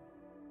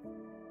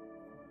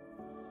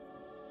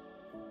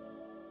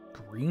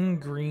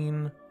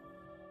 Green.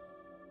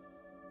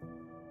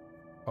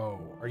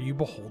 Oh, are you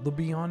Behold the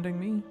Beyonding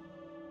me?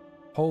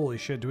 Holy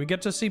shit, do we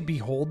get to see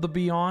Behold the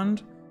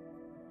Beyond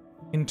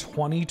in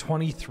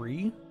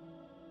 2023?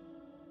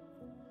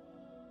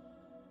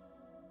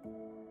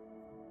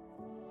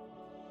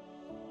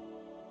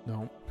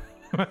 No.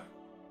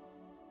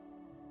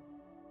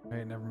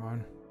 Hey, never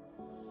mind.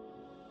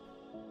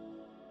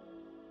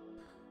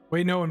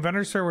 Wait, no,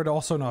 Inventor's Fair would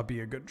also not be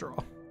a good draw.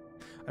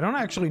 I don't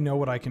actually know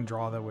what I can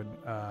draw that would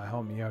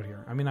help me out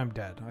here. I mean, I'm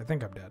dead. I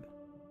think I'm dead.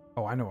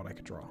 Oh, I know what I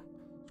could draw.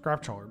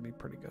 Scrap Trawler would be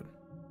pretty good.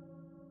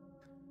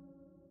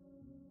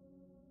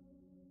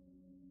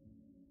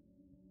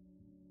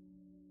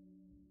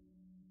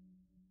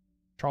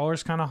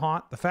 Trawler's kind of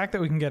hot. The fact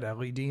that we can get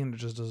LED and it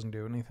just doesn't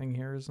do anything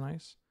here is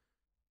nice.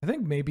 I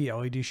think maybe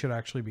LED should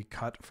actually be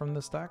cut from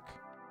this deck.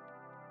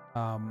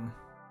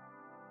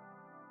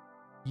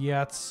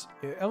 Yeah,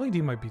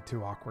 LED might be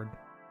too awkward.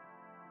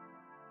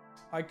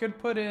 I could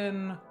put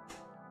in...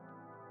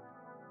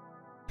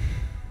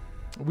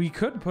 We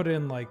could put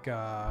in like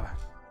a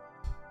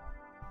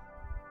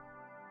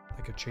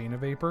Chain of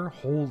Vapor.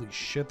 Holy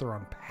shit, they're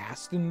on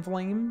Past in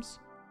Flames.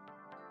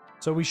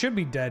 So we should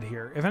be dead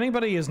here. If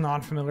anybody is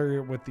not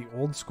familiar with the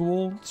old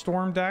school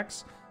Storm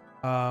decks,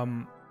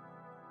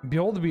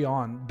 Behold the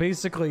Beyond,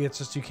 basically it's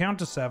just you count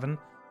to 7,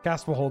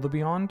 cast Behold the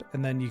Beyond,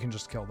 and then you can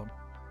just kill them.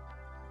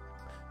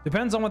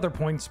 Depends on what their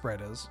point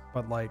spread is,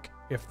 but like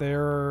if they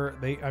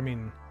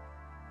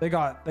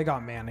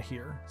got mana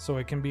here, so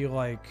it can be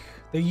like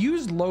they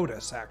used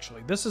Lotus.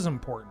 Actually, this is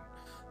important.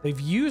 They've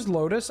used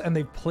Lotus and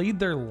they've played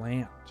their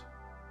land.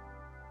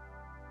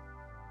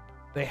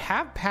 They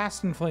have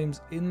Past in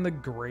Flames in the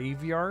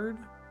graveyard,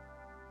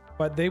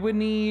 but they would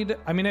need.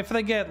 I mean, if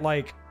they get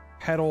like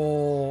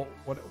Petal,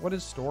 what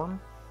is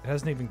Storm? It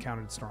hasn't even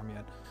counted Storm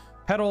yet.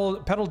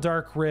 Petal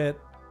Dark Writ,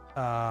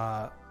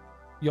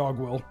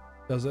 Yogwill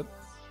does it.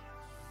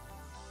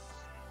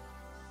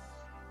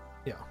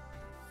 Yeah.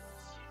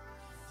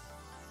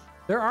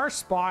 There are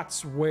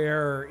spots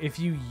where if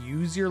you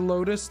use your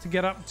Lotus to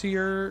get up to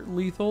your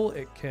lethal,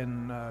 it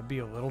can be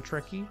a little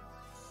tricky.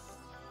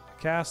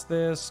 Cast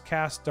this,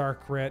 cast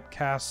Dark Writ,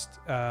 cast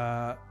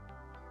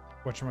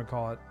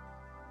whatchamacallit.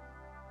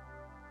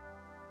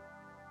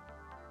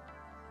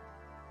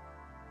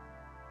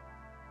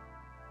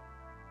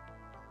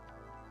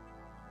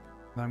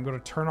 And I'm going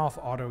to turn off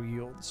auto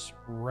yields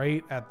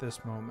right at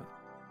this moment.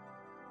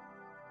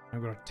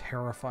 I'm going to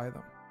terrify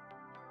them.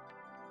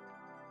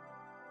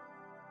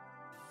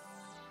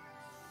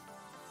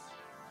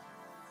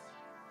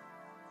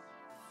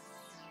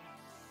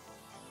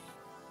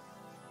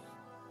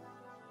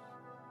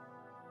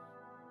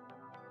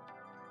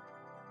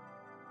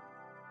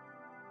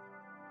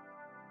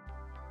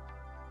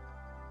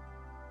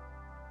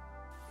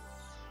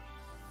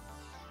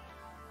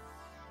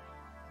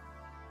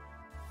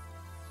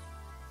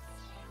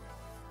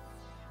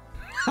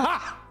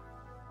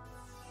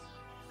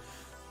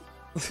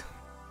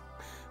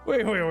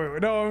 Wait.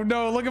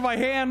 No, look at my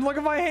hand. Look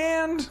at my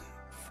hand.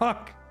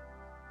 Fuck.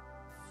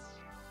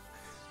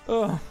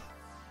 Oh.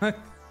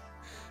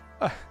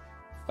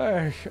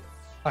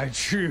 I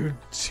drew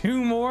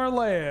 2 more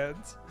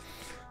lands.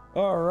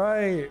 All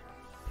right.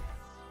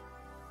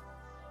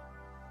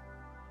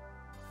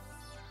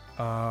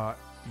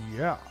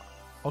 Yeah.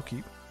 I'll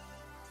keep.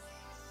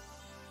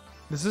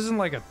 This isn't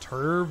like a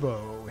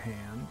turbo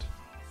hand,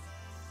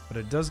 but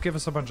it does give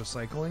us a bunch of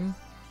cycling.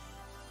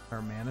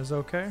 Our mana's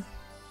okay.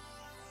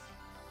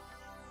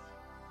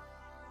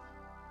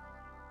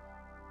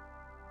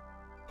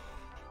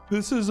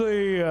 This is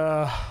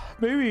a,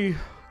 maybe,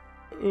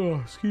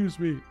 oh, excuse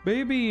me.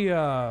 Maybe,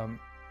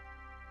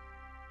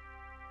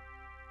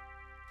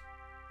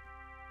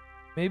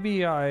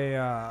 Maybe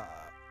I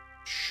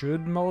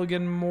should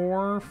mulligan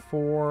more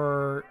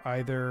for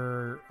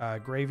either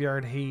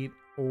Graveyard Hate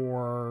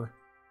or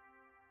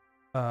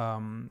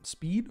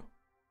Speed.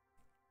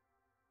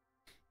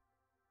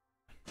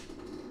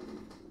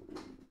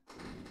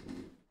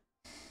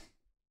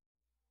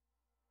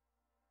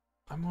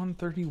 I'm on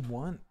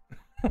 31.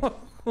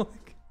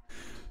 Like,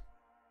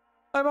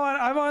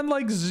 I'm on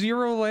like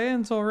 0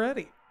 lands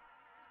already.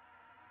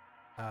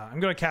 I'm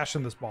gonna cash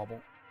in this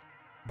bauble,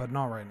 but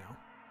not right now.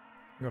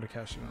 I'm gonna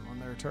cash it in on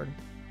their turn.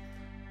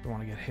 Don't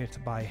want to get hit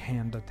by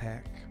hand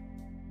attack.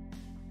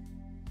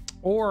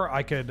 Or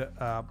I could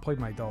play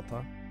my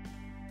Delta.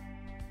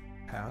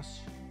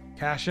 Pass.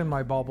 Cash in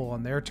my bauble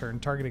on their turn,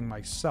 targeting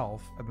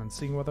myself, and then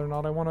seeing whether or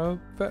not I want to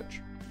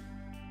fetch.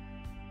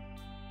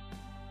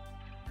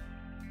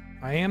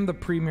 I am the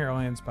premier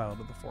lands pilot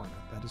of the format.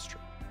 That is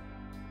true.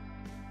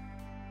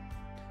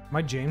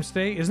 My James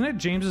Day? Isn't it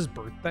James's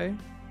birthday?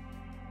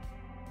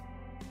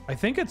 I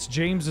think it's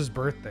James's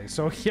birthday.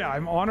 So yeah,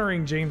 I'm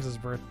honoring James's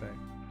birthday.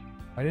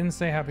 I didn't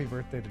say happy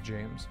birthday to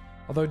James.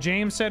 Although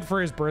James said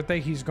for his birthday,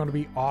 he's going to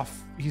be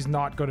off. He's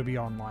not going to be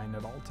online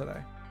at all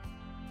today.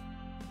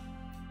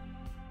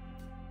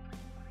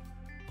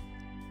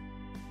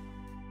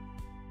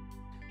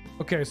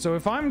 Okay, so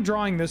if I'm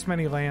drawing this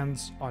many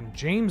lands on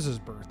James's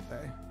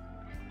birthday,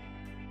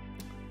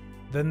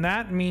 then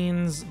that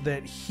means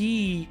that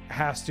he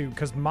has to,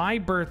 because my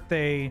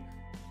birthday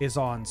is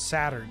on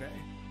Saturday.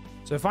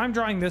 So if I'm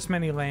drawing this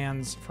many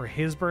lands for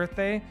his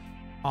birthday,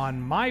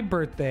 on my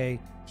birthday,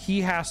 he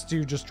has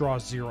to just draw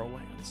 0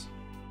 lands.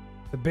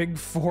 The big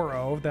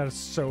 4-0, that is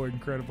so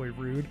incredibly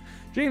rude.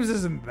 James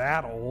isn't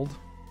that old,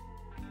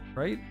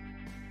 right?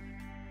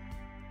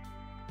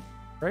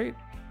 Right?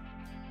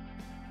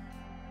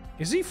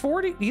 Is he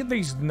 40?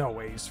 There's no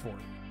way he's 40.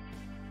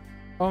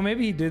 Oh,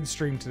 maybe he did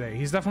stream today.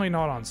 He's definitely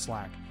not on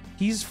Slack.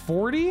 He's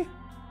 40?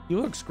 He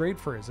looks great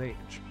for his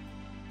age.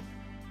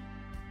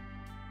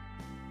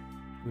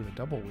 With a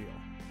double wheel.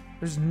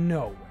 There's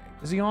no way.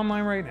 Is he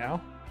online right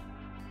now?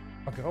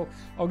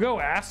 I'll go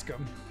ask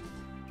him.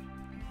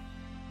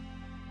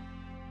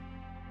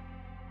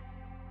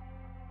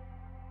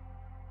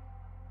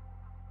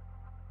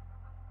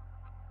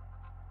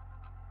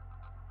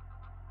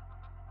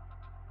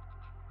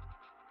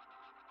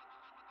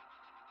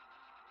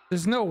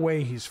 There's no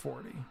way he's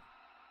 40.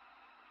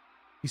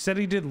 He said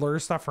he did lure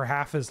stuff for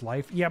half his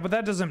life. Yeah, but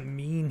that doesn't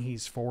mean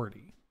he's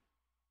 40.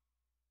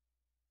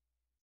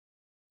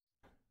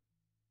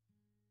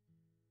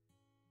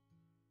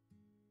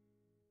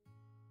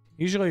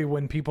 Usually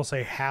when people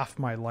say half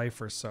my life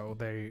or so,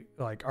 they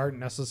like aren't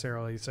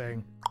necessarily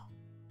saying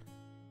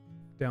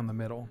down the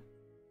middle.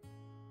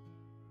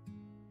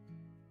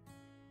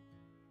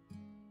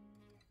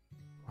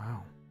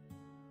 Wow.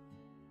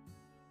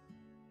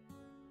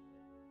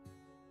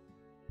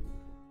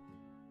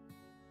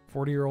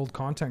 "40-year-old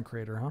content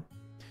creator, huh?"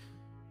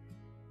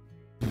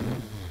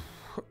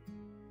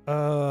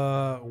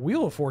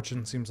 Wheel of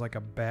Fortune seems like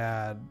a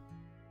bad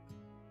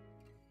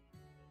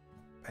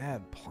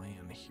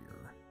plan here.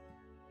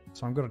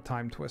 So I'm going to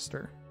Time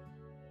Twister.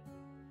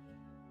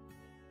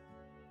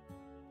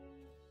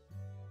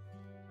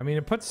 I mean,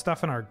 it puts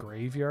stuff in our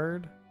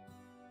graveyard.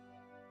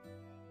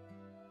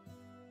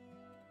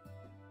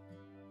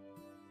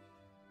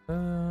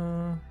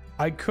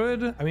 I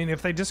could, I mean,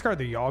 if they discard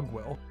the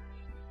Yogg-Will,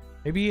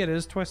 maybe it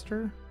is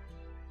Twister.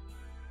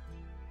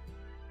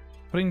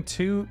 Putting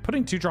two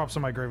drops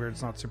in my graveyard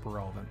is not super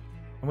relevant.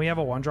 And we have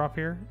a 1-drop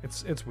here.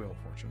 It's Wheel of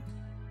Fortune.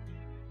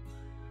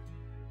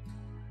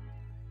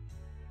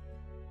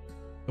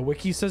 The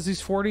wiki says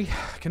he's 40.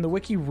 Can the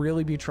wiki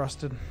really be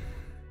trusted?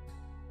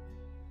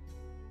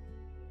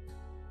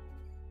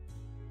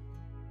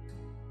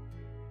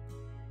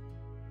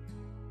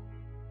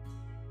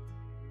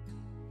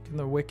 Can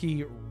the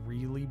wiki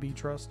really be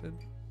trusted?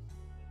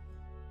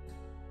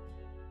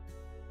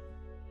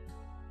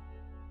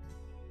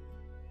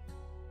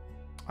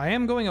 I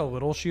am going a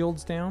little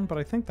shields down, but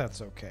I think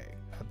that's okay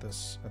at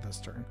this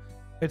turn.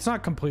 It's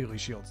not completely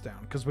shields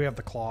down because we have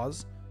the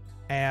claws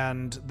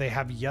and they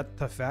have yet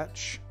to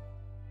fetch.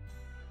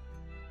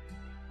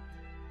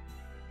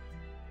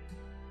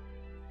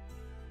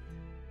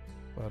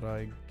 But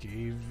I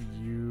gave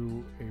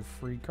you a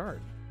free card.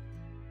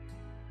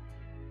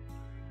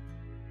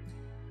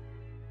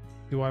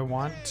 Do I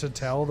want to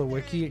tell the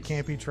wiki it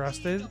can't be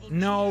trusted?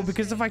 No,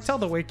 because if I tell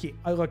the wiki,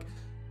 look,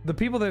 the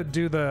people that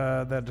do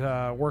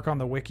that work on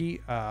the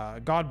wiki,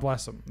 God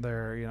bless them.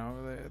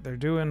 They're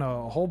doing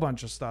a whole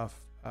bunch of stuff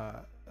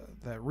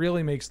that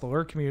really makes the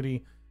lure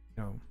community,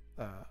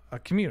 a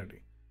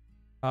community.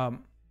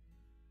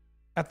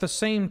 At the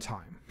same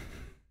time,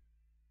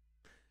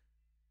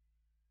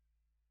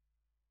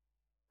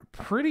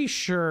 pretty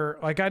sure,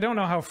 like, I don't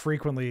know how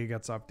frequently it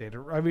gets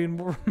updated. I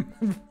mean,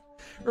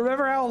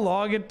 remember how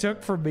long it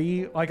took for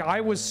me? Like, I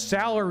was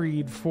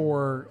salaried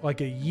for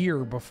like a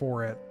year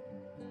before it.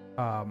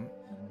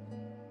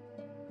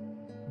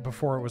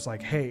 Before it was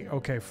like, hey,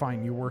 okay,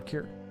 fine, you work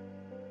here.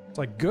 It's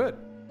like, good.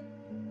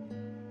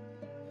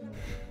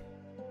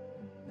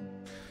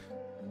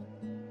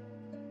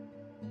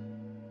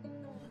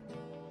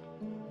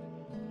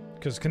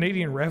 because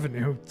Canadian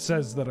revenue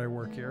says that I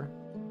work here.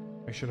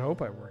 I should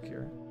hope I work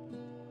here.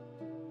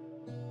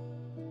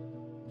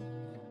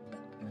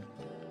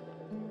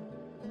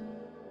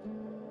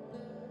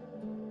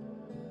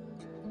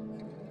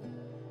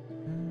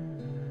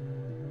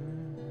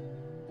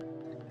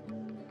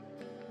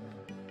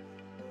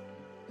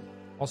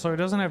 Also, it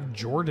doesn't have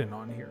Jordan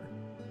on here.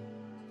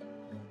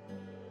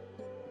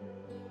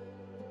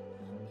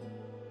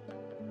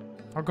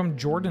 How come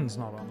Jordan's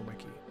not on the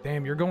wiki?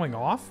 Damn, you're going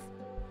off?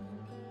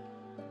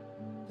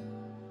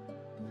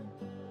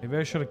 Maybe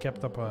I should have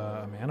kept up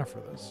a mana for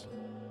this.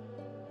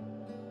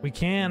 We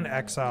can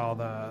exile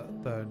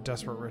the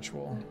Desperate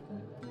Ritual.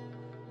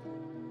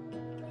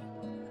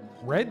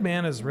 Red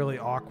mana is really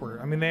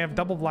awkward. I mean, they have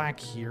double black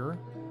here.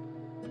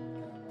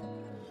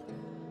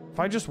 If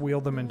I just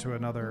wheel them into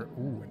another...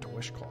 Ooh, into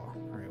Wishclaw.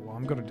 All right, well,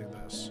 I'm going to do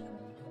this.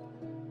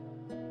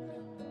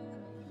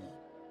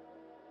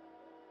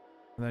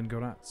 And then go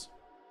nuts.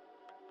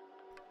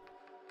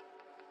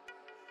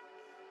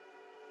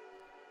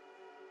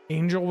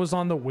 Angel was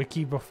on the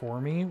wiki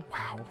before me.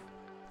 Wow.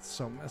 It's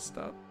so messed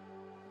up.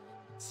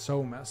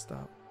 So messed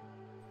up.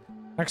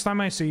 Next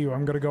time I see you,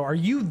 I'm going to go, are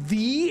you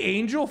the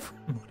Angel from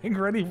Running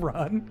Ready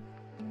Run?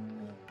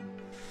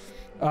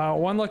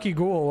 One Lucky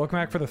Ghoul, welcome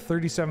back for the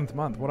 37th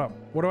month. What up?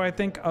 What do I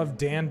think of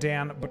Dan,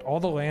 but all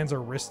the lands are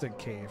Ristic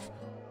Cave?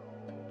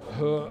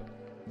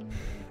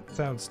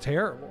 Sounds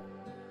terrible.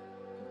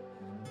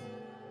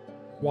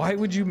 Why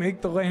would you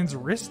make the lands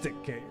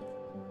Ristic Cave?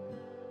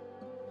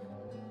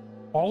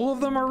 All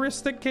of them are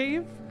Ristic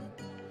Cave?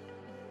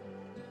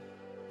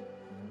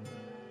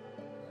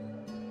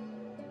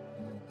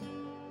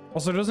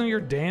 Also, doesn't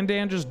your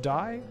Dan just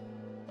die?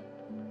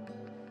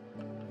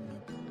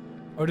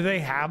 Oh, do they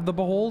have the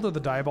Behold or the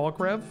Diabolic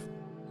Rev?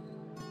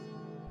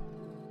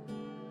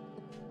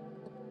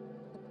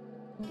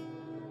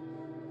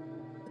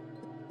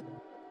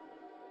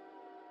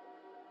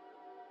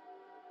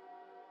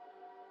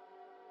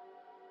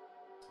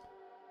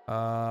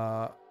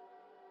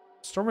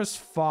 Storm is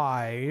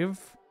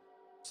 5.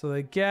 So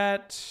they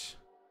get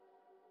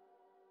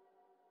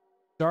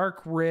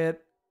Dark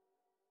Writ,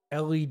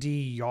 LED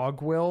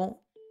Yogwill,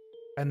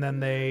 and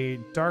then they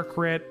Dark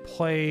Writ,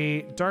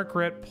 play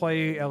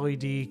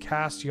LED,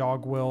 cast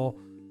Yogwill,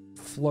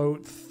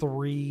 float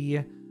 3,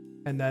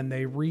 and then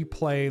they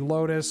replay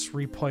Lotus,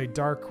 replay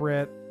Dark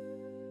Writ.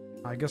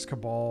 I guess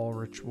Cabal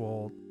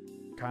Ritual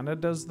kind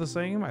of does the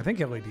same. I think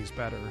LED's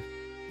better.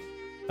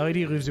 LED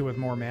leaves you with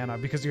more mana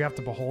because you have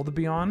to Behold the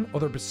Beyond. Oh,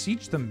 they're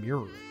Beseech the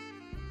Mirror.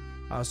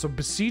 So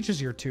Beseech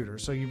is your tutor.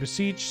 So you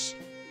Beseech,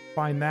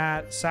 find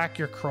that, sack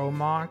your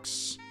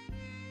Chromox.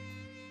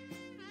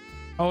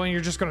 Oh, and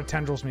you're just going to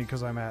Tendrils me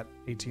because I'm at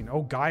 18.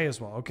 Oh, Guy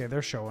as well. Okay,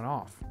 they're showing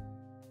off.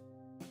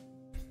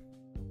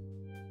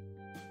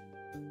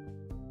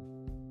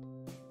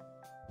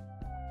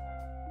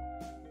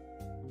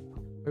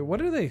 Wait, what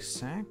do they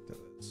sack to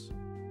this?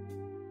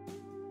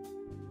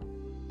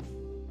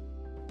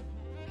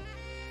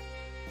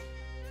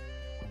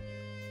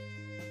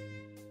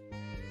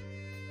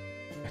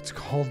 It's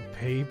called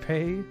Pay.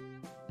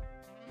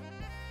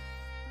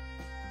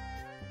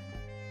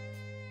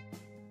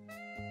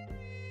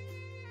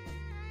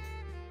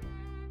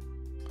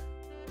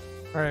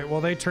 Alright,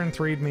 well, they turn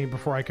 3'd me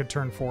before I could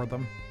turn 4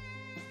 them.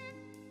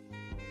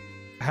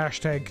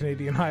 Hashtag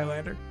Canadian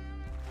Highlander.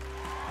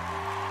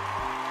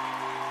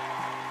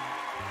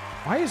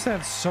 Why is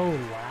that so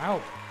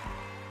loud?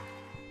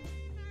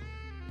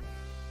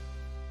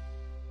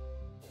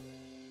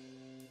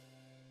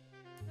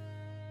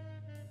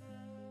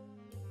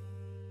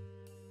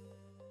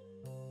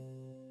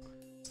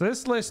 So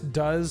this list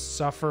does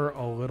suffer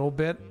a little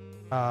bit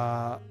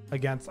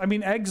against... I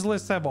mean, Egg's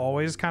lists have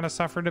always kind of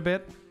suffered a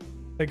bit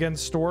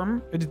against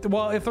Storm.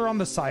 Well, if they're on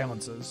the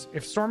silences.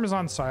 If Storm is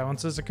on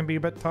silences, it can be a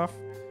bit tough.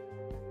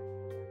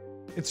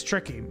 It's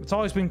tricky. It's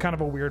always been kind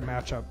of a weird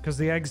matchup because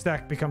the Eggs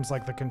deck becomes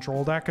like the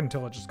control deck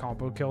until it just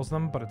combo kills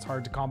them, but it's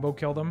hard to combo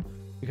kill them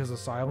because of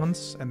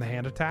silence and the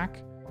hand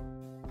attack.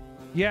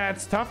 Yeah,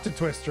 it's tough to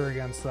Twister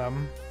against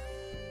them.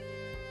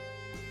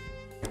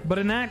 But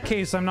in that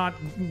case, I'm not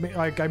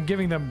like I'm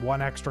giving them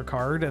one extra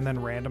card and then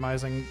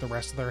randomizing the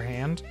rest of their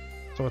hand.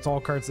 So it's all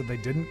cards that they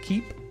didn't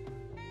keep,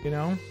 you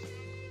know?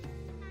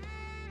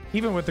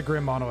 Even with the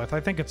Grim Monolith, I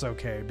think it's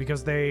okay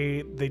because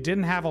they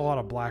didn't have a lot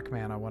of black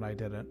mana when I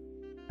did it.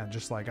 And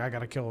just like, I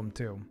gotta kill them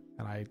too.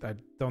 And I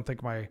don't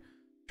think my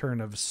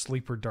turn of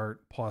Sleeper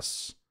Dart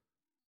plus,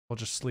 well,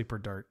 just Sleeper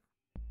Dart.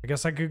 I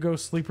guess I could go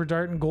Sleeper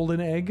Dart and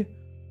Golden Egg.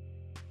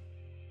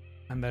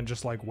 And then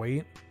just like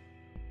wait.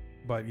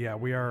 But yeah,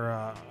 we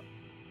are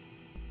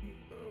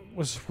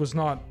was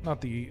not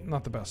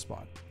the best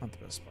spot. Not the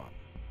best spot.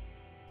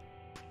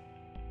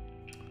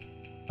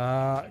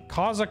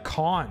 Kaza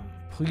Khan,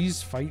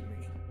 please fight me.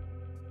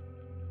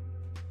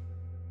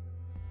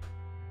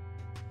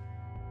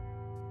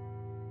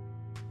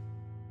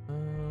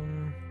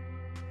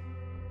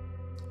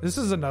 This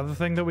is another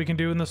thing that we can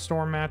do in the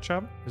Storm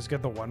matchup, is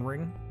get the One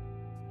Ring.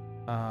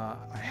 I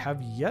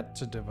have yet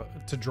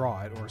to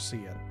draw it or see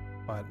it,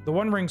 but the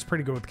One Ring's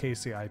pretty good with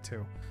KCI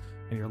too.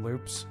 in your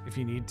loops if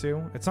you need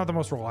to. It's not the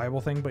most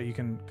reliable thing, but you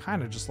can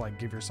kind of just like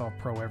give yourself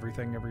pro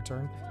everything every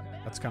turn.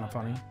 That's kind of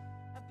funny.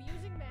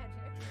 Abusing magic.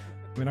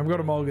 I mean, I'm going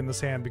to mulligan this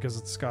hand because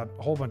it's got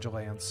a whole bunch of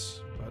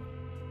lands, but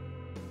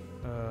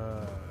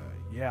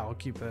yeah, I'll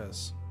keep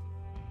this.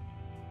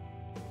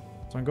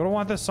 So I'm going to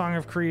want this Song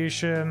of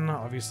Creation.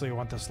 Obviously, I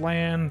want this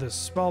land. This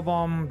Spell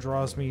Bomb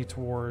draws me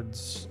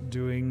towards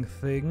doing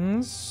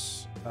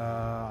things.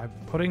 I'm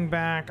putting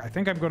back... I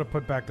think I'm going to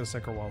put back this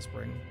Ichor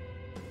Wellspring.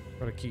 I'm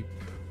going to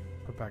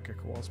put back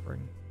Ichor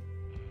Wellspring.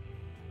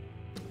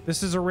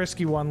 This is a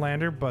risky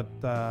one-lander, but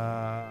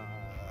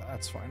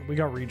that's fine. We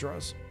got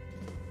redraws.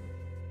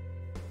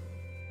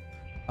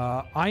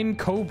 I'm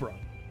Cobra.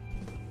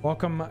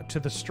 Welcome to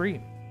the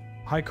stream.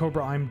 Hi,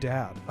 Cobra. I'm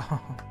Dad.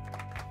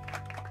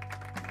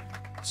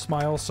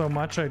 Smile so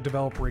much I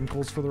develop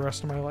wrinkles for the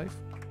rest of my life.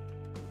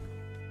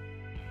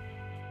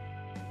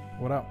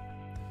 What up?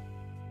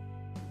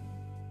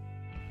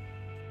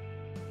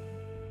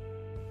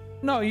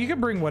 No, you can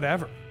bring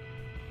whatever.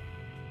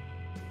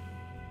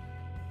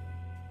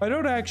 I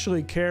don't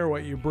actually care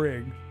what you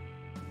bring.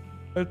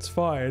 That's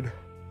fine.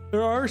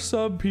 There are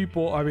some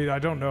people, I mean, I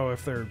don't know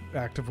if they're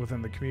active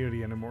within the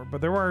community anymore, but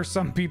there are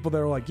some people that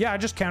are like, yeah, I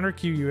just counter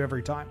queue you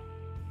every time.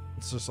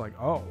 It's just like,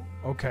 oh,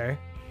 okay.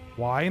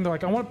 Why? And they're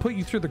like, I want to put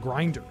you through the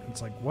grinder.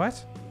 It's like,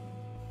 what?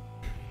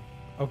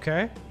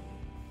 Okay.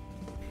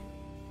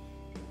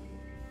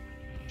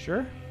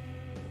 Sure.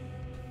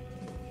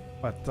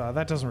 But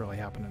that doesn't really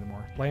happen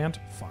anymore. Land?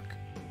 Fuck.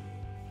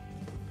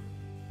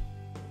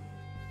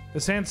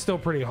 This hand's still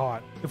pretty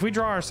hot. If we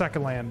draw our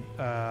second land,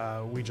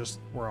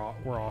 we're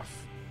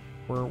off.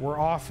 We're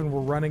off and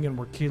we're running and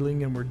we're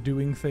killing and we're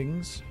doing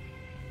things.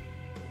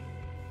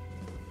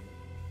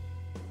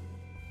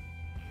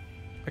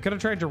 I could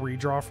have tried to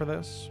redraw for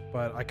this,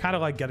 but I kind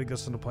of like getting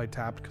this into play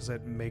tapped because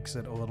it makes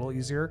it a little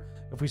easier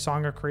if we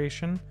Song of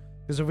Creation.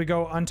 Because if we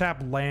go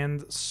untap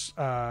land,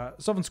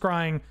 Sylvan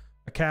Scrying,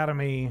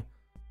 Academy,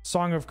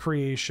 Song of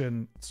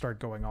Creation, start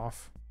going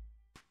off.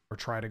 Or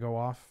try to go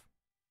off.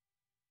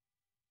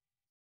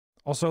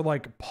 Also,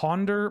 like,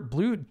 Ponder,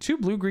 two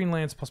blue-green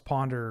lands plus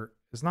Ponder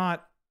is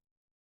not,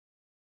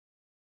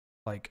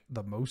 like,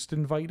 the most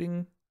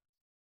inviting.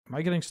 Am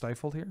I getting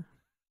stifled here?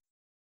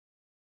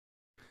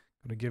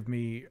 Gonna give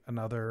me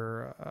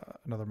another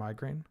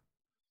migraine.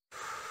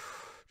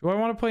 Do I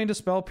want to play into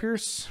Spell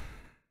Pierce?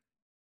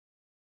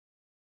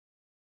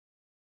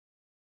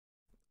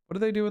 What do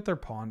they do with their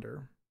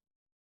Ponder?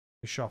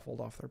 They shuffled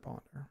off their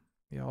Ponder.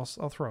 Yeah,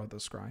 I'll throw out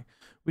this Scry.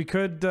 We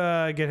could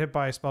get hit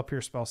by Spell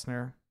Pierce, Spell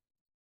Snare.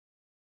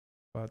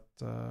 But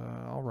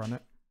I'll run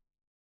it.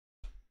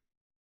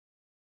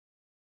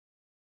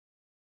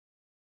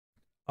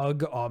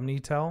 Ugh,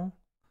 Omnitel.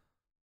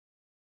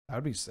 That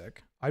would be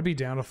sick. I'd be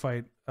down to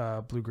fight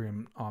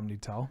blue-green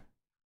Omnitel.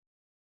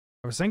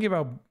 I was thinking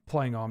about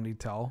playing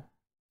Omnitel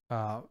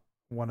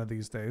one of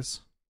these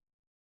days.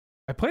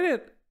 I played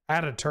it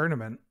at a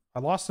tournament. I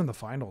lost in the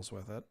finals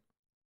with it.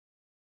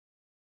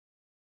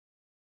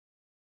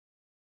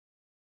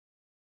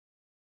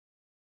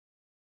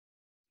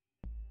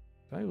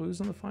 Did I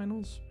lose in the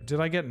finals? Or did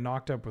I get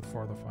knocked up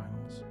before the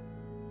finals?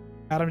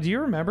 Adam, do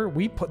you remember?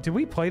 Did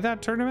we play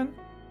that tournament?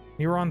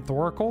 You were on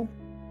Thoracle?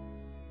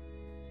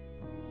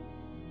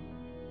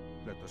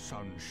 Let the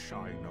sun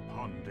shine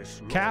upon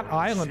this. Cat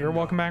Islander,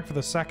 welcome back for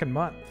the second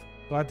month.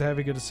 Glad to have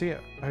you. Good to see you.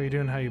 How you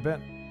doing? How you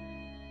been?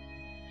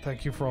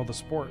 Thank you for all the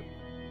support.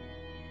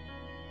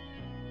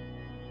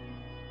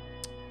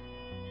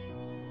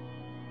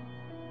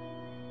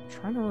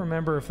 Trying to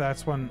remember if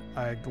that's when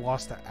I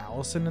lost to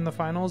Allison in the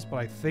finals, but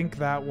I think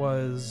that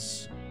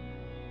was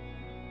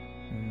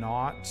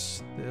not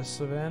this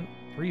event.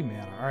 3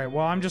 mana. All right,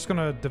 well, I'm just going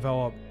to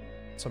develop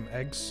some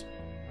eggs.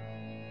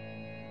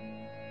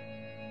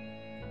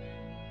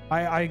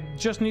 I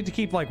just need to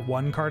keep like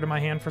one card in my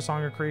hand for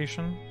Song of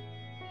Creation.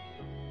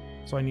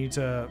 So I need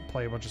to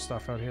play a bunch of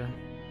stuff out here.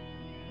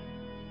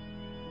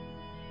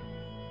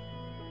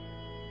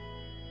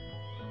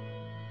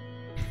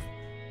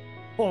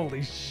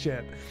 Holy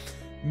shit.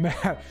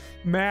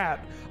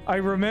 Matt, I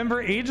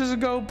remember ages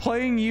ago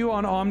playing you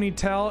on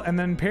Omnitel and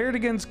then paired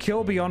against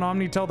Kilby on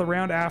Omnitel the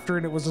round after,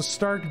 and it was a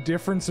stark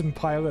difference in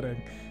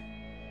piloting.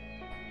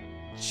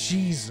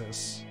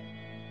 Jesus.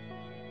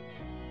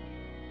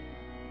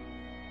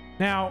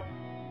 Now,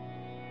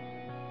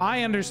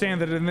 I understand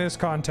that in this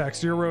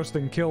context, you're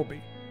roasting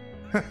Kilby.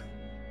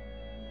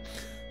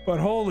 But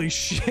holy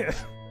shit.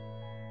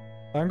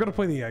 I'm going to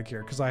play the egg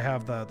here because I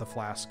have the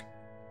flask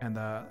and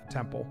the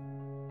temple.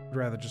 I'd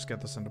rather just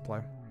get this into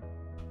play.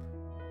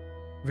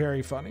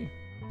 Very funny.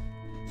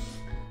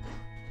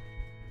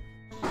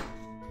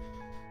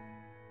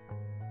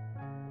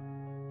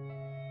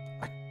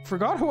 I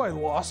forgot who I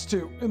lost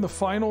to in the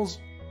finals.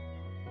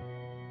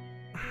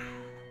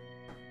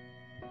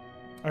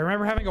 I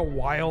remember having a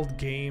wild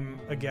game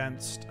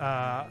against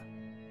Death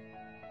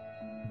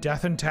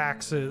and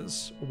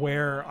Taxes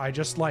where I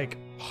just like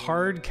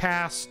hard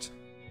cast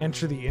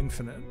Enter the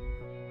Infinite.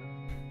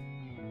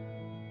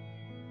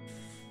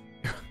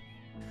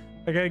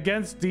 Like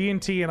against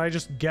D&T, and I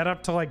just get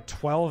up to like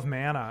 12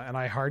 mana, and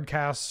I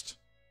hardcast.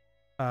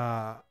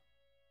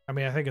 I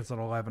mean, I think it's an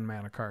 11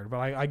 mana card, but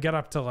I get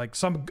up to like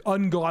some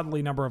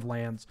ungodly number of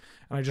lands,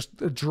 and I just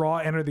draw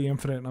Enter the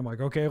Infinite, and I'm like,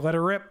 okay, let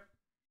it rip.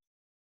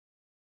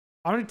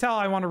 I'm gonna tell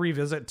I want to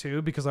revisit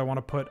too, because I want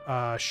to put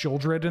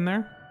Shieldred in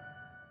there,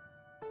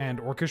 and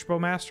Orcish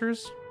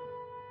Bowmasters,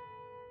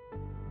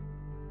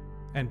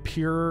 and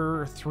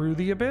Peer Through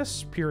the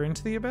Abyss, Peer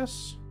Into the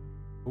Abyss.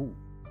 Ooh,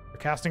 they're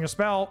casting a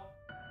spell.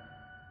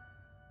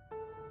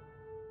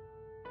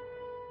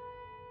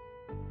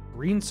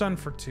 Green Sun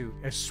for 2.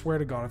 I swear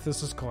to God, if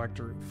this is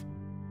Collector Roof,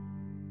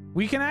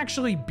 we can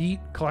actually beat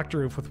Collector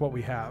Roof with what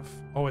we have.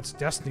 Oh, it's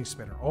Destiny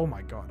Spinner. Oh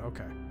my God.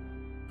 Okay.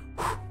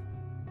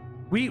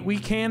 We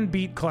can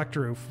beat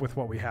Collector Roof with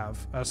what we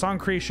have. Song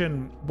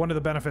Creation, one of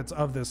the benefits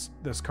of this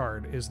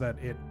card is that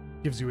it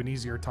gives you an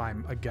easier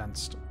time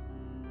against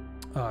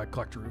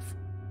Collector Roof.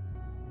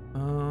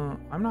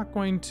 I'm not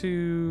going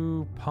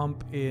to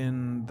pump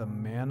in the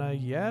mana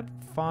yet.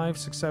 5,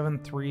 6, 7,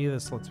 3.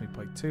 This lets me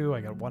play 2.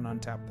 I got 1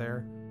 untapped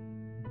there.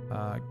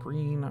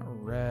 Green,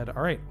 red.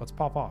 All right, let's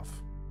pop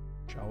off,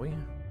 shall we?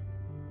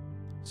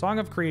 Song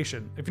of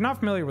Creation. If you're not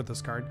familiar with this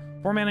card,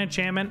 4 mana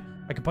enchantment.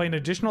 I can play an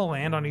additional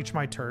land on each of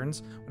my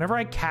turns. Whenever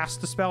I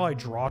cast a spell, I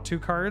draw 2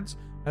 cards.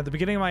 At the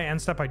beginning of my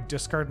end step, I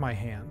discard my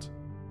hand.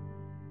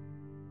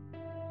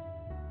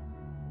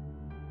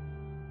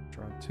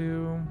 Draw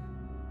 2.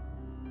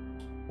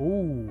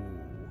 Ooh,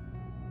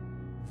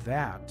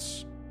 that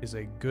is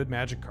a good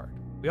Magic card.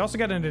 We also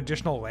get an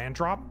additional land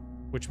drop,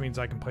 which means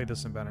I can play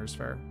this in Inventor's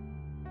Fair.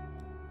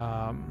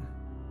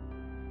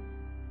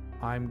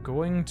 I'm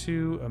going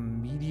to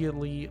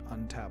immediately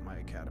untap my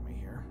Academy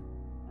here.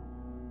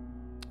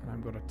 And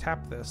I'm going to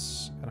tap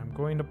this, and I'm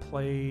going to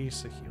play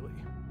Saheeli.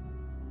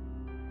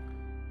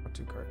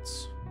 2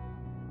 cards.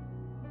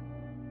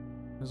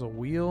 There's a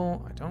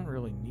wheel. I don't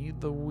really need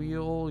the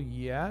wheel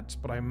yet,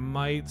 but I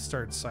might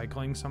start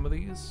cycling some of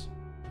these.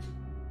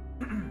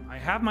 I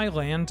have my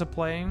land to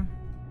play,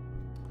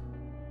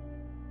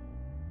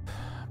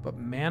 but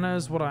mana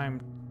is what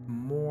I'm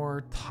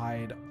more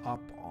tied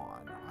up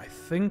on. I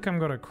think I'm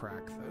gonna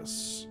crack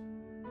this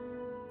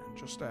and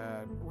just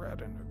add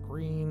red and a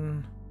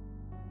green.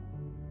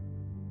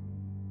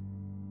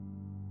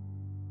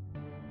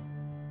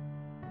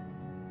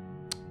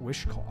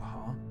 Wishclaw,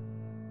 huh?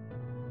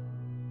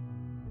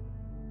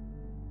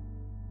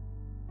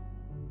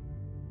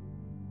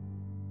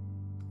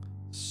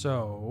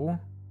 So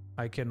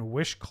I can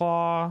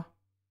Wishclaw.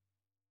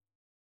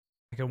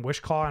 I can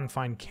Wishclaw and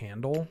find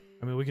Candle.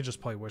 I mean, we could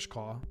just play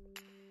Wishclaw.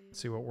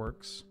 See what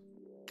works.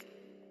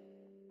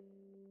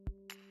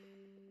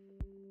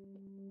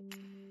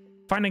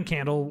 Finding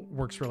Candle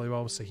works really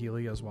well with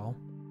Saheeli as well.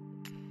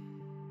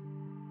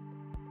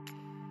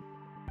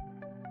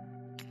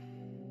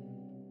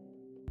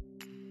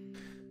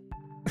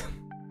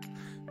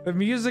 The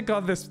music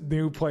on this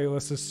new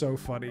playlist is so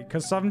funny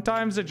because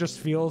sometimes it just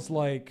feels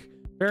like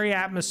very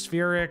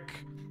atmospheric,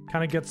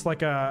 kind of gets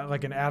like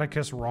an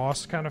Atticus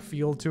Ross kind of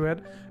feel to it,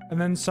 and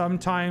then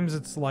sometimes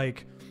it's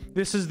like,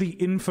 this is the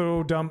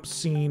info dump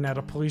scene at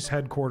a police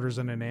headquarters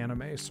in an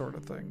anime sort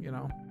of thing, you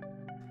know?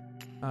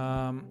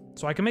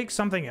 So I can make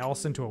something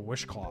else into a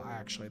Wishclaw,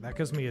 actually. That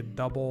gives me a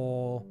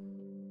double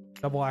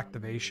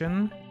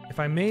activation. If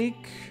I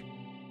make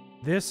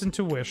this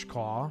into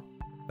Wishclaw,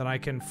 then I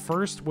can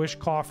first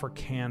Wishclaw for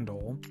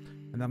Candle,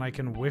 and then I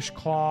can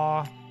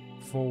Wishclaw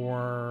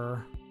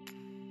for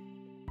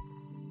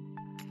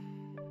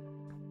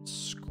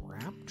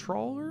Scrap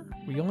Trawler?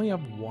 We only have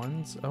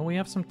 1s. Oh, we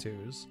have some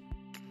 2s.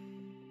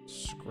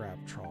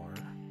 Scrap Trawler.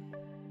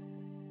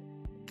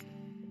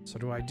 So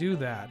do I do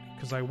that?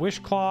 Because I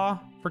Wishclaw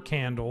for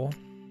Candle.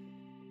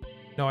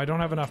 No, I don't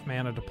have enough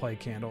mana to play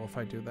Candle if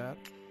I do that.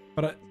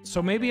 But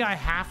so maybe I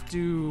have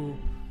to...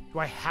 Do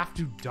I have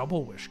to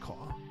double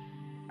Wishclaw?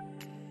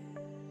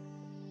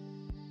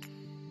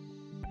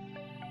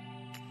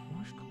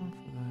 Wishclaw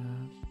for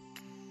that.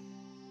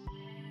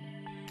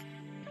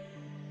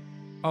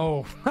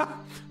 Oh,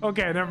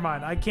 okay, never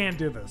mind. I can't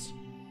do this.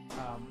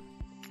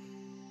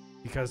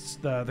 Because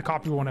the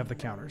copy won't have the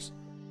counters.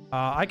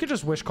 I could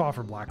just Wishclaw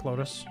for Black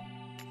Lotus.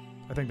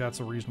 I think that's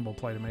a reasonable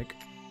play to make.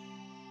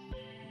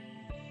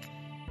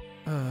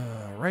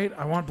 Right,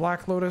 I want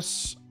Black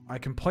Lotus. I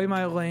can play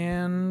my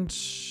land.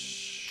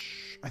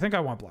 I think I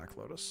want Black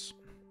Lotus.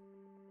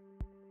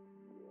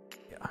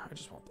 Yeah, I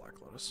just want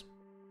Black Lotus.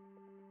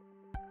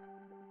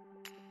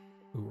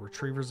 Ooh,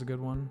 Retriever's a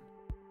good one.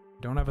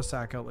 Don't have a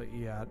sack outlet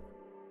yet.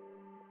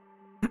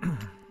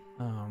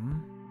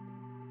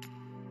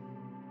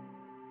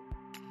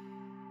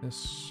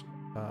 This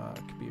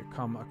could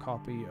become a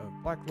copy of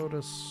Black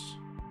Lotus.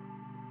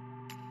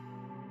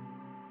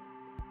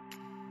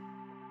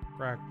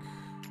 Crack.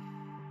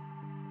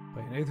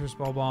 Play an Aether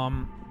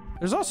Spellbomb.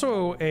 There's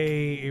also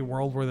a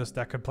world where this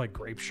deck could play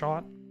Grape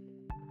Shot.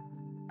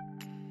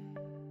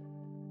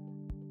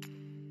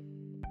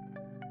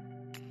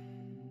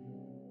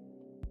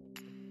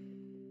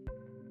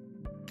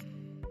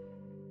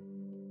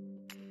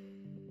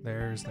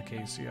 There's the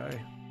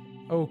KCI.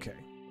 Okay.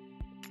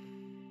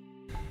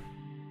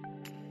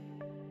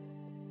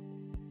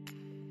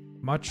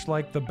 Much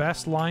like the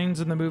best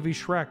lines in the movie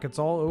Shrek, it's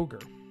all ogre.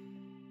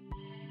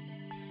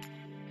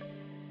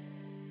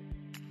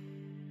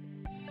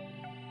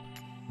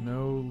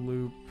 No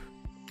loop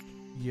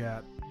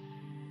yet,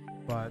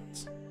 but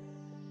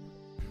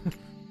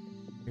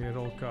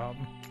it'll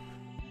come.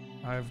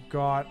 I've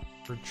got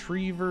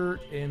Retriever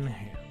in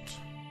hand.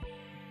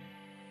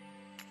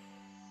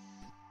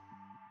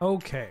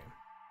 Okay.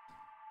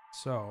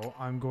 So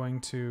I'm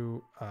going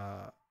to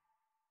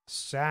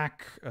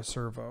sack a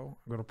servo.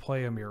 I'm going to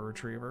play a Mirror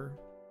Retriever.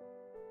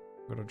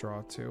 I'm going to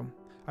draw 2.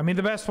 I mean,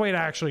 the best way to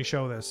actually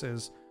show this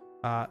is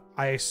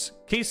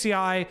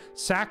KCI,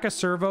 sack a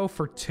servo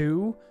for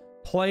 2,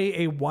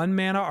 play a 1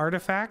 mana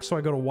artifact, so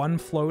I go to 1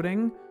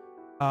 floating,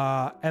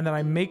 and then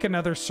I make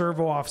another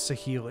servo off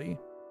Saheeli.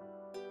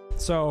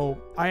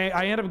 So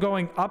I end up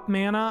going up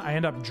mana, I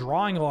end up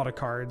drawing a lot of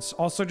cards.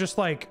 Also just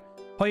like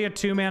play a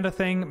 2 mana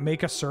thing,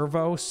 make a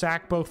servo,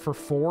 sack both for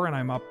 4, and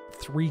I'm up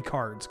 3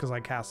 cards because I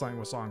cast Lightning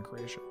with Song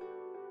Creation.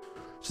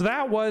 So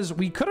that was,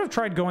 we could have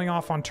tried going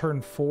off on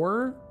turn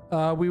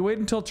 4. We waited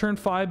until turn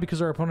 5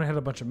 because our opponent had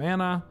a bunch of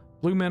mana,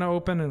 blue mana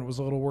open, and it was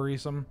a little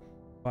worrisome.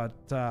 But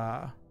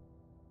yeah.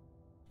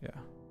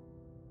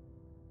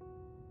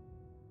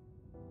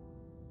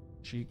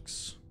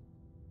 Cheeks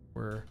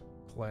were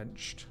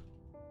clenched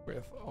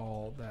with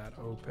all that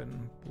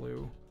open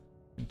blue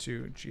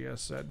into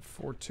GSZ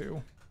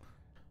 4-2.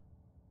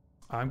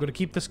 I'm going to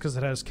keep this because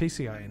it has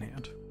KCI in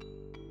hand.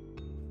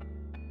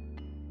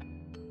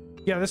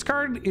 Yeah, this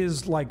card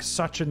is like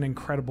such an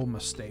incredible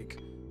mistake.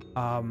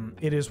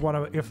 It is one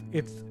of,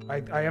 if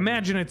I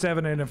imagine it's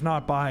evident, if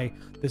not by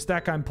this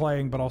deck I'm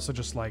playing, but also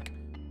just like,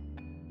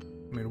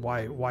 I mean,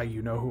 why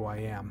you know who I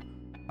am,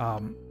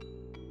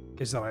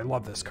 is that I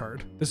love this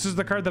card. This is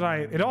the card that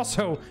it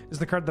also is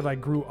the card that I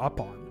grew up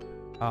on.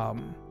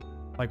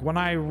 Like when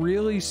I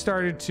really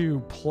started to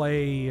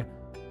play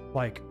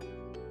like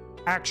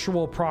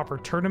actual proper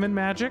tournament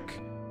Magic,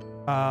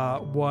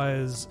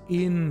 was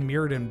in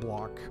Mirrodin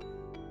block,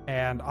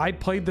 and I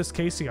played this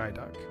KCI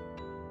deck.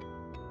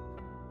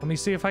 Let me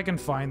see if I can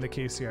find the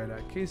KCI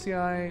deck.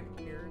 KCI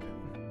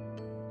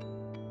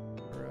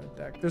Mirrodin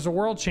deck. There's a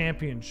World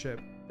Championship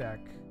deck.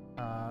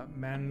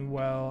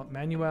 Manuel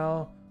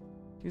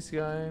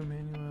KCI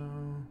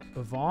Manuel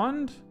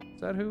Bavond.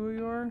 Is that who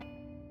you are?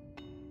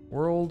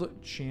 World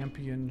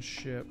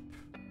Championship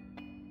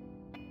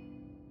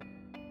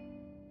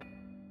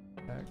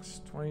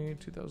X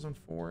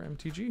 2004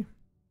 MTG.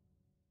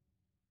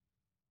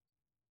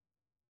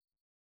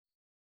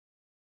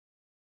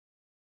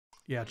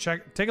 Yeah,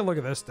 take a look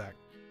at this deck.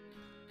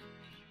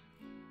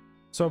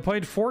 So I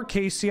played 4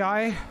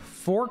 KCI,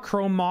 4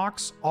 Chrome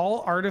Mox,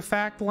 all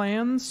artifact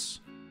lands,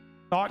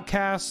 Thought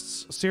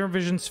Casts, Serum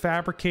Visions,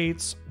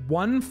 Fabricates,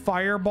 1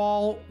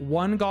 Fireball,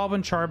 1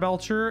 Goblin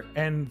Charbelcher,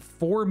 and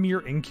 4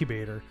 Mirror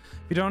Incubator.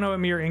 If you don't know what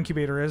Mirror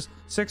Incubator is,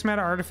 6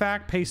 mana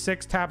artifact, pay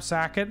 6, tap,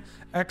 sack it,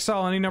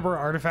 exile any number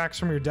of artifacts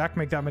from your deck,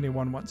 make that many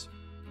 1/1s.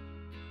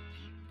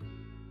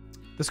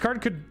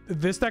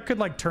 This deck could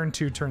like turn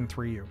 2, turn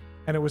 3 you,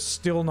 and it was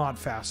still not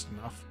fast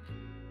enough.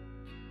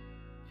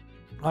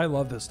 I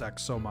love this deck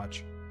so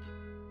much.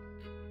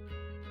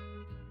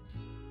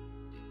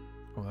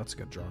 Oh, that's a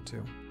good draw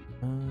too.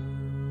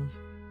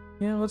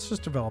 Yeah, let's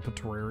just develop a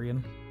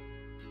Terrarian.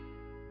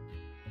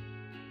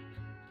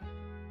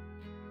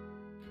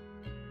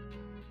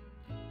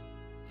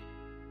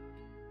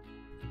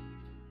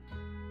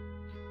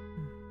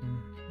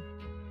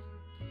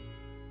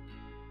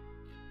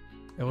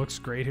 It looks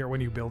great here when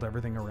you build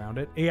everything around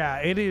it. Yeah,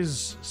 it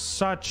is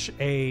such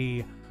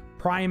a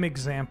prime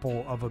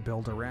example of a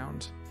build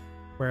around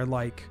where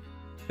like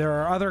there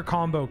are other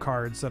combo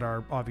cards that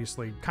are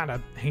obviously kind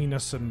of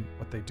heinous in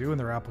what they do in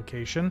their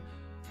application,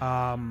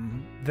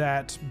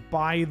 that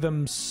by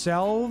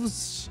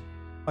themselves,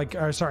 like,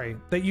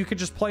 that you could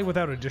just play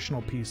without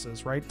additional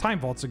pieces, right? Time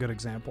Vault's a good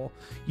example.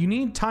 You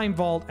need Time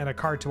Vault and a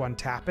card to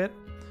untap it,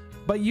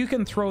 but you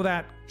can throw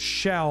that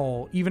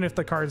shell, even if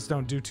the cards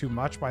don't do too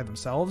much by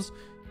themselves,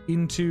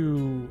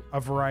 into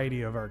a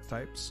variety of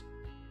archetypes.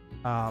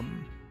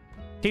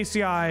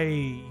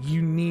 KCI,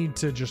 you need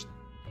to just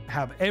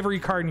have every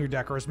card in your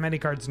deck, or as many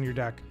cards in your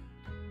deck,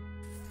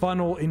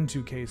 funnel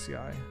into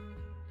KCI.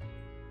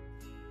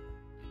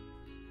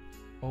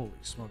 Holy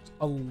smokes.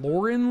 A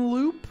Lauren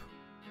loop?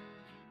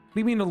 What do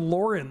you mean a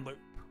Lauren loop?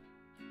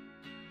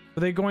 Are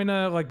they going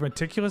to like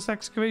Meticulous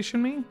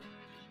Excavation me?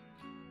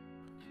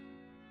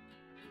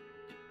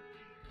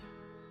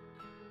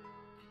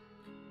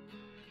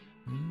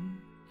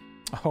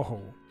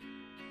 Oh.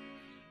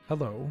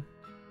 Hello.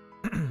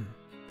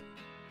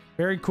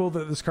 Very cool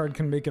that this card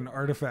can make an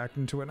artifact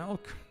into an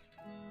elk.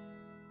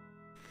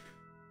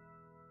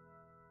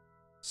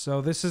 So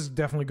this is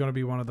definitely going to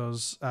be one of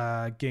those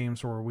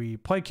games where we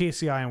play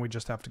KCI and we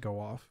just have to go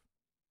off.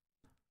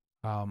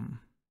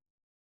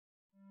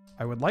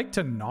 I would like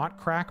to not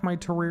crack my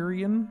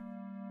Terrarian,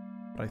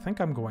 but I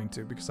think I'm going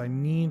to because I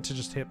need to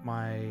just hit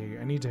I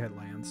need to hit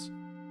lands.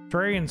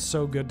 Terrarian's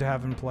so good to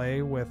have in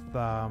play with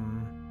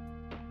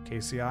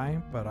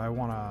KCI, but I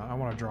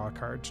wanna draw a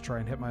card to try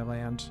and hit my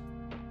land.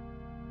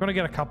 gonna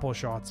get a couple of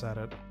shots at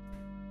it.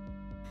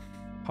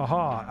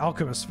 Haha,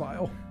 alchemist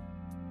file.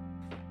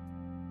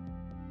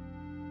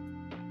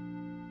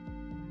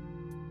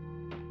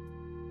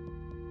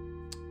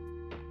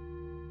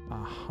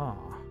 Aha.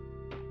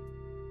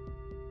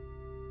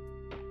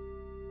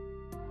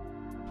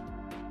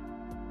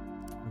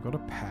 I'm gonna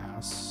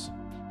pass.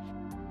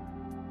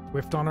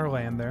 Whiffed on our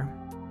land there.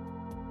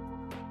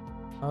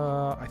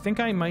 I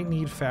think I might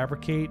need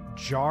fabricate.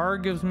 Jar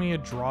gives me a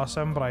draw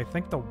 7, but I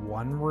think the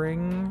One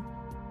Ring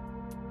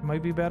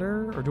might be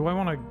better. Or do I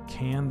want to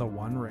can the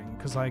One Ring?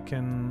 Because I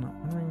can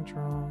One Ring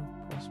draw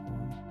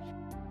 +1.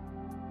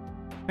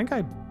 I think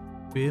I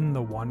bin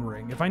the One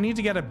Ring. If I need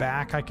to get it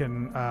back, I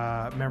can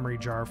memory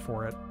jar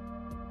for it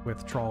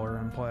with Trawler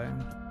in play.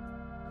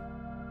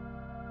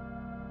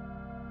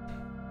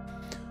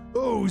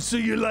 Oh, so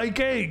you like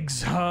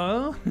eggs,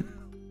 huh?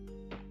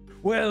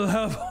 Well,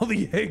 have all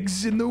the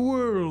eggs in the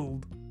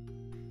world.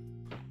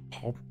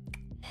 Hop,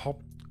 hop.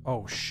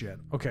 Oh, shit.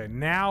 Okay,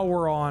 now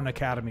we're on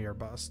Academy or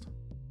Bust.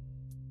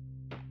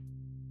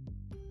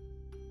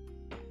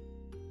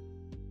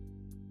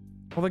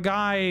 Well, the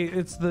guy,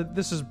 this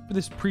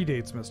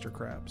predates Mr.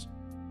 Krabs.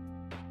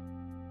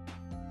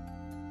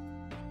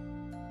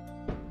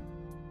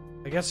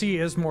 I guess he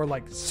is more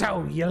like,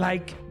 so you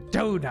like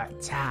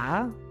donuts,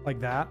 huh?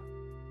 Like that.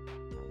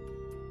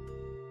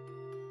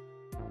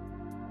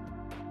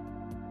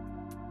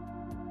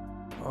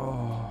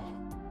 Oh.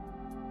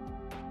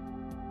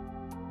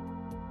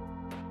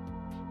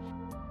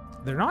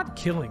 They're not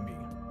killing me,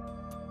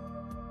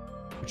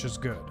 which is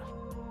good.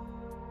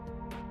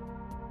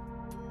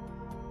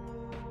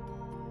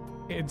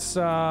 It's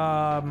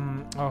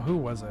oh, who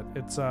was it?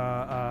 It's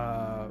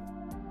Hank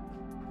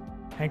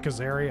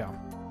Azaria.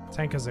 It's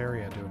Hank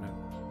Azaria doing it.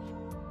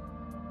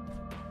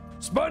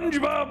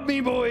 SpongeBob, me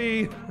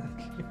boy.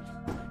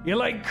 You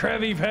like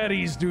Krabby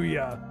Patties, do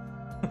ya?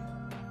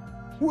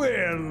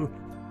 Well,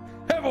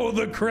 have all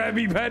the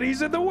Krabby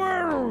Patties in the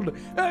world.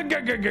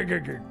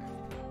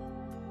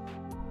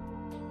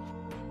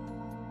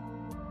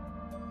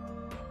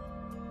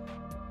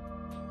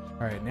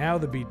 All right, now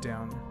the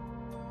beatdown.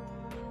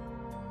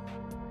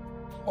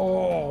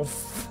 Oh,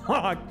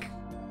 fuck.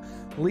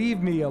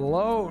 Leave me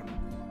alone.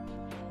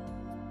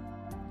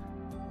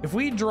 If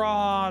we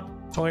draw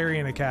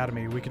Tolarian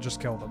Academy, we could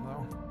just kill them,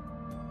 though.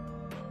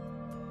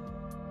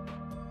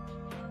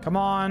 Come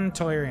on,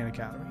 Tolarian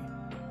Academy.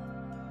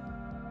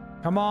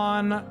 Come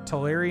on,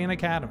 Tolarian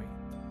Academy.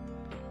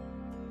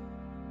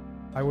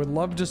 I would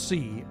love to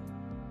see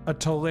a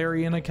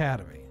Tolarian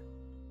Academy.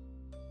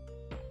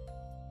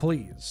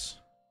 Please.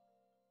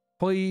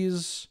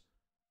 Please.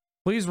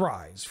 Please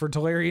rise for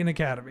Tolarian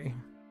Academy.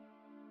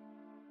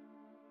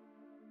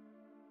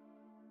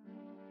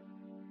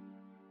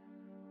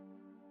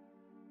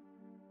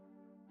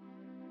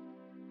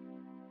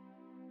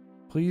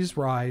 Please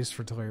rise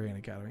for Tolarian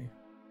Academy.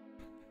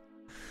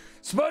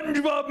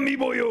 SpongeBob, me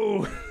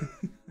boyo!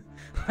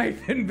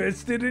 I've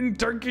invested in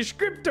Turkish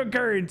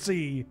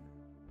cryptocurrency.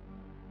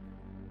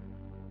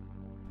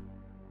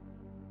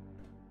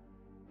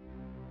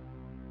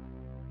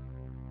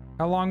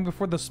 How long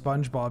before the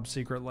SpongeBob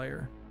secret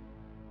lair?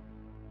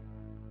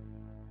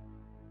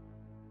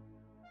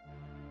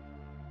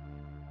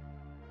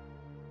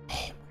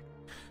 Oh,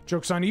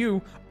 joke's on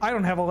you. I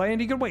don't have a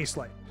land you can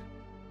wasteland.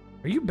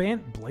 Are you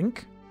banned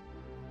Blink?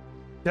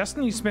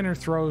 Destiny Spinner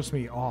throws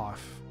me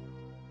off.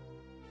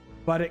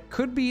 But it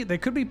could be, they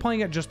could be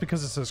playing it just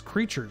because it says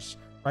creatures,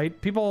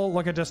 right? People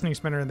look at Destiny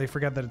Spinner and they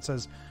forget that it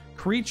says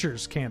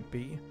creatures can't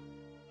be,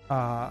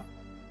 what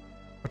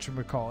should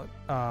we call it?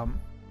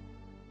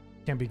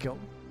 Can't be killed.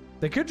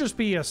 They could just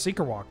be a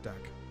Seeker Walk deck.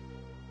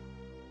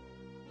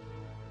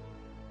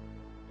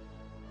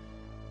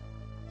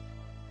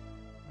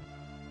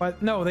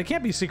 But no, they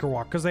can't be Seeker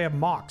Walk because they have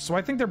Mox. So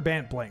I think they're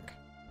Bant Blink.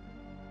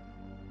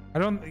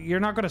 You're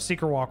not going to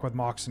Seeker Walk with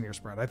Mox in your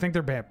spread. I think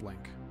they're Bant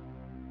Blink.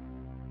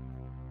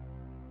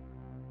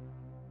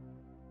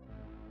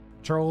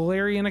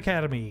 Tolarian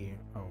Academy.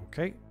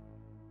 Okay.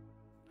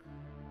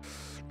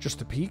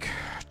 Just a peek.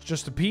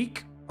 Just a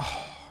peek.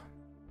 Oh.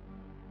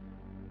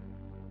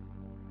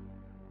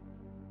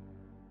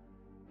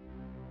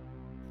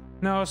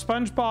 No,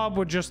 SpongeBob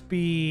would just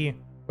be...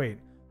 Wait.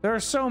 There are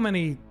so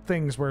many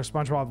things where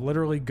SpongeBob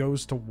literally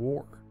goes to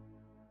war.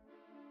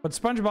 But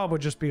SpongeBob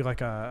would just be like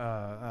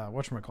a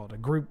whatchamacallit, a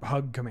group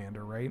hug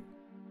commander, right?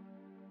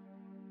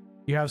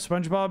 You have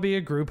SpongeBob be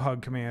a group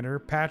hug commander.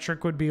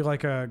 Patrick would be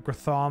like a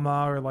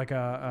Grathama or like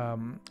a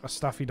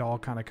stuffy doll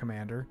kind of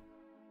commander.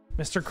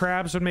 Mr.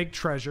 Krabs would make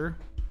treasure.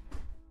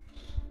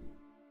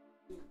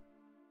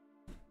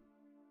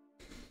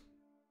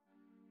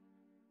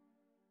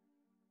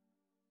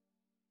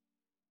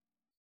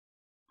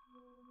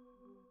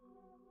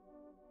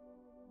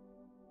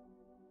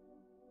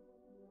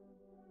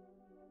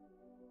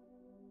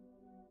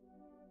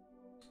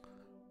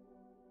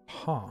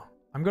 Huh.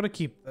 I'm going to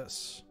keep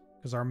this.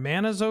 Because our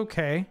mana's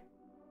okay.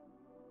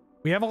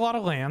 We have a lot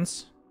of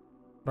lands.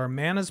 But our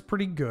mana's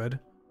pretty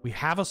good. We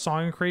have a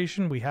Song of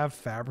Creation. We have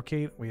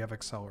Fabricate. We have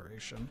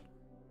Acceleration.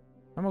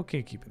 I'm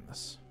okay keeping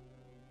this.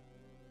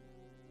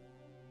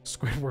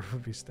 Squidward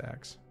would be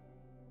stacks.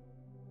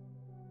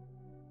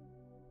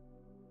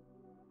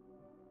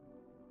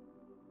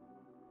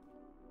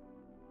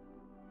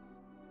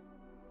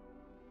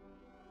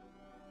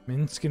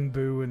 Minskin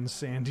Boo and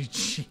Sandy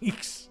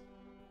Cheeks.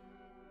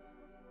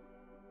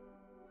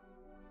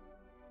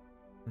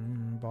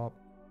 Bop.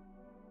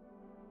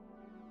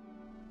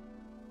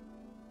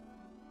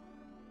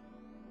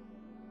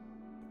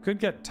 Could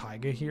get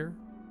Taiga here.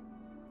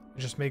 It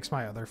just makes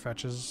my other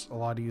fetches a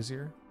lot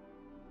easier.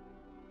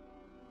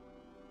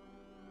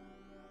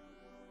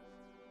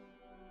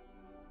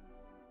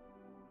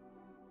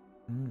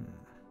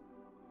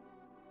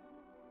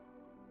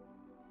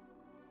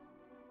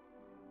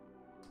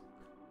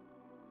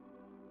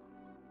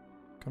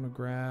 Gonna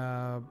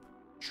grab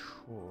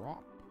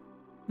Trop.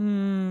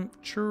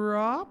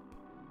 Trop.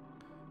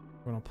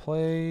 I'm gonna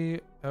play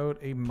out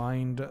a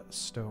Mind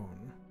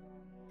Stone.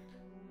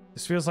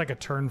 This feels like a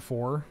turn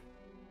 4,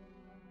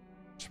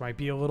 which might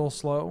be a little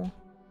slow.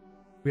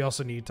 We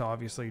also need to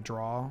obviously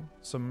draw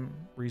some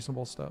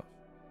reasonable stuff.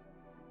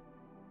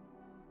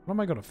 What am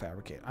I going to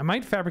fabricate? I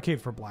might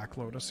fabricate for Black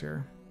Lotus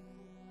here.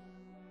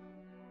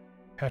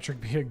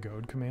 Patrick be a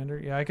goad commander?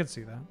 Yeah, I could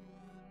see that.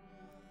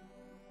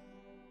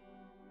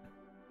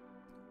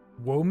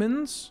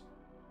 Womans?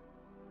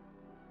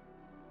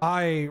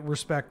 I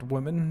respect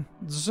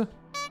women's.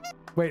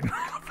 Wait,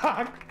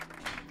 fuck.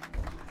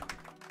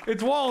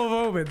 It's Wall of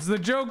Omens. The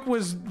joke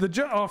was the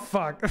joke. Oh,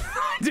 fuck.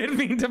 I didn't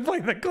mean to play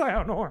the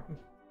clown horn.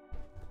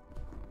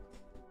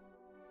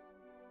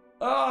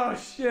 Oh,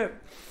 shit.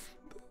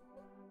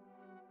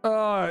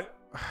 Okay.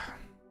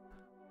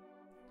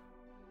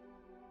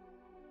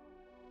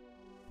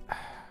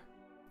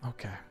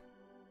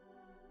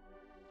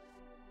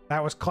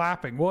 That was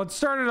clapping. Well, it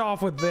started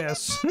off with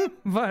this,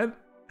 but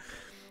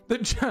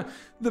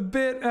the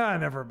bit,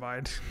 never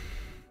mind.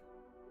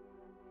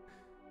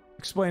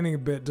 Explaining a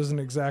bit doesn't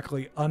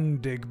exactly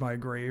undig my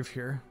grave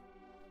here.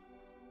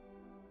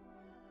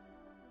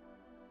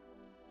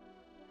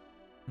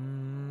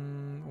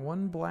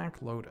 One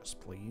Black Lotus,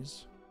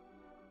 please.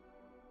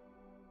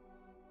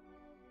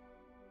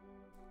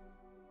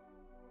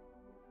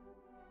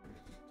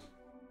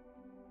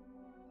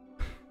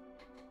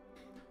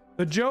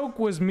 The joke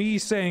was me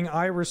saying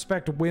I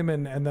respect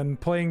women and then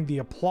playing the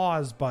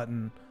applause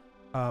button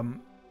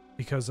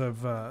because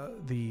of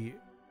the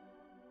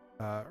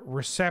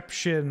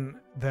reception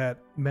that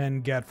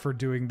men get for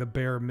doing the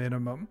bare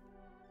minimum.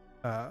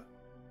 And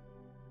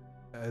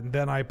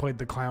then I played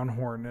the clown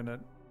horn in it.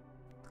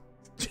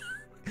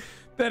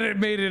 Then it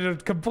made it a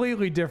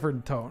completely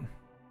different tone.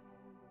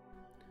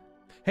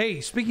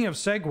 Hey, speaking of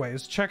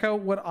segues, check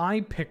out what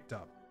I picked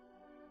up.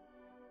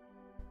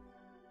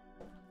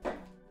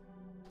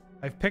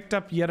 I've picked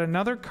up yet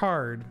another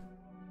card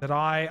that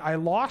I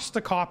lost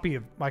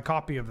my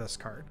copy of this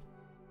card.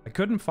 I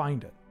couldn't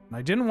find it, and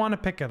I didn't want to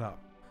pick it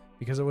up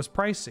because it was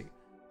pricey.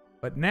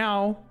 But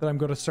now that I'm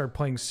going to start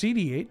playing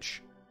CDH,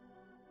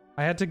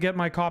 I had to get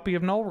my copy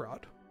of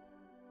Nullrod.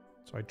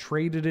 So I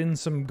traded in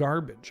some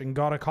garbage and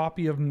got a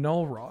copy of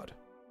Nullrod.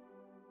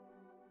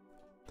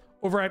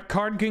 Over at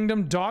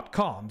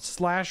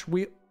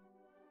cardkingdom.com/wheel.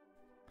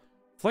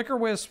 Flicker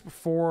Wisp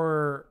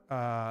for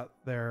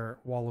their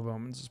Wall of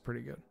Omens is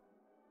pretty good.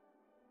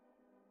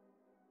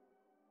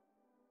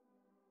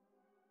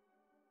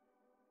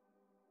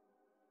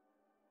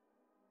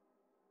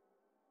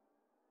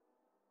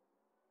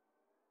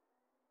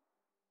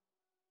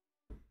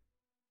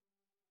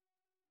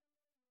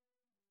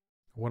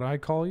 What I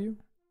call you?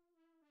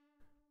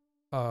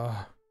 Do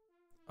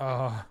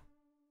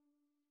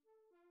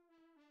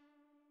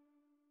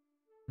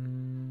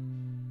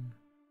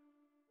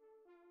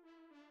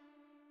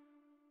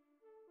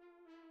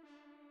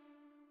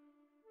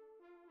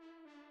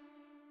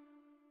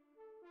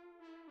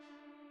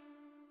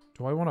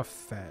I want to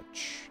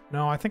fetch?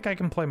 No, I think I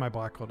can play my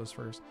Black Lotus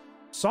first.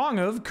 Song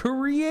of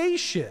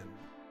Creation.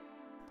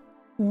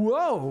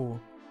 Whoa.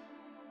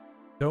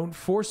 Don't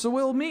force a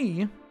will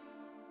me.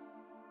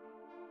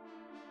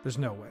 There's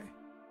no way.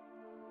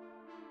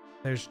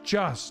 There's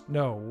just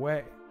no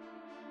way.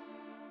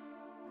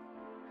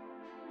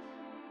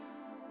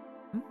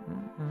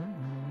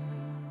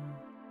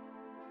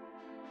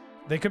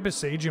 They could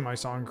besage you my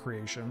Song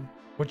Creation,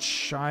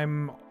 which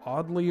I'm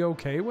oddly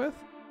okay with.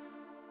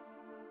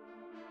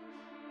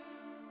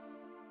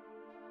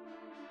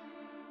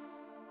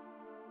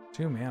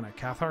 Two mana.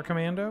 Cathar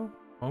Commando?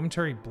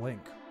 Momentary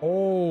Blink.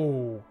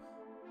 Oh.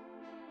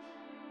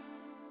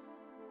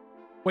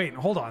 Wait,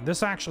 hold on.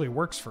 This actually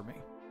works for me.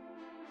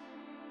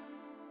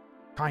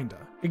 Kinda.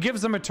 It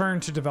gives them a turn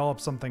to develop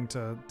something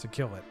to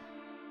kill it.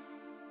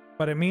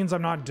 But it means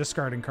I'm not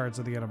discarding cards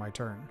at the end of my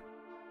turn.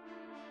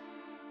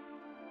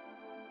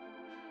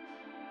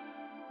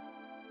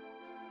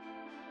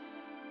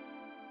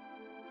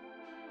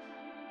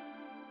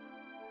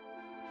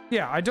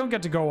 Yeah, I don't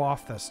get to go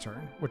off this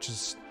turn, which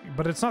is...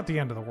 But it's not the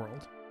end of the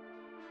world.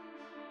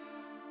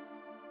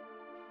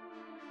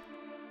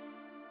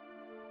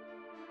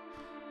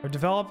 I've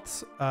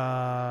developed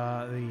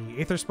the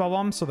Aether Spell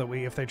Bomb so that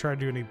if they try to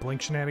do any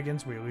blink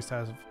shenanigans, we at least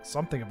have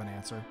something of an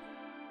answer.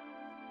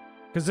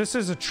 Because this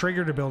is a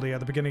triggered ability at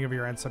the beginning of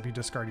your end step, you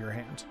discard your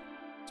hand.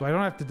 So I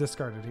don't have to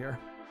discard it here.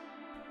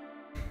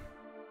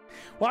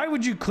 Why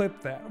would you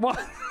clip that? What?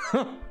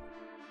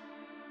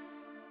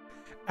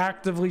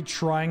 Actively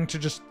trying to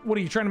just... What,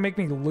 are you trying to make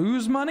me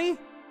lose money?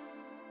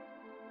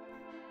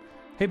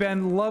 Hey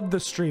Ben, love the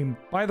stream.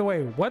 By the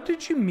way, what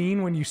did you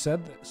mean when you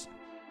said this?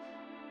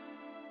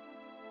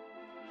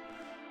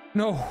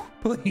 No,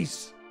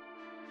 please.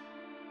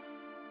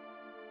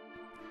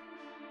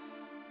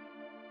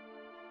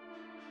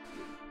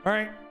 All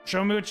right,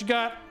 show me what you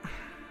got.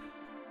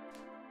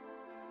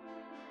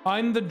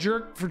 I'm the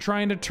jerk for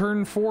trying to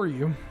turn for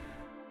you.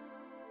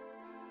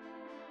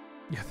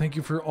 Yeah, thank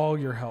you for all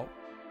your help.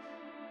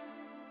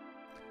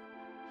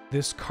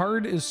 This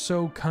card is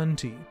so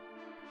cunty.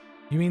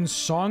 You mean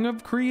Song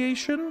of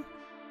Creation?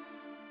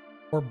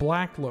 Or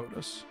Black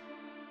Lotus?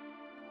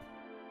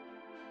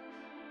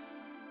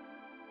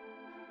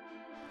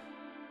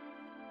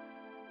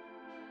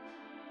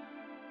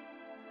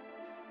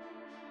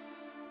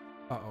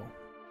 Uh-oh.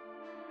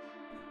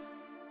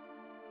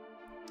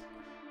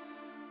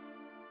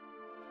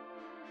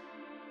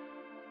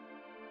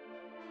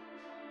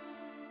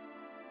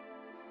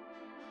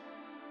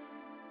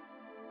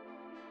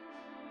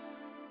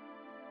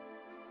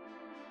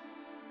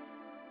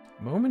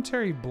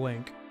 Momentary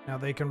blink. Now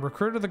they can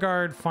recruit to the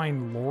guard,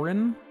 find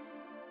Lauren.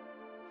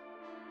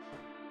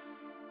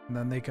 And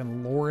then they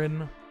can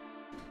Lauren.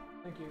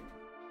 Thank you.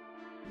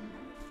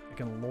 They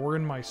can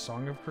Lauren my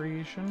Song of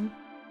Creation.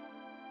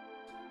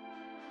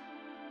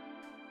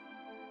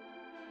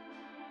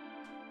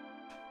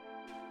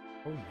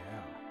 Oh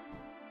yeah.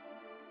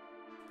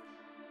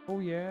 Oh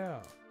yeah.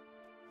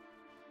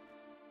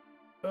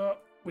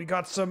 We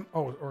got some...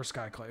 Oh, or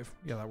Skyclave.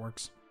 Yeah, that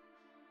works.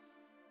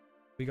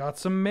 We got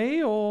some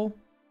mail.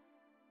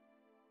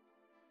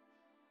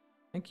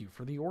 Thank you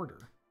for the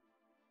order.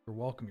 You're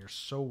welcome. You're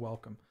so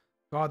welcome.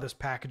 God, this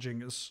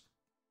packaging is...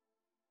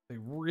 They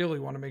really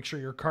want to make sure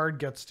your card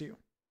gets to you.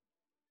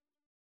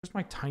 Where's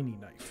my tiny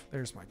knife?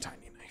 There's my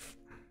tiny knife.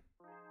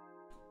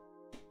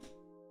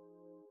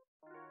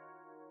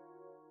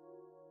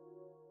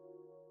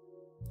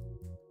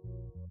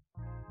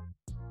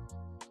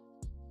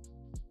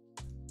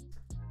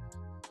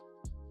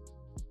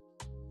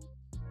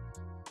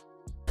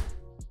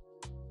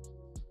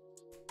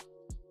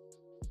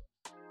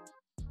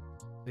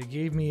 They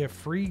gave me a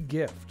free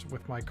gift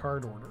with my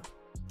card order.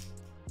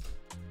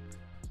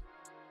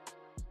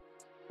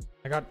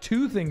 I got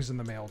 2 things in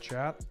the mail,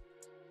 chat.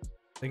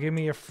 They gave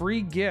me a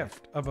free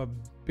gift of a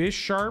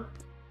Bisharp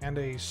and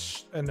a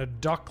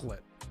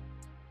Ducklet.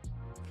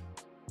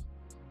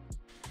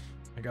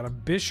 I got a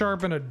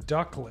Bisharp and a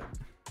Ducklet.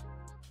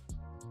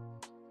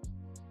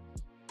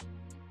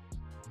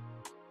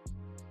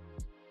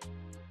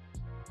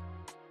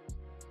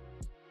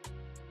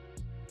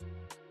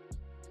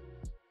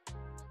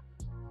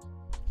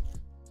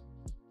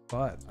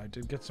 But I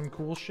did get some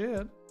cool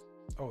shit.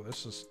 Oh,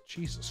 this is...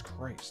 Jesus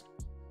Christ.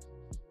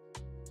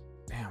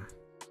 Damn.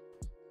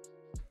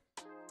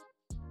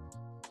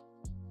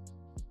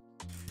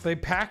 They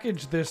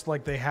packaged this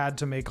like they had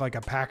to make like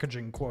a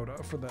packaging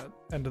quota for the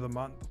end of the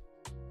month.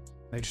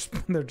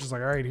 They're just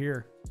like, all right,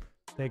 here.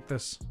 Take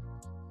this.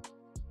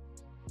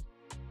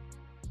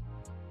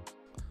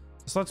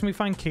 This lets me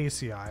find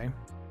KCI. I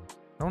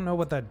don't know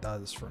what that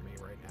does for me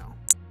right now.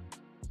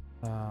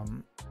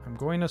 I'm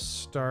going to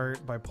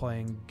start by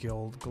playing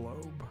Guild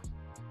Globe.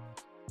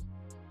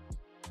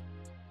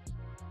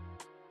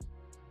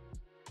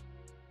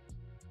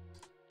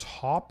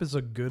 Top is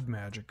a good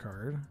magic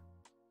card.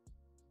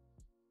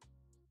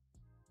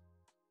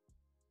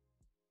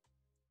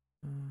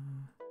 I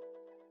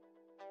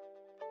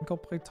think I'll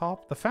play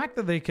top. The fact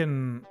that they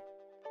can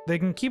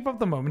keep up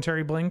the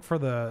momentary blink for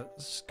the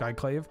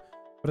Skyclave,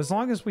 but as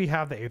long as we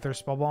have the Aether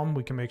Spell Bomb,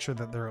 we can make sure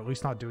that they're at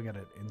least not doing it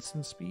at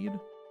instant speed.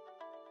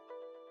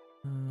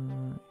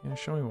 Yeah,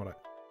 show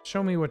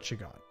me what you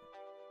got.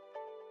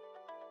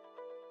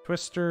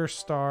 Twister,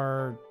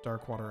 Star,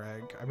 Darkwater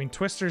Egg. I mean,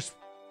 Twister's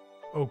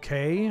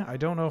okay. I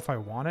don't know if I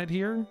want it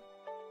here.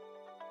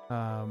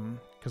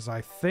 Because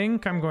I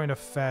think I'm going to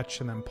fetch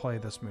and then play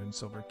this Moon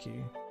Silver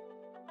Key.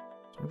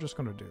 So I'm just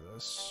going to do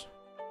this.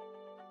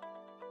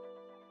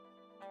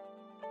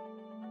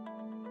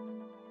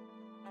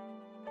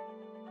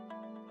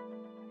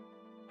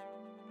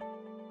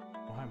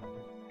 Oh, hi, Mom.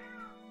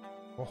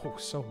 Oh,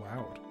 so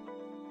loud.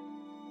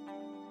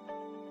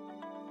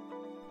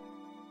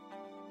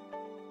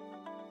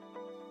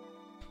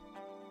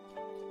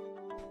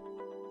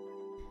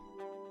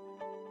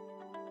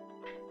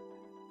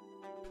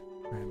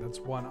 Alright, that's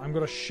one. I'm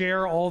going to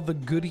share all the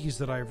goodies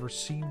that I've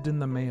received in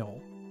the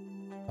mail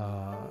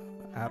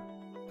at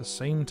the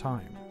same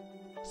time.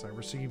 So I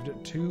received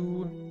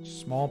 2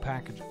 small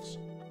packages.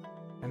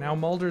 And now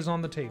Mulder's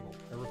on the table.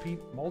 I repeat,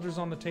 Mulder's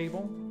on the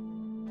table.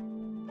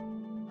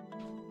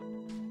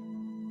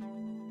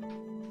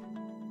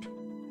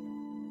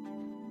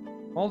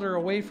 Mulder,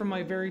 away from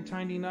my very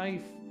tiny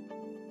knife.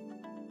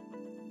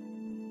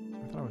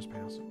 was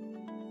passive.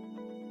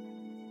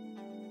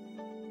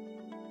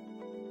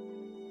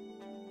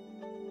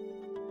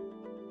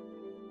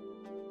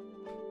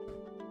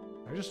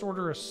 Did I just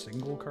order a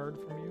single card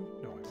from you?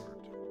 No, I ordered.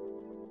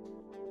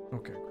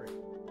 Okay, great.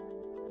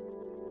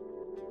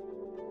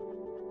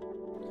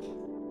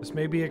 This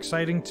may be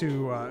exciting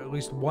to at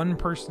least one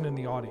person in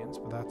the audience,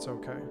 but that's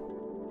okay.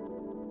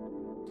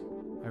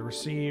 I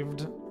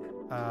received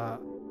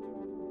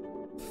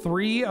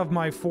 3 of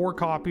my 4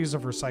 copies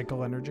of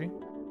Recycle Energy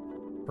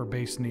for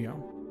base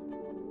Neo.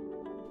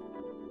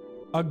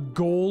 A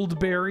gold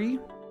berry.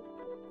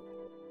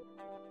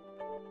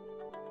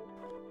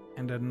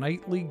 And a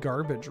nightly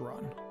garbage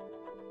run.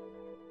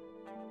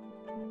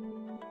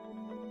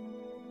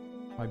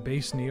 My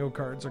base Neo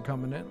cards are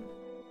coming in.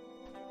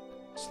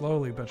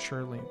 Slowly but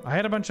surely. I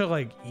had a bunch of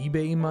like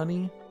eBay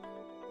money.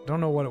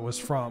 Don't know what it was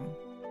from.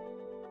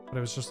 But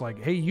it was just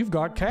like, hey, you've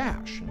got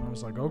cash. And I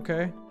was like,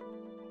 okay.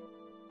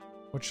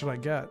 What should I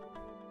get?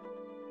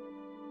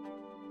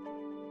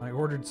 I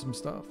ordered some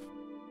stuff.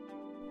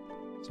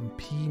 Some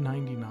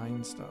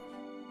P99 stuff.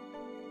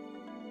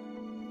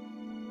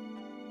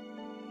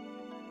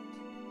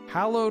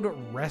 Hallowed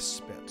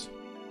Respite.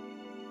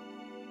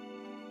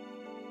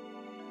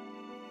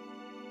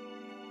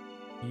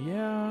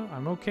 Yeah,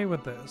 I'm okay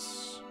with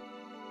this.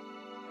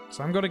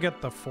 So I'm going to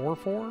get the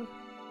 4/4.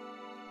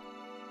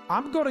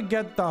 I'm going to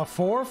get the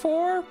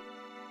 4/4.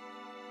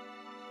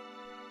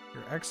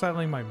 You're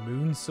exiling my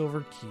Moon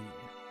Silver Key.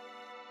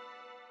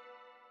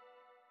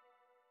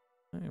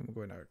 I am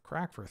going to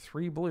crack for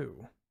 3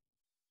 blue.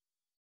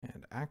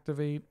 And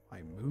activate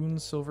my Moon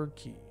Silver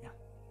Key.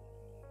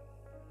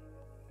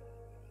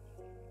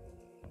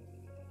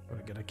 I'm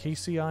going to get a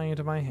KCI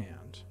into my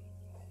hand.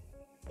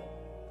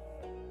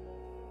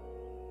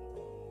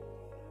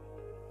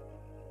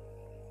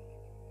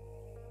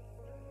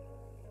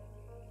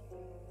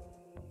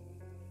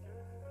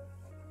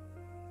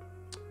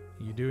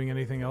 You doing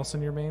anything else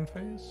in your main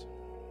phase?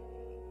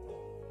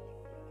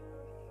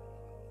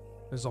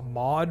 There's a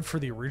mod for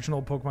the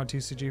original Pokemon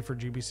TCG for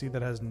GBC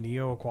that has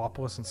Neo,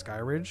 Aquapolis, and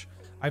Skyridge.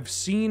 I've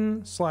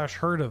seen /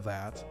 heard of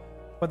that,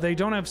 but they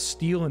don't have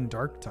Steel and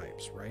Dark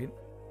types, right?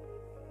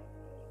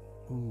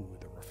 Ooh,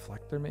 the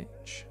Reflector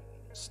Mage.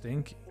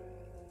 Stinky.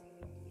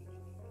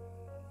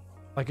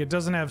 Like, it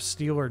doesn't have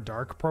Steel or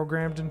Dark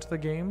programmed into the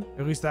game.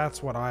 At least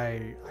that's what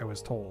I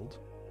was told.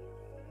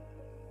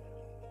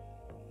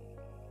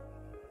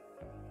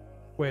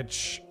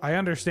 Which, I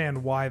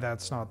understand why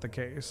that's not the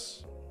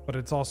case. But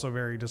it's also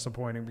very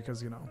disappointing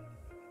because, you know,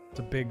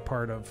 it's a big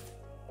part of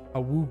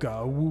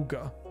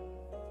Awooga.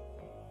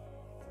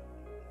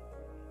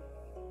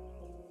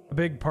 A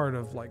big part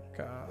of, like,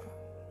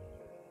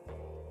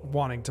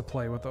 wanting to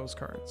play with those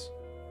cards.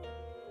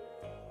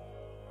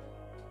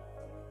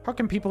 How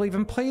can people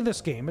even play this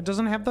game? It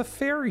doesn't have the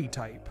fairy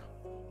type.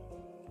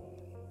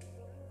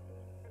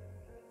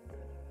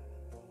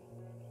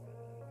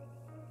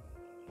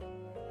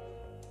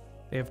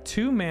 They have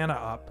 2 mana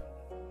up.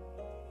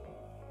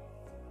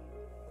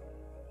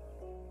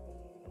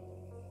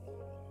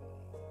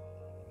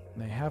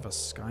 They have a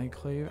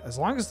Skyclave. As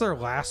long as their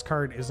last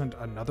card isn't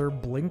another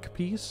blink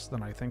piece,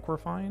 then I think we're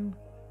fine.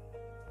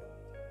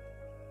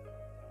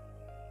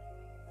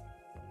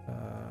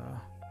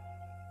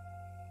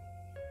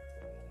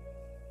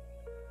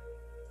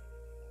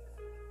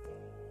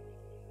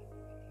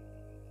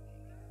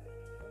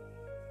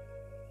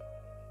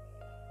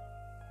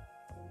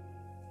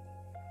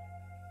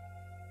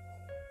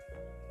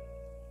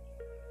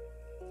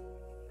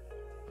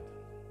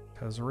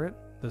 Tezzeret,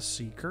 the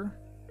Seeker.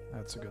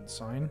 That's a good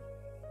sign.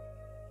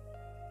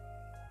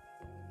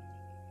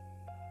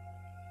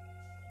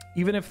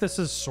 Even if this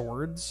is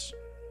swords,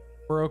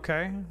 we're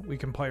okay. We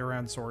can play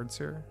around swords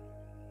here.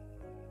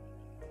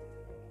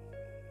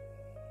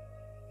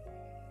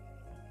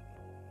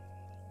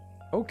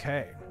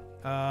 Okay.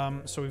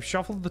 So we've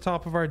shuffled the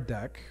top of our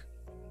deck.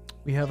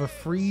 We have a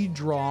free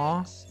draw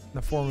in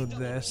the form of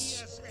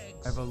this.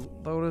 I have a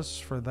Lotus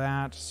for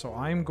that. So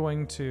I'm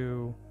going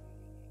to...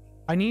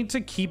 I need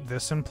to keep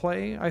this in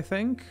play, I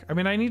think. I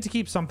mean, I need to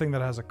keep something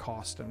that has a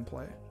cost in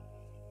play.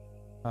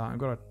 I'm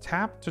going to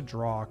tap to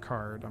draw a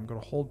card. I'm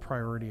going to hold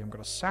priority. I'm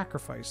going to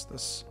sacrifice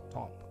this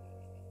top.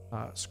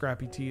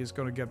 Scrappy T is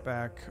going to get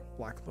back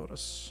Black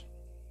Lotus.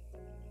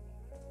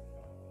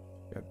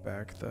 Get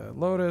back the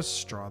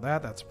Lotus. Draw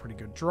that. That's a pretty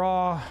good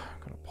draw. I'm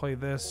going to play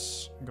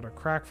this. I'm going to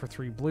crack for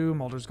 3 blue.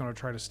 Mulder's going to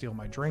try to steal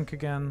my drink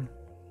again.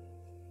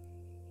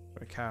 I'm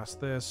going to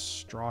cast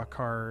this. Draw a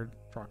card.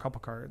 Draw a couple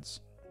cards.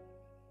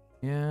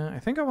 Yeah, I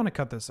think I want to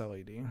cut this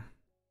LED.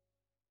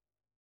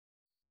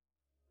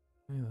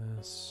 Play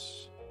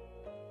this.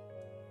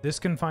 This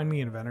can find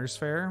me Inventor's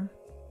Fair.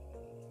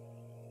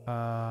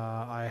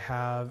 I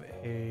have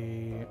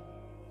a...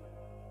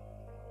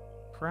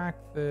 Crack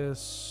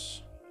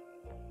this.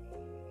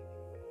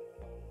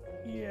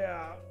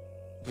 Yeah.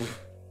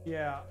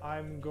 Yeah,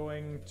 I'm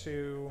going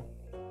to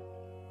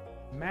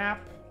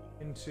map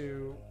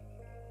into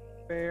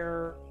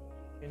Fair,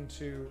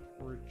 into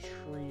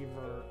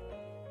Retriever,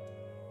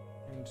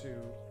 into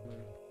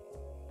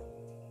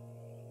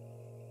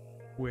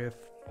with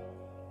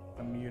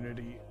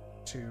immunity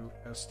to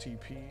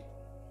STP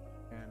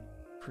and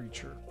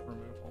creature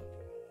removal.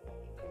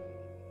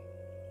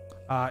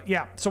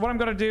 Yeah, so what I'm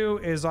going to do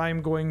is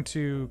I'm going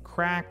to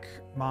crack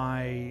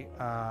my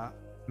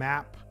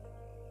map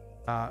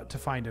to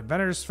find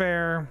Inventor's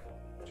Fair.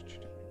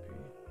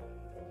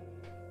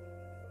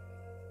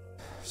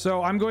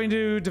 So I'm going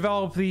to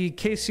develop the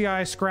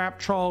KCI Scrap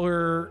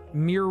Trawler,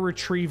 Mirror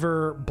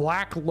Retriever,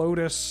 Black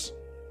Lotus,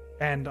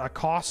 and a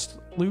cost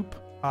loop.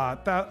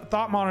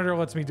 Thought Monitor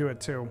lets me do it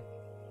too.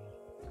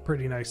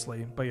 Pretty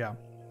nicely, but yeah.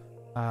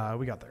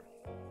 We got there.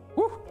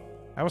 Woo!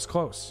 That was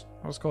close.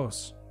 That was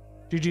close.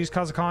 GG's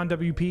Kazakhstan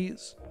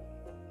WPs.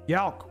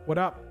 Yalk, what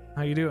up?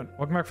 How you doing?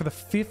 Welcome back for the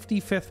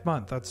 55th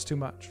month. That's too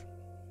much.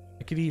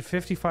 I could eat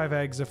 55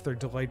 eggs if they're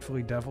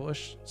delightfully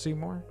devilish.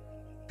 Seymour?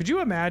 Could you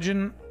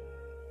imagine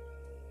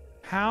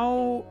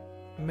how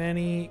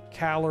many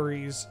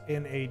calories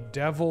in a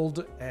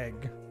deviled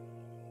egg?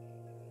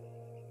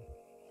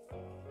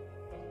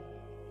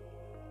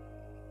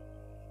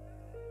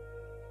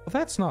 Well,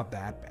 that's not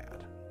that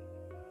bad.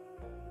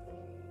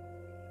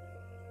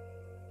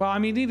 Well, I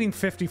mean, eating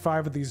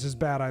 55 of these is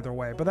bad either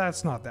way, but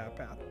that's not that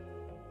bad.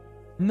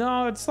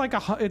 No, it's like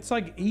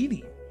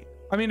 80.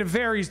 I mean, it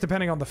varies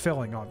depending on the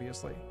filling,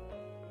 obviously.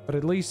 But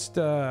at least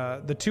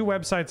the two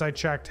websites I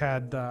checked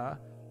had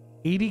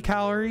 80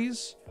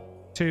 calories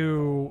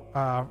to...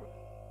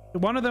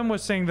 one of them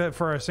was saying that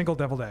for a single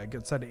deviled egg,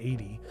 it said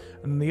 80.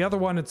 And the other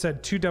one, it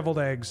said 2 deviled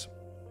eggs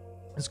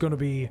is going to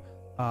be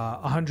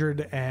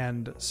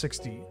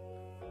 160.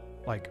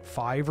 Like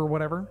 5 or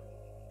whatever.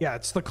 Yeah,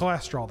 it's the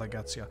cholesterol that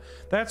gets you.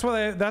 That's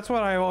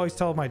what I always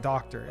tell my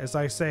doctor, is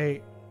I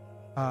say...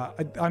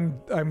 I'm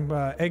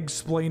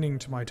egg-splaining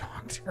to my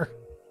doctor.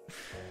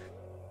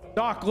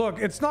 Doc, look,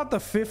 it's not the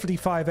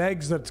 55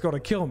 eggs that's going to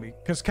kill me,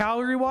 because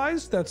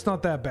calorie-wise, that's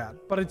not that bad.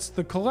 But it's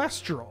the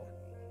cholesterol.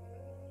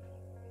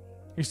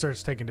 He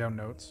starts taking down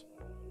notes.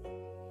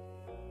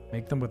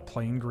 Make them with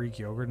plain Greek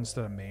yogurt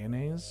instead of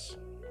mayonnaise.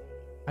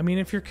 I mean,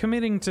 if you're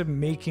committing to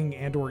making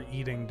and or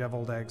eating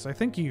deviled eggs, I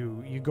think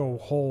you go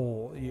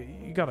whole.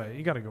 You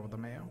gotta go with the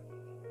mayo.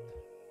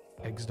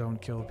 Eggs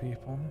don't kill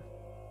people.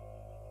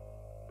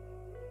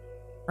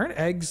 Aren't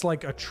eggs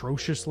like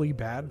atrociously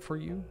bad for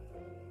you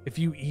if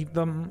you eat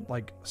them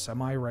like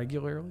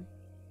semi-regularly?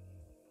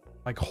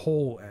 Like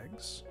whole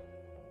eggs.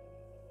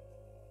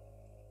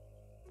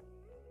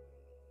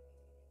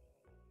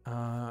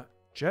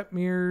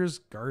 Jetmir's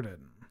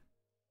Garden.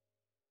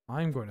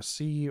 I'm going to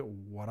see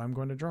what I'm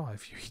going to draw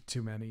if you eat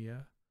too many.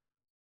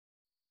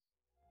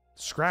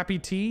 Scrappy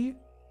tea?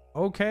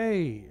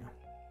 Okay.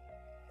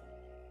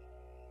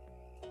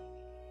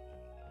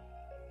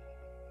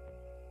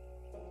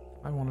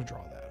 I want to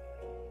draw that.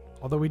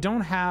 Although we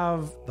don't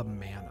have the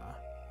mana.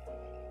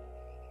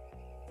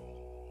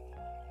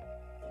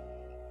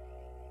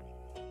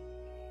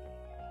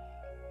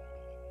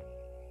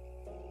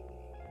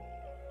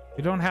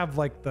 We don't have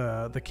like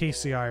the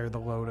KCI or the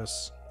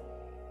Lotus.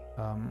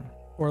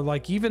 Or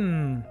like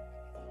even...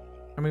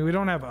 I mean, we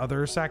don't have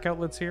other sack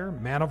outlets here.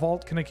 Mana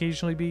Vault can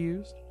occasionally be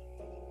used.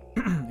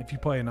 If you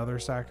play another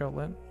sack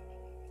outlet.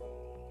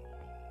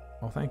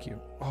 Oh, thank you.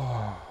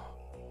 Oh.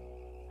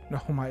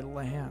 No, my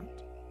land.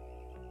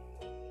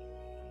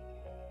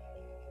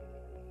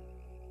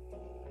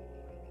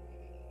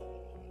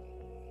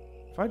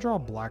 If I draw a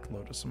Black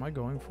Lotus, am I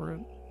going for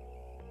it?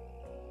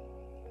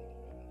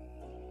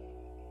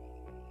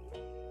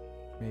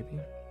 Maybe.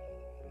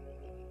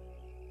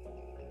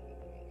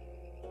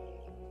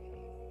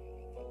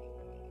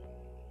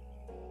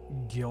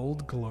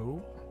 Guild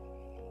Globe?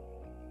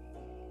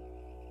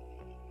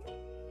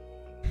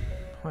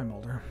 Hi,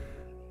 Mulder.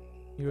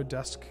 You a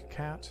desk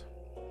cat?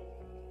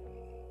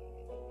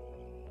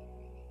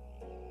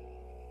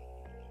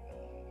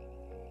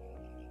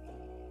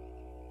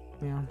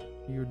 Yeah,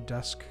 you a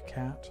desk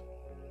cat?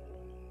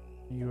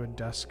 You a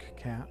desk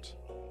cat?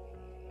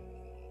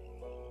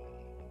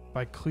 If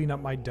I clean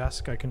up my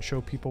desk, I can show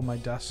people my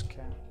desk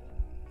cat.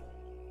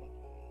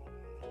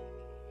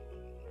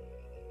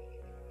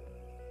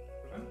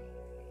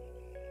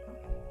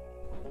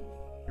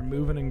 You're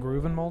moving and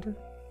grooving, Mulder?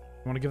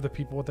 You want to give the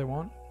people what they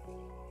want?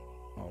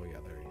 Oh yeah,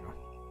 there you go.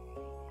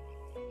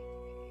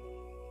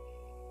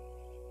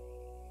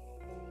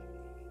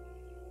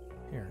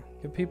 Here,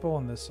 give people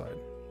on this side.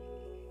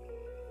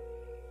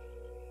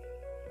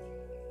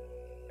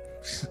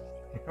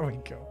 There we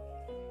go.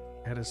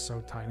 Head is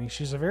so tiny.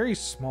 She's a very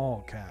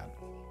small cat.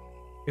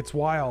 It's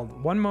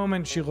wild. One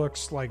moment she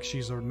looks like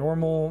she's a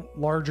normal,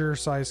 larger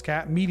sized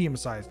cat, medium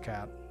sized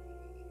cat.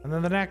 And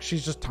then the next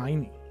she's just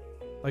tiny.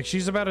 Like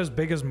she's about as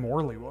big as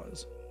Morley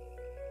was.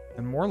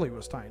 And Morley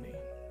was tiny.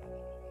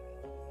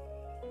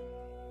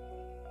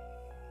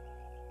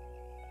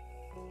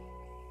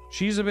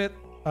 She's a bit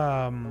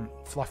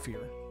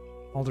fluffier.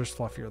 Alder's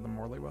fluffier than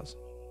Morley was.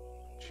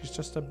 She's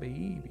just a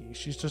baby.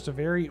 She's just a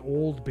very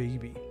old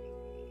baby.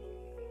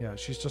 Yeah,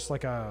 she's just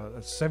like a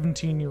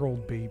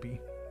 17-year-old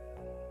baby.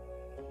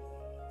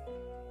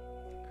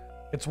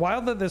 It's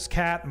wild that this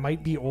cat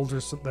might be older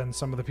than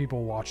some of the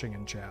people watching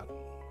in chat.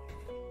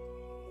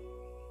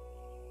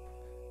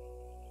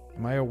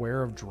 Am I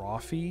aware of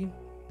Drawfee?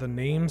 The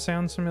name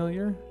sounds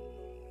familiar.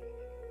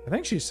 I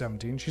think she's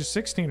 17. She's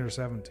 16 or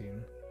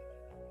 17.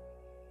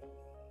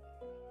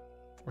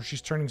 Or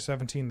she's turning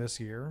 17 this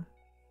year.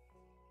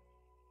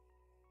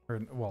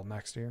 Or, well,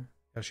 next year.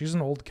 Yeah, she's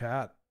an old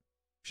cat.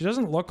 She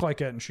doesn't look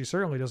like it, and she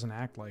certainly doesn't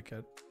act like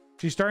it.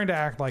 She's starting to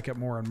act like it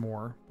more and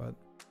more, but...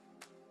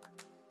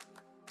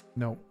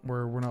 No,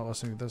 we're not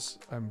listening to this.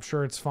 I'm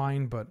sure it's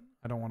fine, but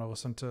I don't want to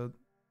listen to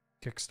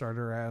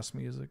Kickstarter ass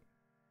music.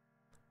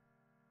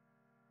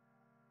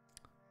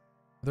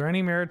 Are there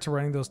any merit to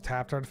running those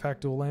tapped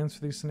artifact dual lands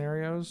for these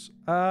scenarios?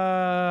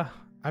 I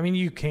mean,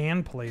 you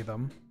can play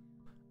them.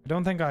 I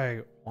don't think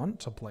I want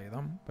to play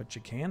them, but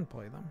you can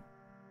play them.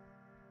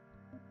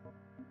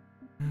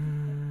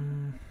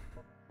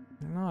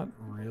 They're not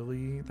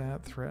really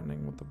that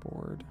threatening with the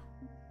board.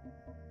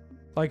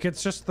 Like,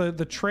 it's just the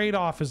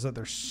trade-off is that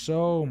they're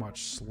so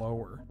much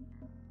slower.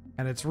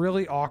 And it's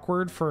really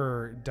awkward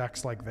for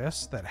decks like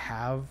this that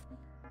have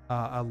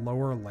a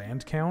lower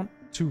land count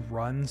to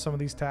run some of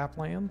these tap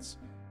lands.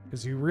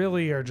 Because you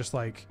really are just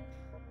like,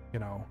 you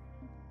know,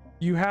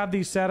 you have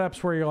these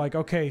setups where you're like,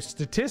 okay,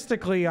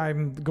 statistically,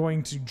 I'm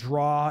going to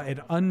draw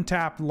an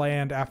untapped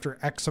land after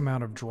X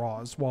amount of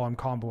draws while I'm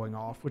comboing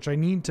off, which I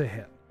need to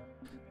hit.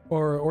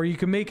 Or you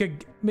can make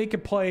a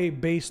play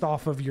based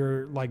off of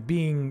your, like,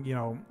 being, you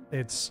know,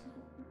 it's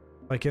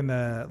like in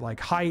the like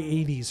high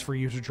 80s for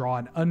you to draw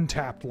an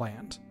untapped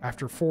land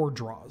after 4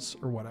 draws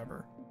or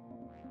whatever.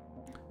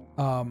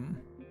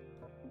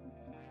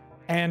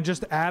 And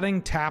just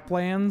adding tap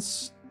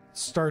lands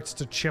starts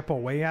to chip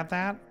away at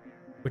that,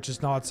 which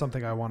is not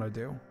something I want to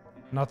do.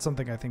 Not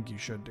something I think you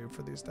should do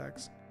for these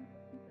decks.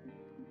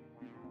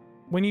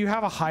 When you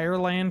have a higher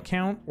land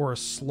count or a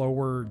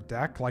slower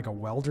deck, like a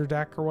welder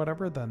deck or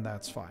whatever, then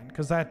that's fine.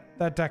 Because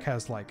that deck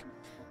has like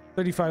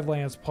 35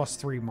 lands plus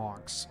 3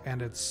 monks,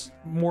 and it's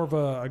more of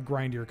a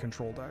grindier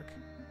control deck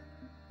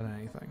than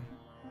anything.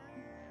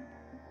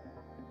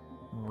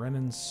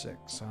 Renin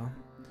 6, huh?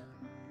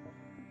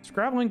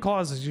 Scrabbling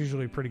Claws is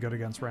usually pretty good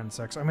against Renin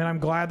 6. I mean, I'm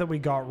glad that we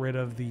got rid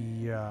of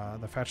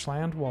the fetch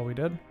land while we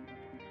did.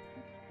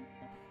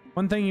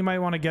 One thing you might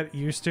want to get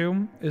used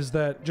to is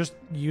that just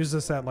use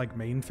this at like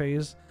main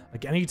phase.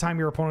 Like anytime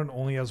your opponent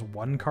only has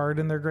 1 card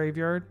in their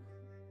graveyard,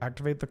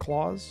 activate the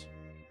claws.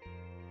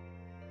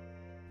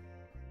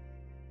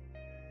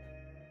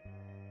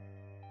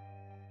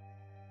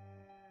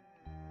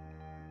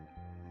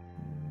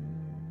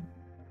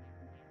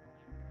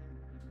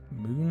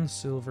 Moon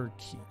Silver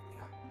Key.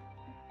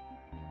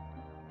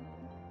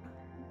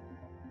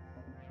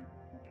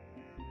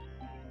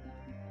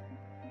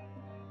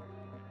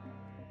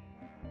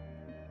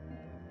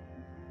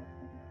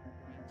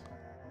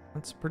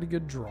 That's a pretty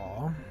good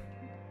draw.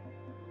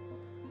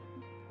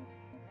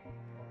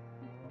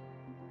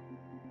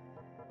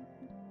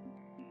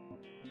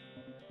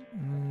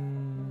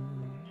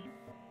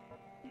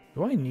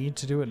 Do I need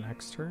to do it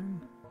next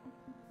turn?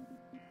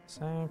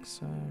 Sack.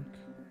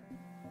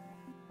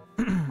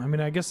 I mean,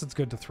 I guess it's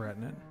good to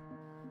threaten it.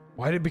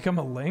 Why did it become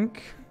a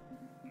link?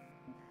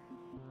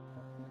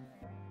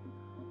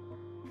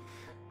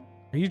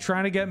 Are you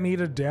trying to get me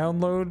to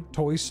download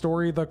Toy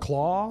Story The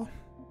Claw?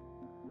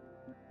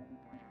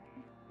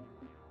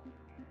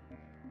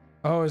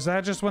 Oh, is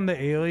that just when the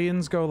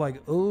aliens go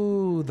like,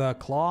 ooh, the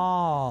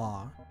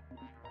claw?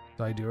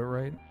 Did I do it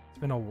right?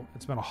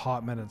 It's been a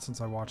hot minute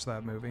since I watched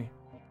that movie.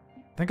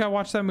 I think I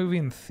watched that movie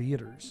in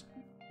theaters.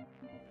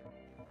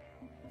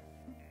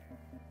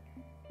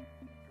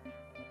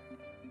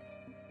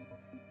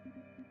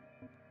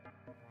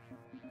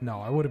 No,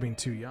 I would have been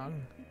too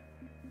young.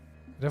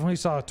 I definitely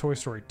saw Toy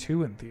Story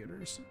 2 in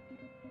theaters.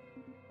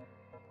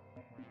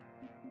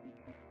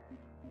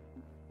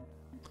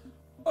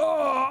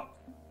 Oh!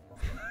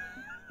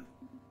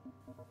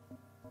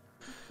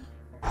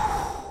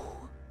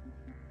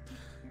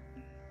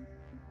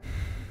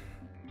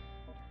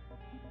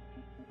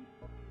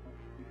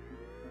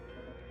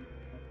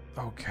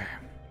 Okay.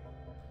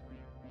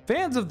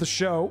 Fans of the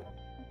show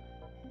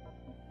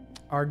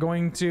are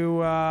going to,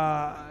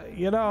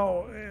 you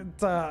know,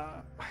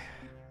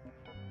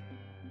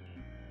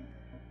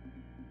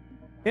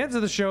 fans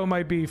of the show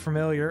might be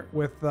familiar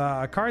with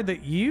a card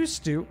that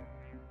used to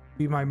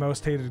be my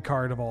most hated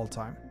card of all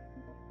time.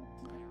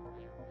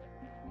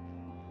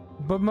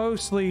 But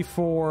mostly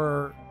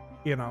for,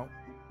 you know,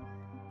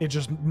 it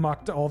just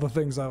mucked all the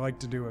things I like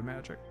to do in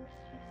Magic.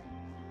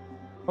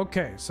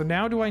 Okay, so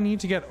now do I need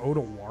to get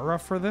Odawara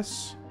for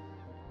this?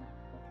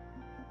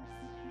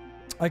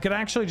 I could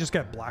actually just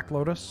get Black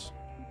Lotus.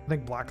 I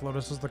think Black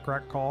Lotus is the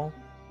correct call.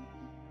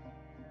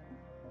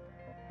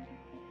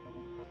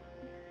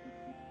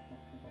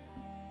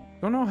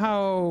 Don't know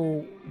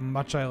how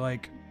much I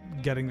like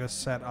getting this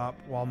set up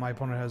while my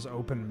opponent has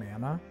open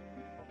mana.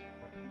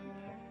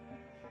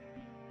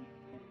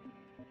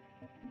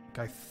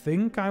 I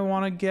think I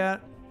want to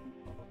get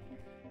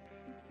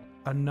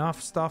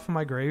enough stuff in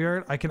my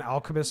graveyard. I can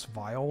Alchemist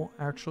Vial,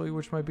 actually,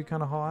 which might be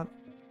kind of hot.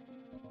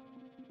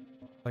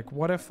 Like,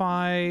 what if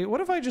I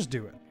just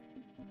do it?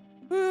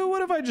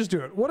 What if I just do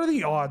it? What are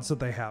the odds that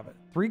they have it?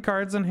 3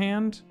 cards in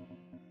hand.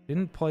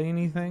 Didn't play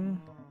anything.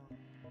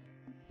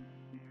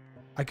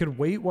 I could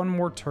wait one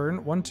more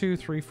turn. 1, 2,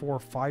 3, 4,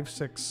 5,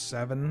 6,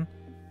 7,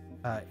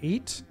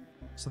 8.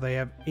 So they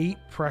have 8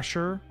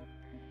 pressure.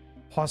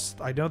 Plus,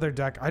 I know their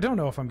deck. I don't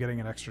know if I'm getting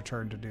an extra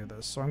turn to do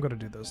this, so I'm going to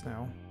do this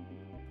now.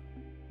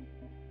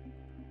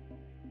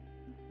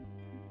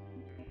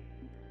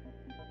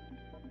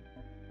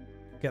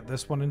 Get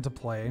this one into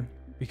play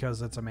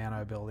because it's a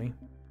mana ability.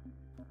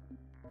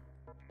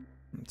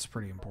 It's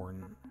pretty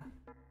important.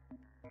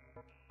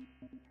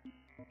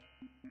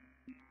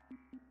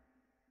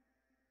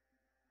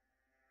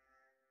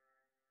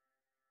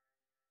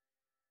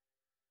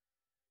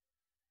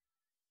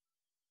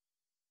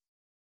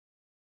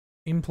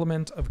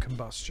 Implement of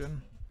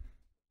Combustion.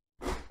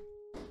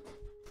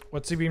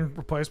 What's he being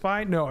replaced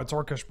by? No, it's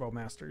Orcish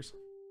Bowmasters.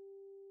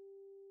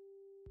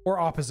 Or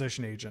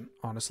Opposition Agent,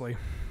 honestly.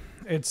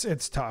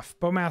 It's tough.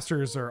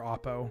 Bowmasters are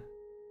Oppo.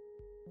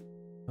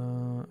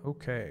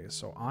 Okay,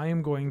 so I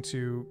am going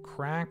to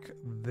crack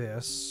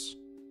this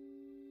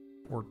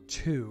for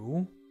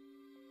 2.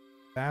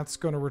 That's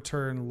going to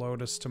return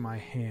Lotus to my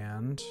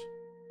hand.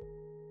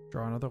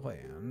 Draw another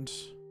land.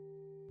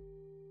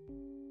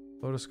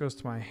 Lotus goes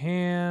to my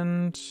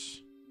hand.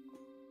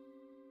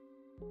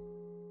 I'm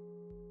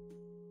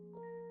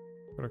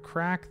going to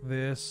crack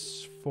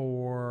this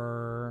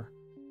for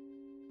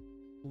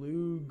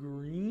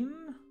blue-green.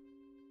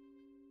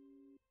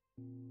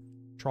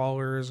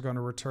 Trawler is going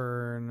to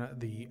return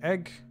the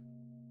egg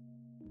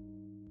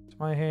to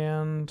my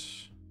hand.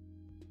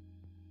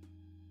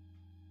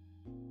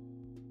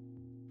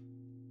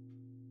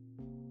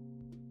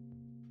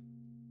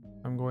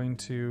 I'm going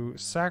to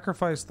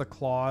sacrifice the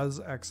claws,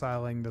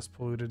 exiling this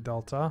polluted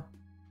delta.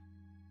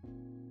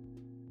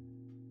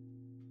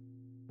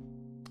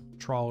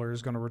 Trawler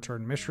is going to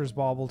return Mishra's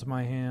Bauble to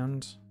my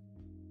hand.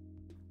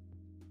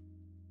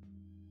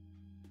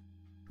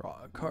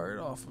 Draw a card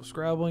off of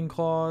Scrabbling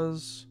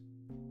Claws.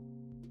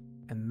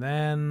 And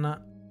then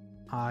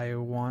I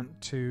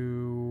want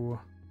to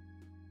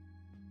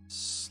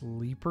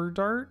Sleeper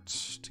Dart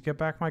to get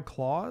back my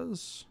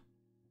claws.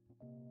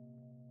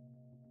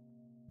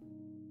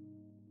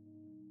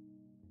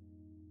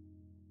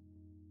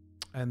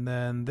 And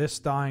then this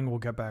dying will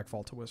get back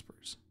Vault of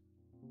Whispers.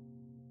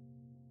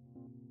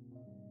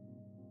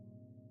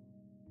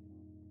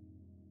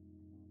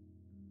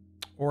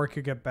 Or it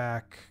could get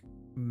back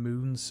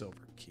Moon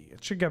Silver Key.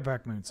 It should get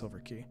back Moon Silver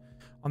Key.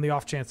 On the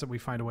off chance that we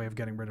find a way of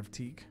getting rid of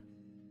Teak.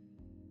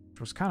 Which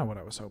was kind of what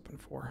I was hoping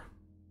for.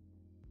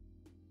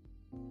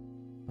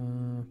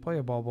 Play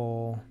a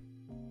bubble.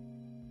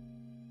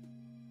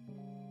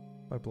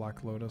 Play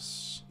Black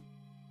Lotus.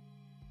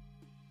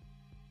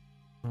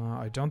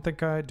 I don't think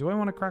do I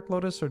want to crack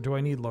Lotus, or do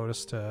I need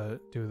Lotus to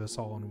do this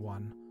all in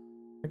one?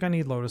 I think I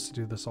need Lotus to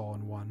do this all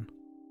in one.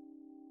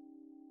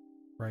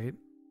 Right? 1,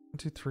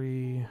 2,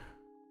 3.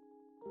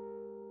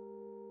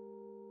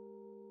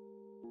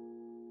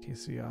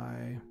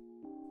 KCI.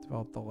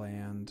 Develop the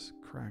land.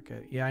 Crack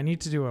it. Yeah, I need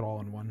to do it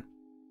all in one.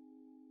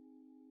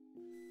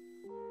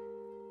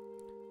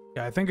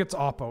 Yeah, I think it's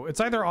Oppo. It's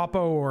either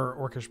Oppo or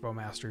Orcish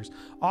Bowmasters.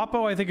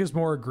 Oppo, I think, is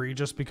more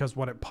egregious because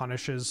what it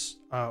punishes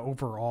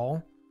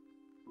overall.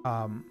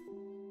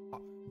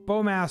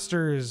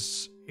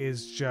 Bowmasters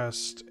is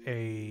just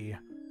a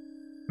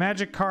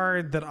magic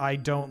card that I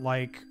don't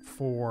like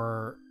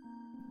for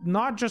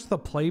not just the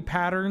play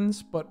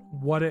patterns, but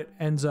what it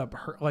ends up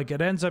like.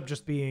 It ends up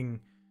just being,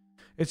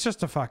 it's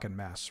just a fucking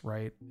mess,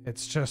 right?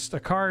 It's just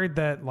a card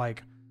that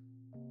like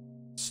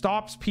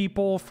stops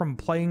people from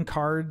playing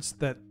cards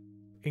that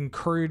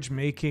encourage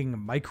making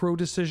micro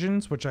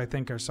decisions, which I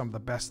think are some of the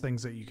best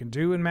things that you can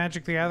do in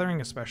Magic the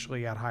Gathering,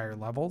 especially at higher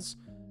levels.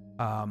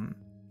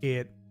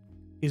 It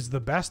is the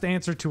best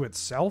answer to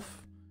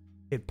itself.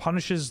 It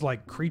punishes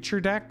like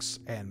creature decks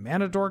and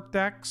mana dork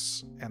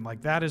decks, and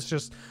like that is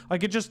just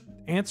like, it just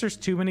answers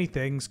too many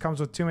things, comes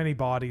with too many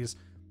bodies.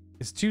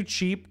 It's too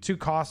cheap, too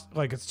cost,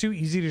 like it's too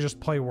easy to just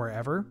play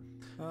wherever.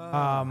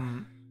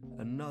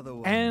 Another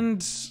one. And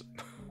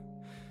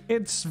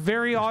it's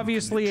very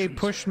obviously a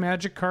push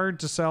Magic card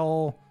to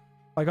sell.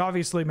 Like,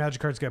 obviously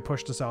Magic cards get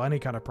pushed to sell any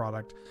kind of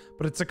product,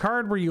 but it's a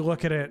card where you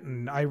look at it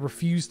and I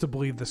refuse to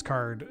believe this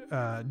card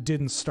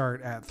didn't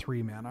start at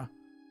 3 mana.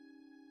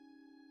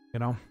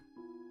 You know?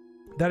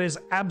 That is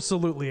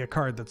absolutely a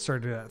card that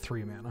started at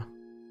 3 mana.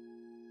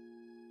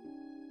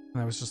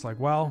 And I was just like,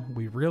 well,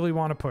 we really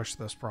want to push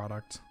this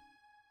product.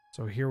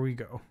 So here we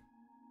go.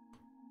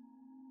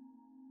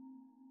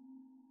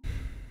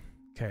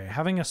 Okay,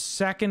 having a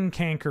second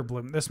Canker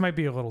Bloom. This might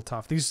be a little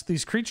tough.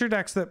 These creature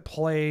decks that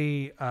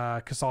play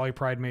Kasali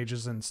Pride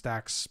Mages and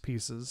Stacks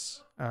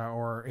pieces,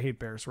 or Hate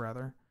Bears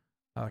rather,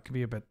 can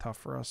be a bit tough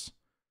for us.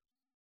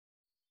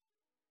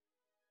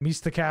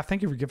 Calf,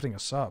 thank you for gifting a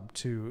sub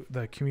to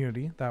the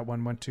community. That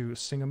one went to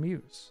Sing a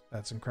Muse.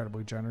 That's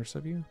incredibly generous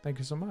of you. Thank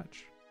you so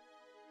much.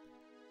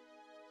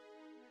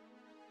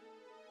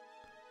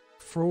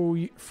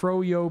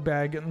 Froyo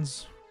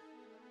Baggins.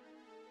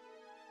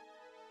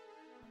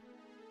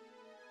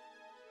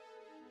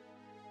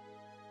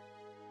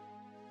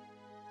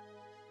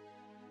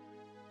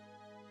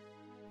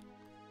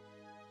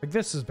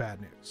 this is bad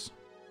news.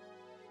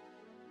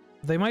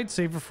 They might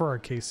save it for our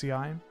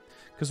KCI.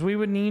 Because we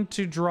would need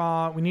to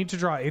draw... We need to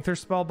draw Aether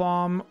Spell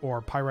Bomb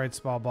or Pyrite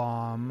Spell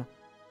Bomb.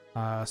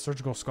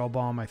 Surgical Skull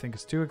Bomb, I think,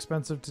 is too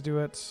expensive to do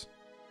it.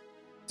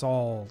 It's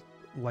all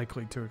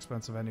likely too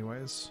expensive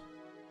anyways.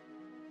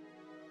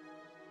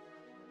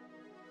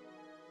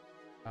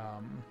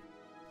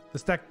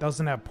 This deck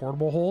doesn't have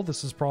Portable Hole.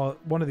 This is probably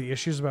one of the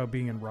issues about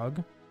being in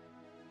Rug.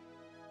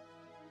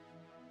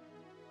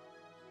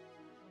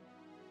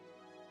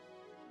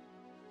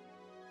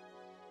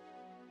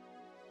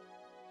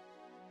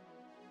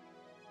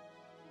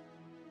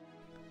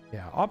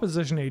 Yeah,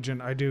 Opposition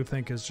Agent I do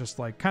think is just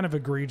like kind of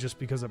egregious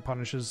because it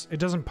punishes... It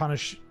doesn't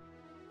punish...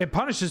 It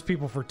punishes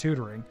people for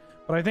tutoring,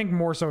 but I think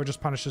more so it just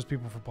punishes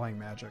people for playing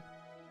Magic.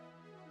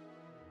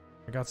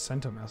 I got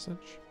sent a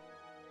message.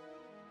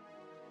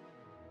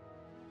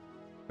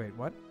 Wait,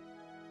 what?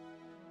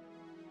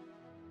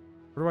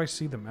 Where do I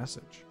see the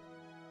message?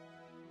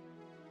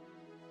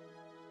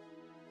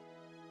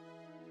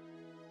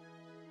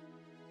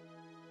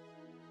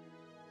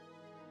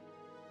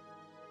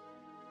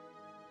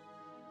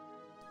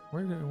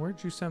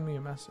 Where'd you send me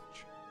a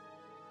message?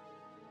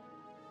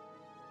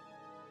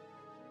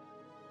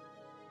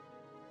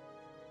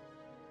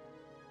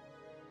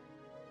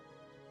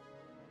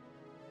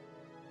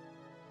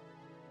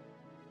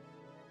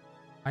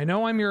 I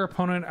know I'm your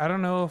opponent. I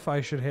don't know if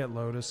I should hit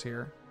Lotus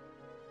here.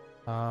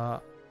 I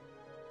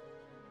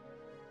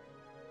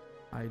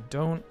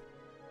don't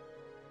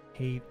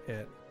hate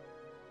it,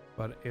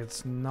 but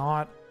it's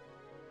not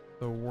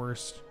the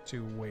worst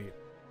to wait.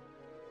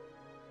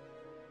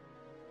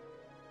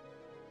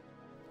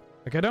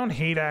 Like, I don't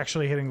hate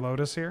actually hitting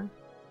Lotus here,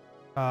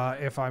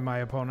 if I'm my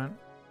opponent.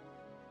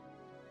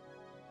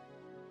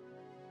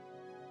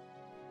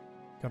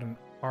 Got an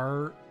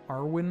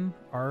Arbin,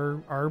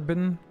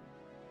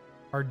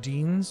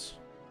 Ardenes.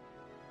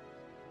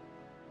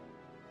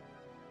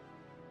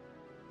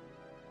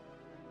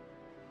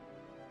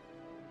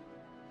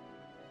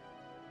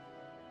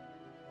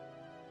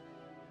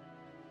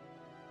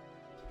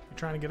 You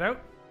trying to get out?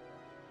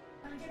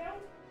 Trying to get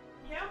out?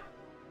 Yeah.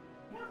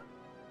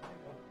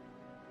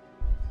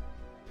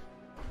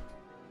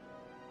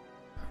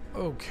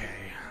 Okay.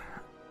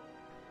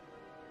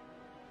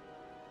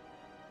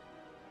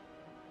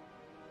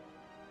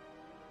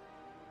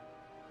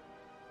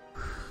 I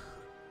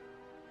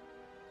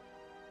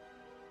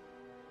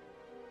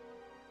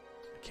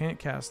can't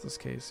cast this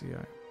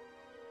KCI.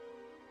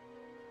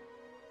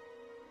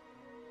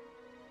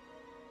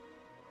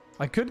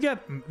 I could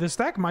get... This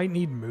deck might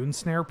need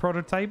Moonsnare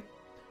Prototype.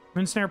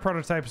 Moonsnare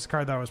Prototype is a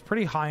card that I was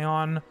pretty high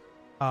on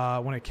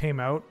when it came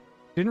out.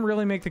 Didn't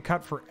really make the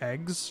cut for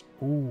eggs.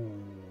 Ooh,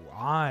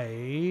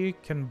 I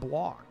can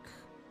block.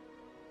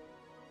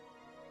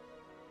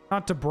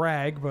 Not to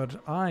brag,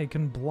 but I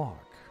can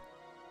block.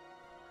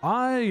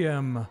 I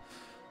am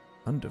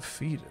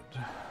undefeated.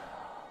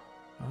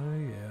 I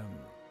am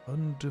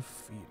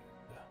undefeated.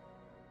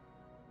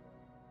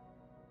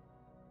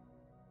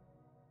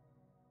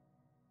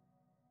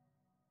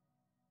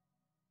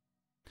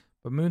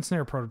 But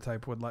Moonsnare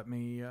Prototype would let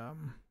me,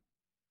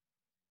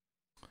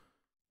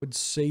 would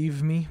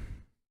save me.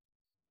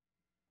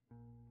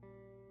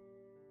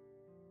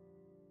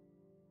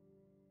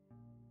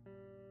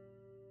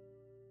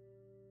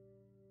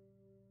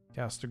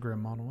 Cast a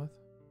Grim Monolith.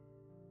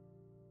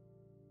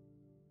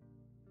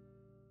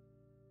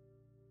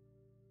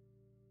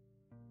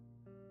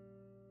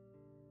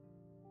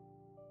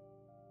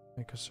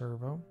 Make a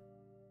servo.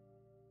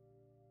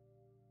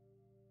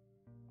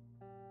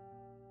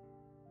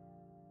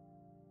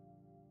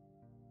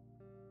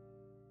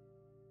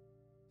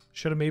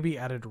 Should have maybe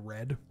added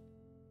red to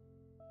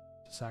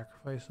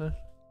sacrifice it.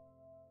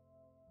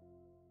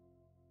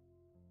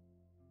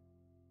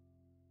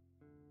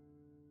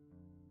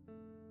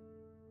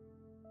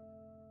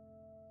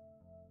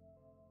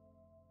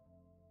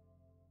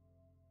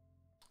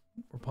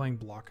 We're playing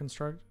block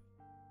construct.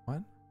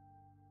 What?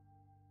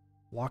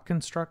 Block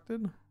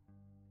constructed?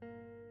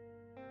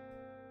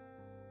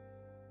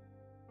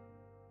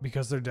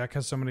 Because their deck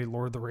has so many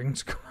Lord of the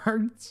Rings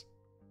cards?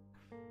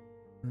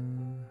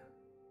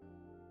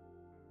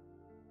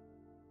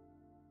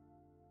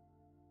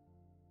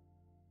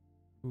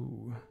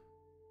 Ooh.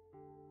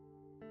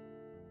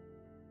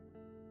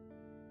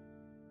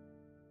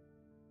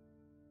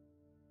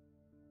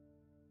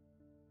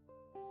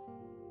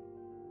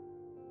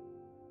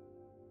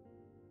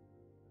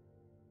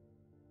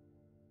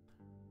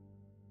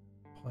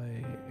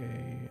 Play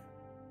a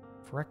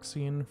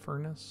Phyrexian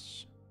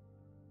Furnace.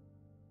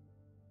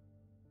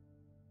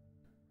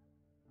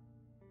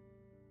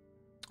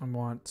 I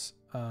want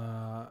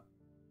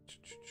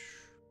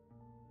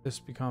this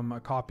become a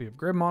copy of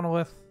Grim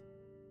Monolith.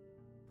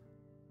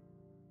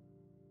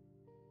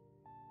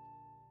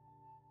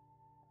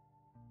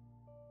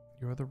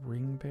 You're the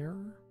Ring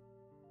Bearer?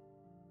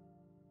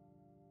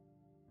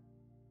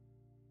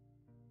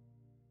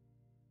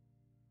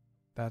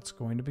 That's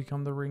going to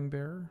become the Ring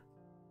Bearer.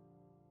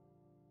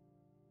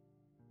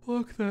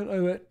 Look, that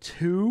I'm at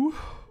 2.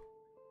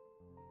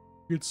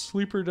 You could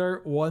sleeper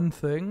dart one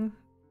thing.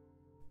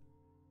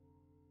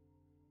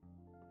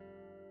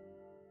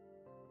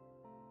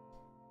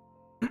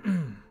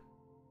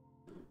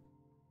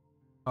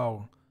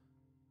 Oh.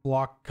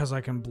 Block, because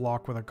I can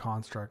block with a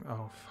construct.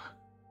 Oh,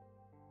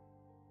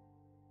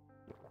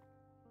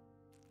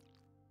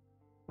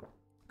 fuck.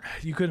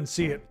 You couldn't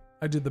see it.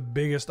 I did the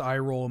biggest eye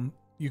roll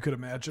you could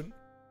imagine.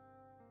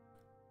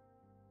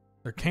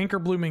 They're canker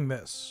blooming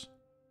this.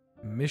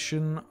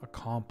 Mission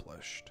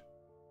accomplished.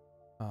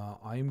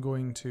 I am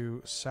going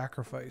to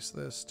sacrifice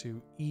this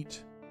to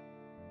eat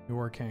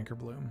your canker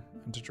bloom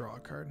and to draw a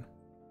card.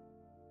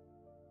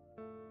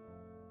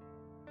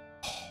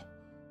 Oh,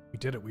 we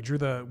did it. We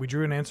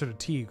drew an answer to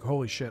T.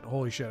 Holy shit.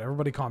 Holy shit.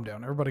 Everybody calm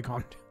down. Everybody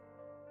calm down.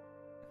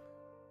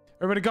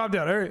 Everybody calm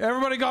down.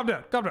 Everybody calm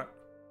down. Calm down.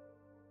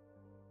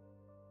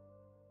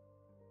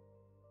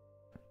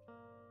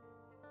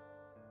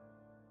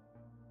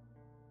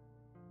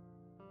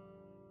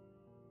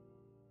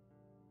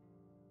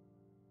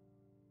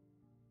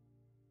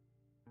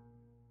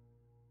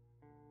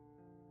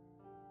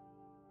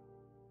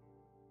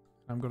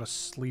 I'm going to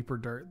sleeper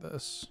dart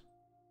this.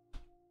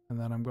 And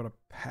then I'm going to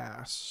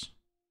pass.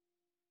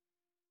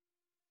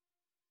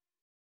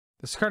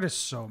 This card is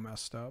so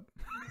messed up.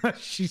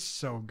 She's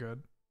so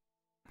good.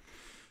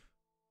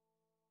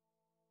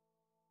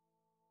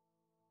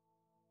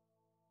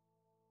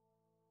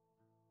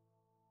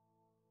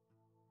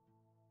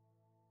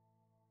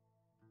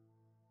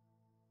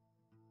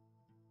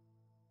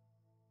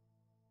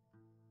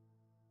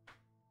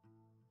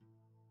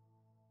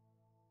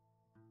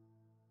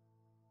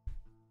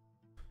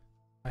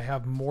 I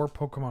have more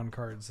Pokemon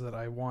cards that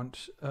I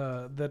want,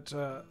 I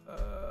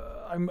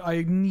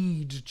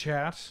need,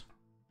 chat.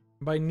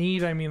 By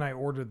need, I mean I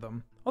ordered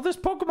them. Oh, this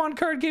Pokemon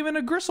card came in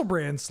a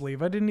Gristlebrand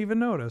sleeve. I didn't even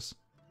notice.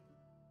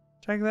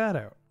 Check that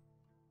out.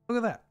 Look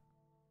at that.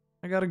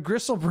 I got a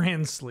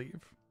Gristlebrand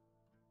sleeve.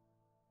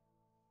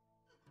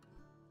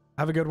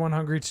 Have a good one,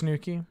 Hungry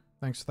Tanuki.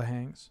 Thanks for the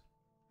hangs.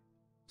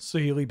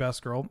 Sahili,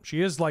 best girl.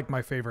 She is like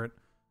my favorite.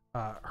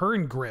 Her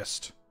and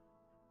Grist.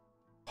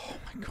 Oh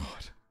my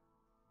god.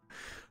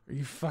 Are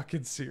you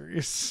fucking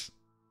serious?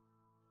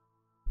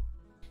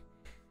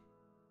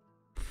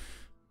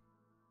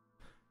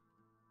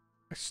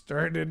 I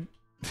started.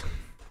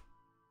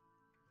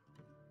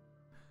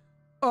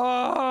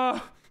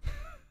 Where?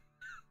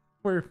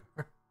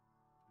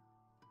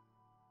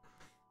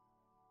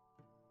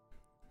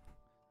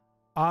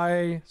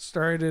 I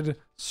started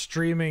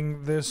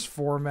streaming this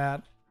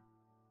format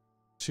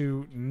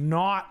to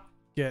not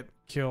get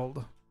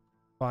killed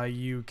by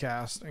you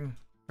casting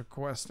a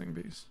questing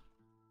beast.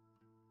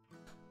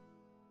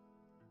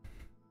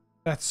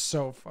 That's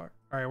so fucked.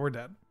 All right, we're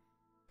dead.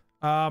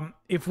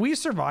 If we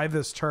survive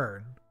this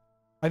turn,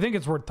 I think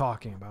it's worth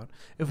talking about.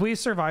 If we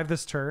survive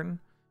this turn,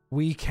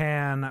 we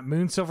can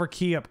Moonsilver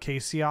Key up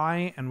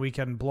KCI, and we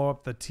can blow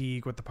up the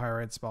Teague with the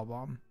Pyrite Spell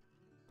Bomb.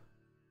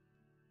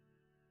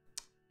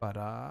 But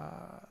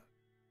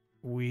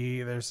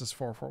there's this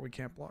 4/4 we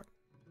can't block.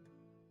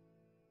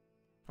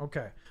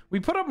 Okay, we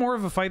put up more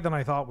of a fight than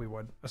I thought we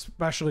would,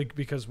 especially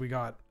because we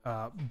got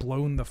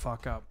blown the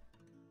fuck up.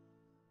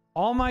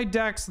 All my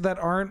decks that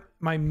aren't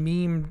my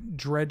meme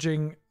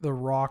dredging the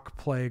rock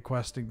play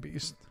questing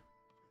beast.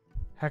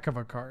 Heck of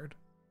a card.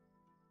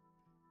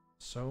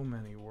 So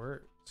many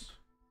words.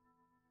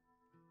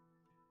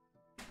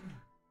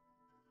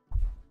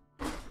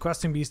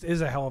 Questing beast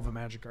is a hell of a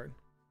magic card.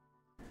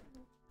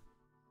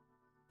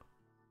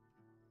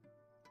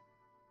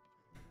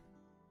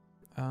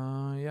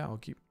 Yeah, I'll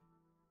keep.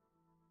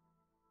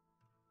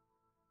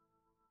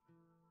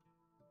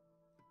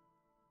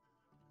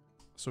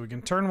 So we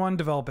can turn 1,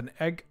 develop an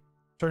egg.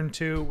 Turn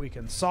 2, we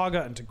can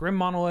Saga into Grim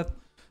Monolith. And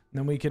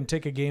then we can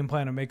take a game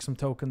plan and make some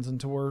tokens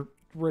until we're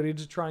ready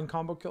to try and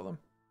combo kill them.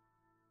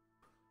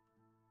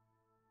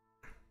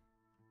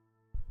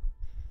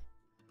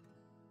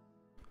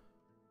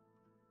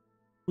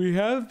 We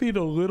have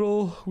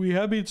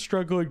been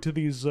struggling to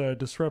these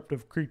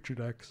disruptive creature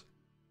decks.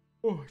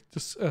 Oh,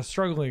 just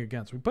struggling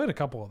against. We played a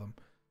couple of them.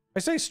 I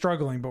say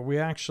struggling, but we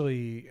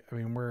actually, I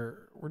mean,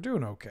 we're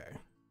doing okay.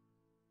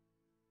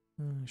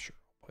 Sure.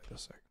 Wait a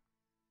sec.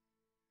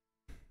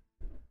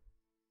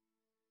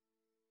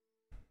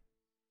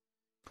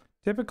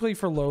 Typically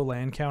for low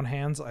land count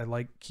hands, I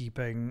like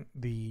keeping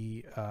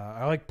the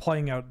I like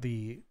playing out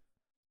the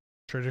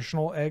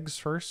traditional eggs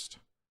first.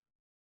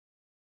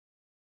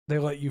 They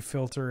let you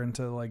filter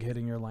into like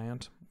hitting your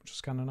land, which is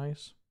kind of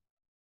nice.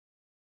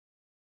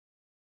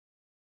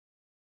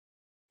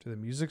 Did the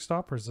music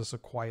stop, or is this a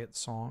quiet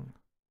song?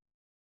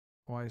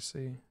 Oh, I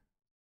see.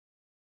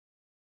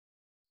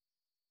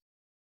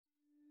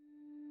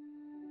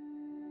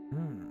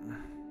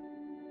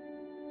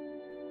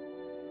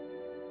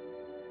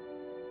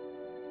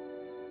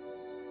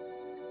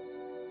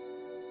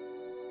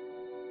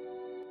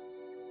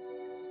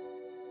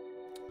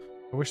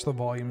 I wish the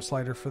volume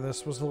slider for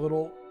this was a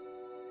little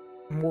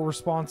more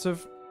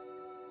responsive.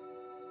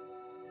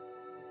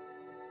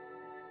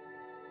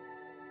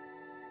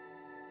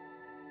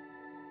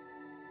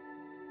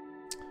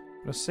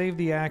 Gonna save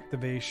the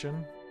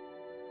activation.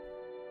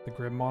 The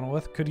Grim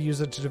Monolith. Could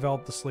use it to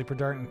develop the Sleeper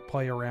Dart and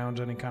play around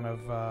any kind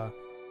of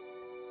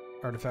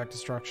artifact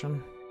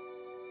destruction.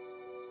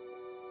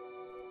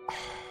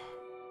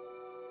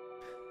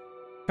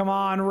 Come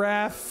on,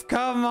 ref!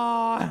 Come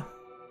on!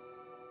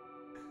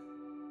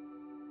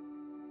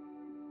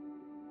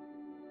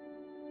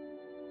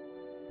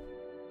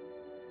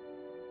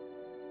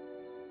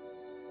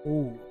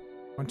 Ooh.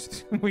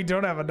 We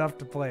don't have enough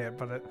to play it,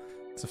 but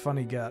it's a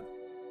funny get.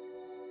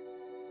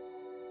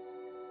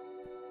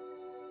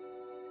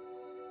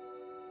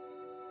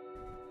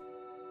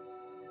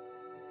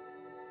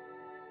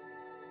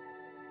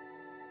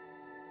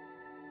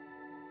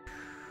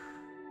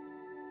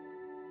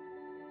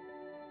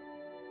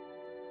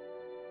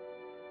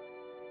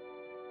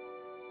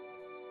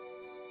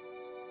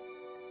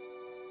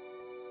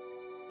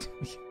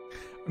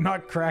 I'm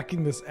not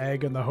cracking this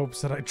egg in the hopes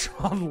that I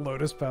draw the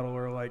Lotus Petal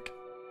or like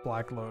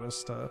Black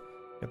Lotus to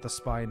get the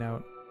spine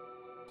out.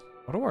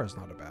 Ottawa is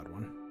not a bad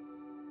one.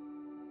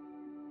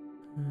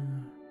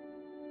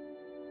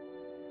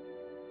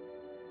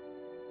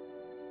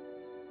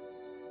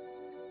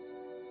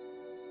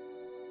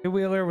 Hey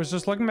Wheeler, was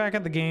just looking back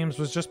at the games,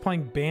 was just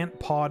playing Bant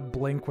Pod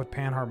Blink with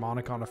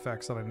Panharmonicon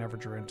effects that I never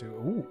drew into.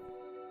 Ooh.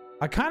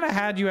 I kind of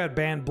had you at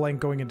Bant Blink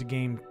going into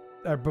game...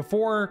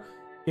 before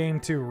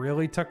game 2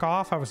 really took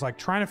off, I was like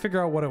trying to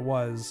figure out what it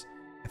was.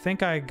 I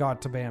think I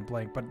got to Bant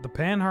Blink, but the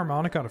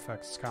Panharmonicon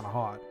effects is kind of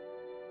hot.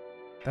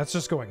 That's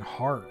just going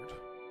hard.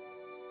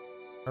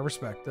 I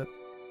respect it.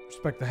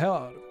 Respect the hell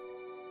out of it.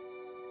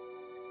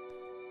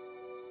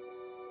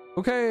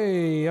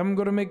 Okay, I'm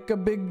gonna make a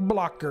big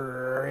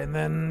blocker, and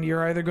then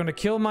you're either gonna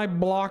kill my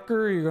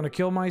blocker or you're gonna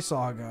kill my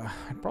Saga.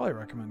 I'd probably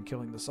recommend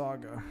killing the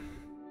Saga.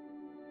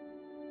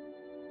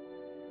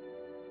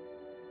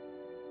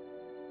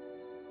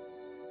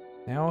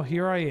 Now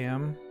here I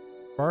am,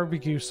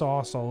 barbecue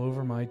sauce all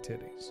over my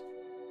titties.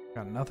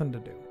 Got nothing to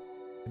do.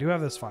 I do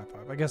have this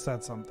 5/5. I guess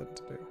that's something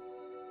to do.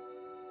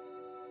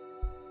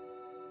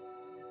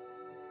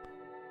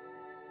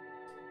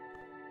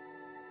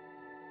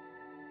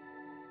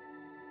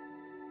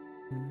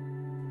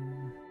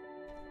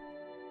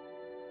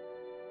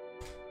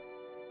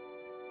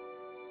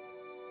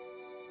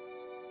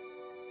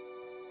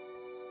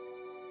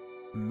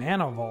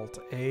 Mana Vault,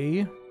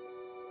 eh?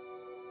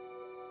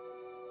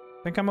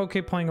 I think I'm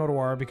okay playing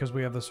Otawara because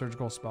we have the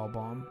Surgical Spell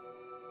Bomb.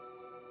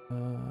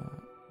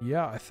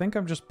 Yeah, I think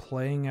I'm just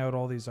playing out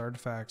all these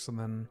artifacts and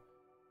then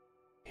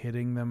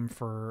hitting them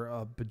for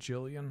a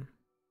bajillion.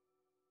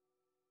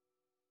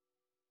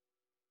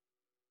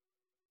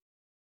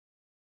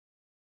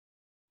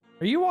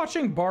 Are you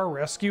watching Bar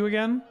Rescue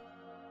again?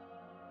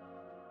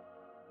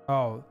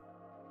 Oh.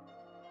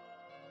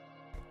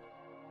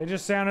 It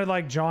just sounded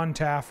like John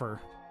Taffer.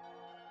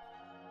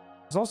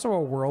 There's also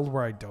a world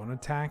where I don't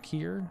attack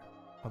here.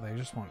 Oh, they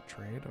just want to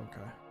trade?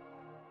 Okay.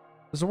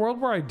 There's a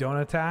world where I don't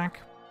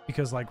attack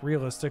because, like,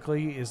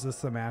 realistically, is this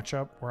the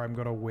matchup where I'm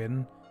going to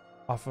win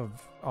off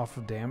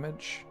of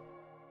damage?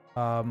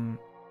 And,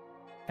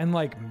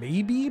 like,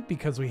 maybe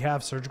because we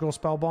have Surgical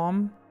Spell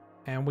Bomb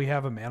and we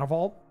have a Mana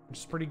Vault, which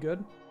is pretty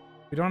good.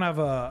 We don't have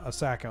a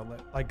sack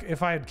outlet. Like,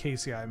 if I had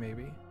KCI,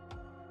 maybe.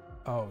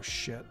 Oh,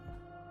 shit.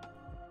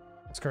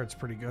 This card's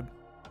pretty good.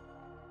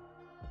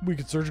 We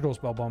could Surgical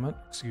Spell Bomb it.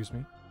 Excuse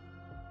me.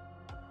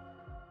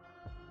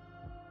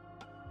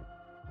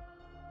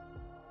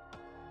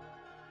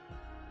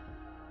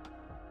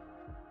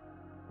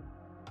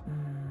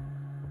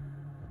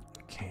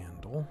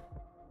 Candle.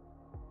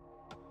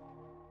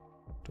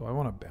 Do I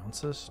want to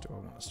bounce this? Do I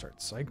want to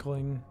start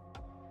cycling?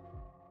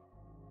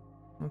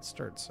 Let's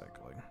start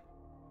cycling.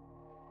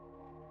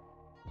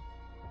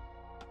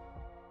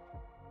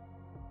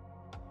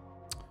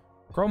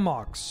 Chrome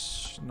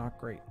Mox, not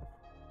great.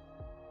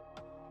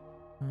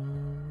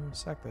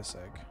 Sack this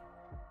egg.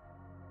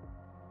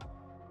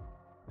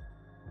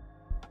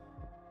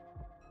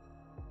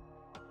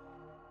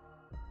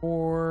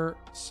 Four,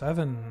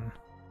 7.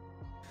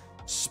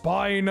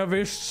 Spine of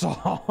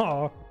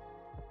Ishsaw.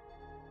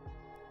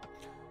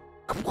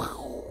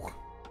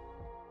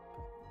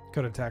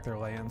 Could attack their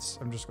lands.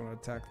 I'm just going to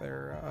attack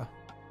their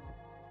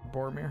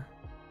Boromir.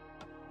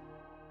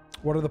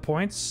 What are the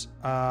points?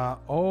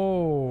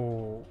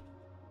 Oh,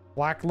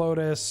 Black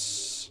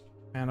Lotus,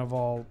 Mana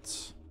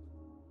Vault.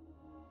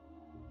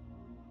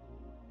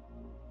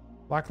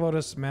 Black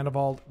Lotus, Mana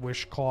Vault,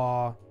 Wish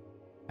Claw,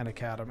 and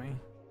Academy.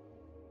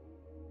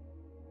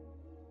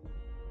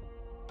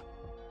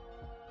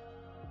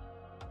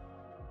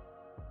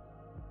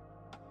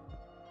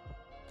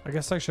 I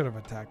guess I should have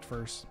attacked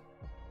first.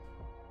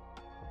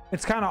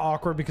 It's kind of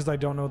awkward because I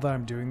don't know that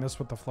I'm doing this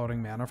with the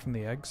floating mana from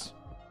the eggs.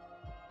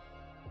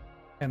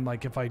 And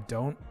like if I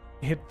don't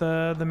hit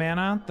the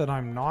mana, then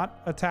I'm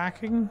not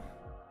attacking.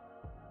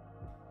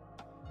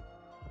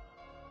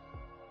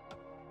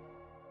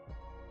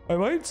 I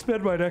might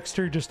spend my next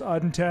turn just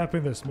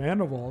untapping this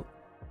Mana Vault.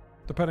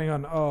 Depending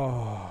on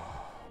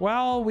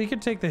well, we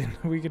could take the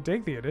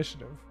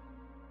initiative.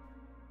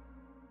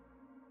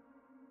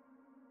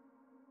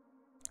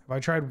 Have Have I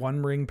tried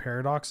One Ring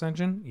Paradox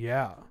Engine?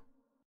 Yeah.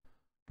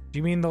 Do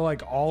you mean the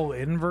like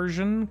all-in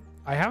version?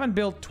 I haven't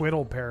built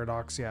Twiddle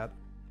Paradox yet.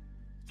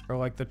 Or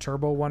like the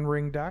Turbo One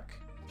Ring deck.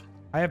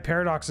 I have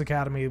Paradox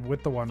Academy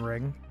with the One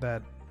Ring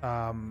that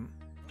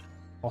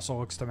also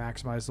looks to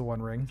maximize the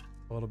One Ring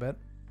a little bit.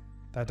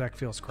 That deck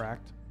feels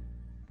cracked.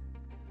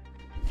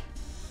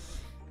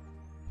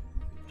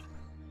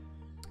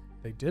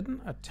 They didn't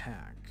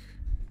attack.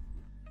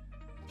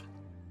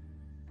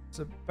 Is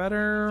it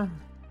better?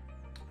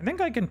 I think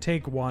I can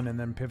take one and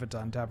then pivot to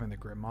untapping the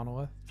Grim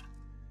Monolith.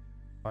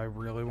 If I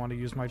really want to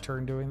use my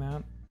turn doing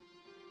that.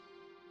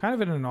 Kind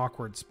of in an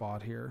awkward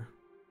spot here.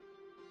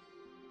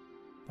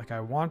 Like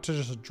I want to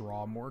just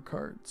draw more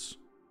cards.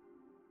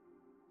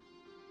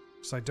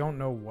 Because I don't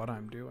know what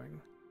I'm doing.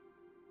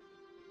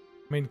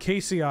 I mean,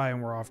 KCI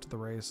and we're off to the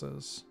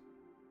races.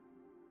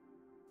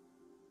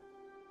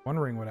 One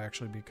Ring would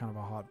actually be kind of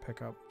a hot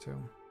pickup too.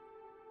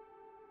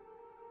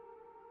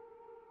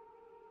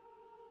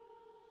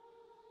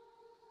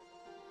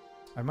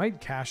 I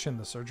might cash in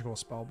the Surgical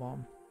Spell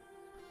Bomb.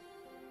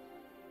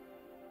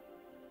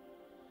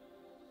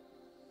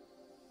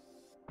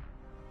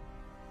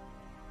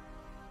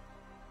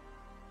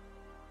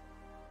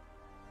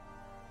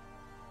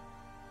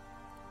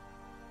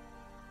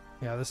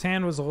 Yeah, this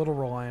hand was a little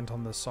reliant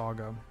on the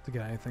Saga to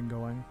get anything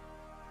going.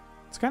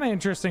 It's kind of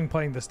interesting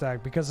playing this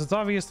deck because it's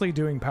obviously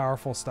doing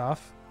powerful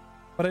stuff,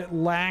 but it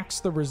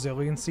lacks the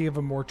resiliency of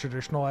a more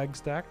traditional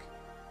Eggs deck.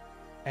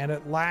 And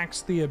it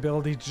lacks the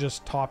ability to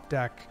just top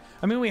deck.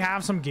 I mean, we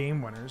have some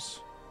game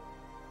winners.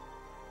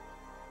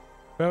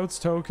 Boats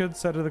token,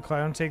 set of the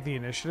clown, take the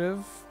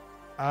initiative.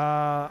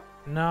 No,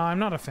 I'm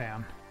not a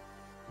fan.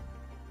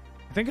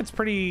 I think it's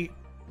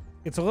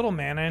a little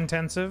mana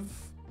intensive.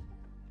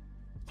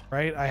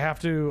 Right? I have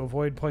to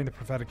avoid playing the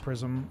Prophetic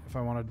Prism if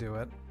I want to do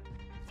it.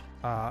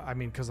 I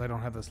mean, because I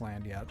don't have this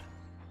land yet.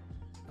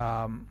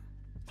 And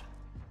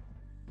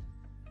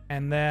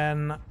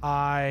then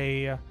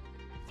I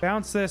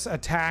bounce this,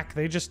 attack.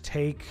 They just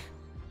take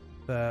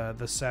the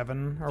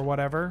 7 or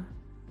whatever.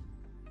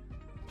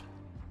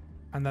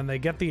 And then they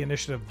get the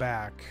initiative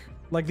back.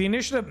 Like the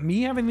initiative,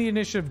 me having the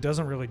initiative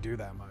doesn't really do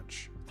that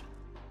much.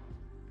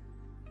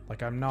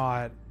 Like I'm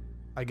not,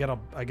 I get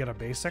a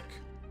basic.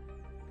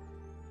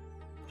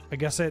 I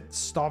guess it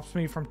stops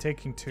me from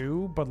taking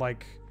 2, but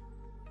like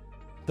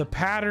the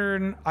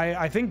pattern,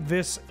 I think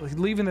this,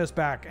 leaving this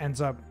back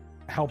ends up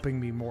helping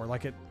me more.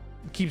 Like it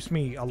keeps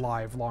me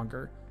alive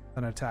longer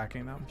than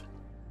attacking them.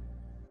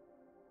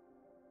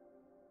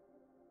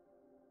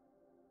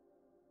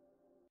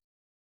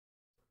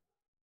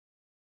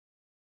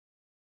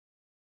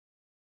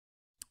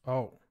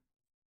 Oh,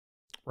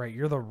 right.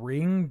 You're the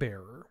ring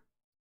bearer.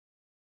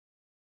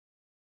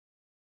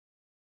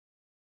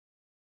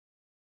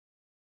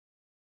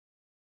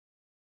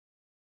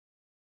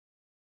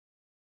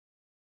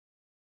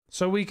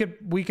 So we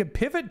could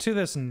pivot to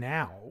this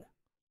now.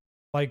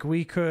 Like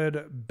we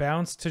could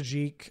bounce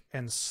Tajik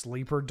and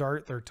sleeper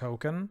dart their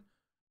token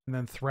and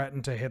then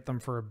threaten to hit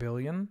them for 1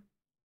 billion.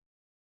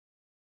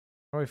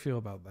 How do I feel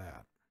about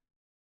that?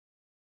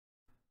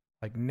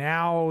 Like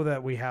now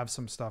that we have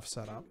some stuff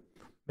set up,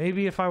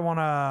 maybe if I want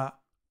to,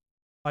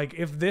 like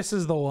if this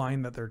is the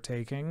line that they're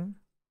taking,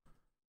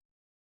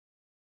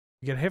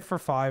 you get hit for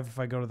 5 if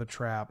I go to the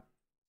trap.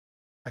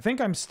 I think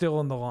I'm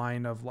still in the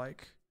line of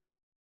like,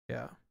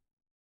 yeah.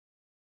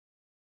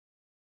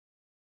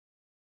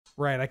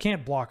 Right, I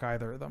can't block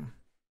either of them.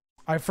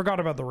 I forgot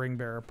about the ring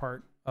bearer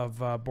part of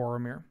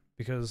Boromir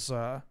because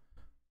I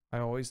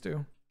always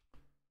do.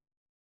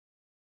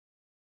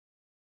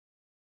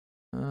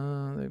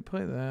 They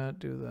play that,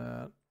 do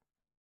that.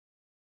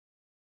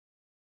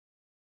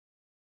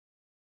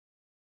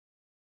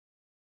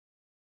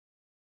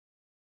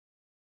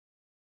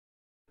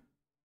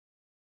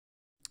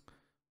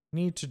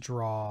 Need to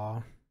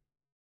draw.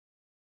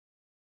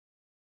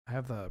 I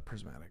have the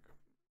prismatic.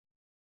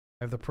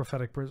 I have the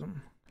prophetic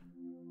prism.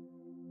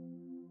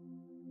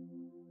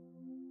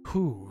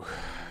 Whew.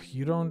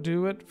 You don't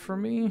do it for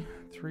me?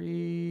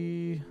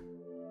 3.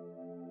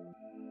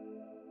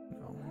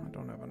 No, I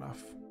don't have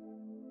enough.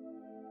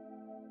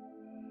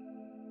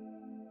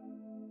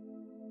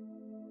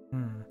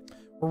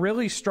 We're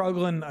really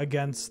struggling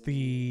against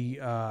the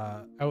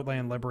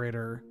Outland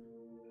Liberator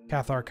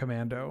Cathar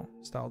Commando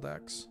style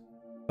decks.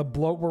 The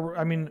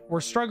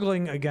we're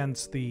struggling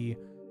against the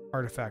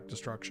Artifact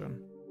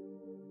Destruction,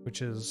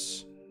 which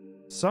is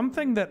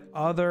something that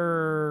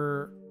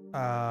other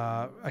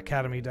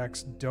Academy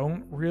decks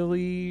don't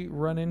really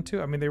run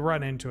into. I mean, they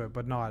run into it,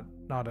 but not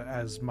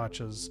as much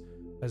as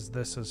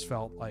this has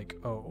felt like,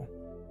 oh,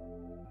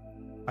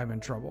 I'm in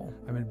trouble.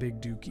 I'm in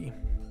big dookie.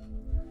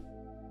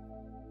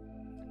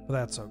 But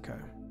that's okay.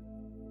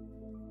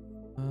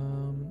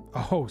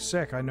 Oh,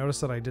 sick. I noticed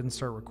that I didn't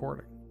start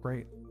recording.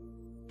 Great.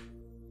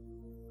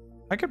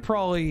 I could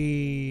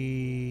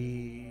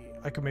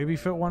maybe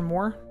fit one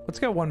more. Let's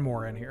get one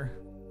more in here.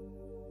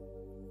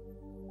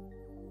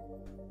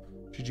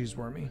 GG's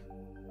Wormy.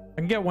 I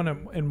can get one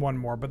in one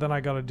more, but then I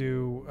gotta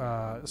do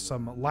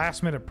some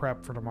last minute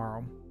prep for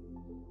tomorrow.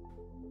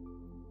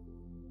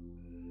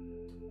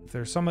 If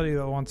there's somebody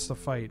that wants to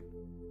fight,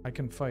 I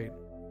can fight.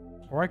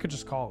 Or I could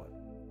just call it.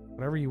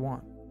 Whatever you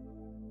want.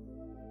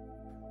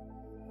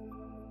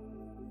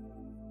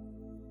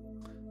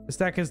 This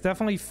deck has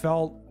definitely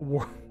felt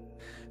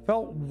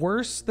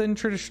worse than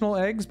traditional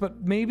eggs, but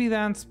maybe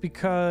that's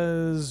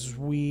because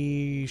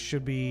we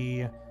should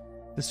be...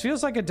 This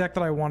feels like a deck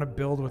that I want to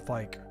build with,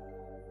 like...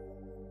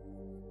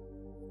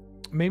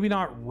 Maybe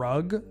not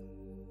rug.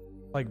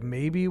 Like,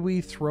 maybe we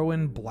throw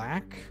in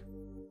black.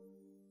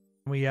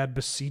 We add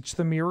Beseech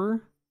the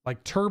Mirror.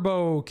 Like,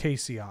 turbo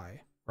KCI,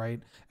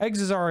 right? Eggs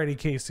is already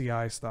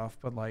KCI stuff,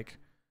 but, like,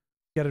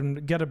 get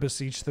a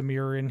Beseech the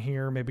Mirror in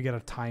here. Maybe get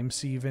a Time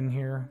Sieve in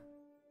here.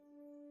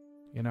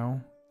 You know?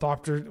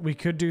 We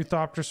could do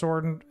Thopter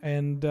Sword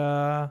and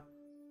or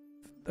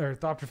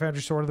Thopter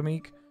Foundry Sword of the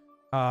Meek.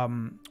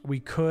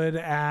 We could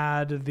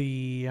add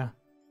the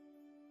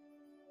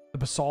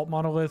Basalt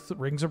Monolith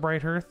Rings of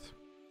Bright Earth.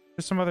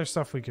 There's some other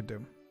stuff we could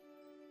do.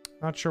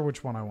 Not sure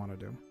which one I want to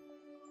do.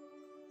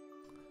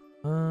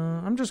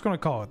 I'm just going to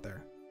call it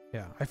there.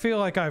 Yeah, I feel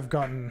like I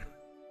got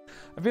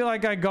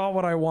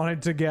what I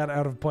wanted to get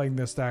out of playing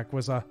this deck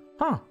was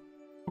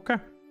okay.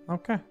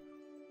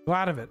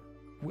 Glad of it.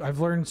 I've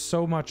learned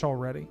so much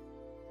already.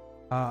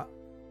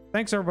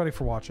 Thanks everybody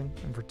for watching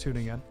and for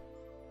tuning in.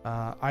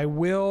 I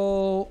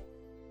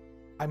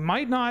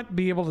might not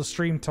be able to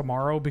stream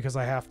tomorrow because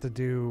I have to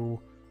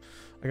do...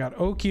 I got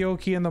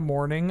Okie in the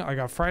morning. I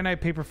got Friday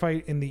Night Paper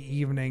Fight in the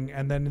evening.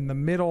 And then in the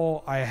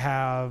middle, I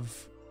have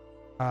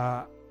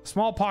a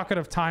small pocket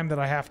of time that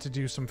I have to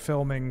do some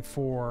filming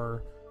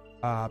for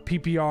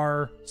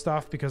PPR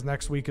stuff because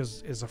next week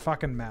is a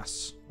fucking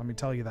mess. Let me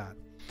tell you that.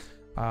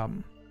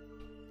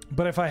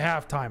 But if I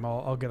have time,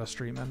 I'll get a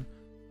stream in.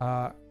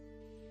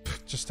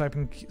 Just type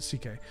in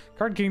CK.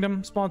 Card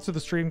Kingdom, sponsor the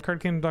stream.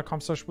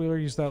 CardKingdom.com/Wheeler.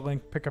 Use that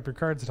link. Pick up your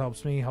cards. It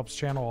helps me, helps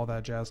channel, all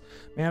that jazz.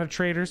 Mana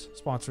Traders,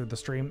 sponsored the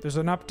stream. There's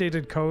an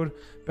updated code,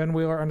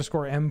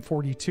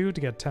 BenWheeler_M42 to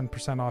get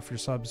 10% off your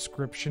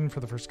subscription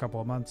for the first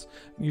couple of months.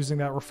 Using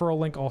that referral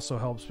link also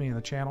helps me in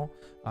the channel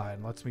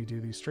and lets me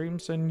do these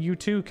streams. And you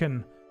too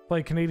can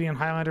play Canadian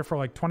Highlander for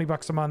like 20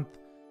 bucks a month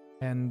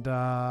and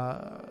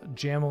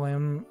jam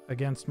him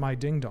against my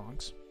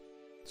ding-dongs.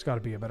 It's got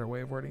to be a better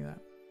way of wording that.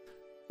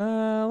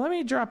 Let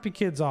me drop you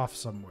kids off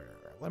somewhere.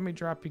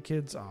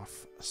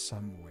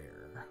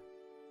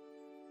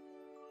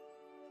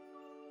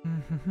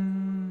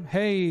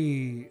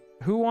 Hey,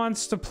 who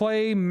wants to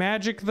play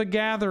Magic the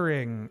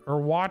Gathering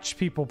or watch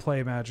people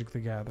play Magic the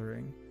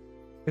Gathering?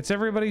 It's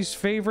everybody's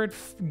favorite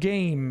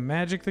game,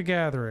 Magic the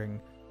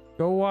Gathering.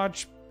 Go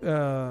watch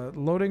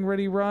Loading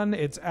Ready Run.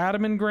 It's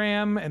Adam and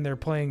Graham, and they're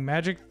playing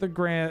Magic the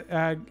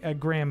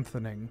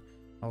Graham-thening.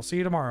 I'll see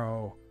you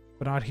tomorrow,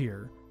 but not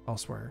here,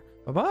 elsewhere.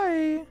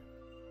 Bye-bye.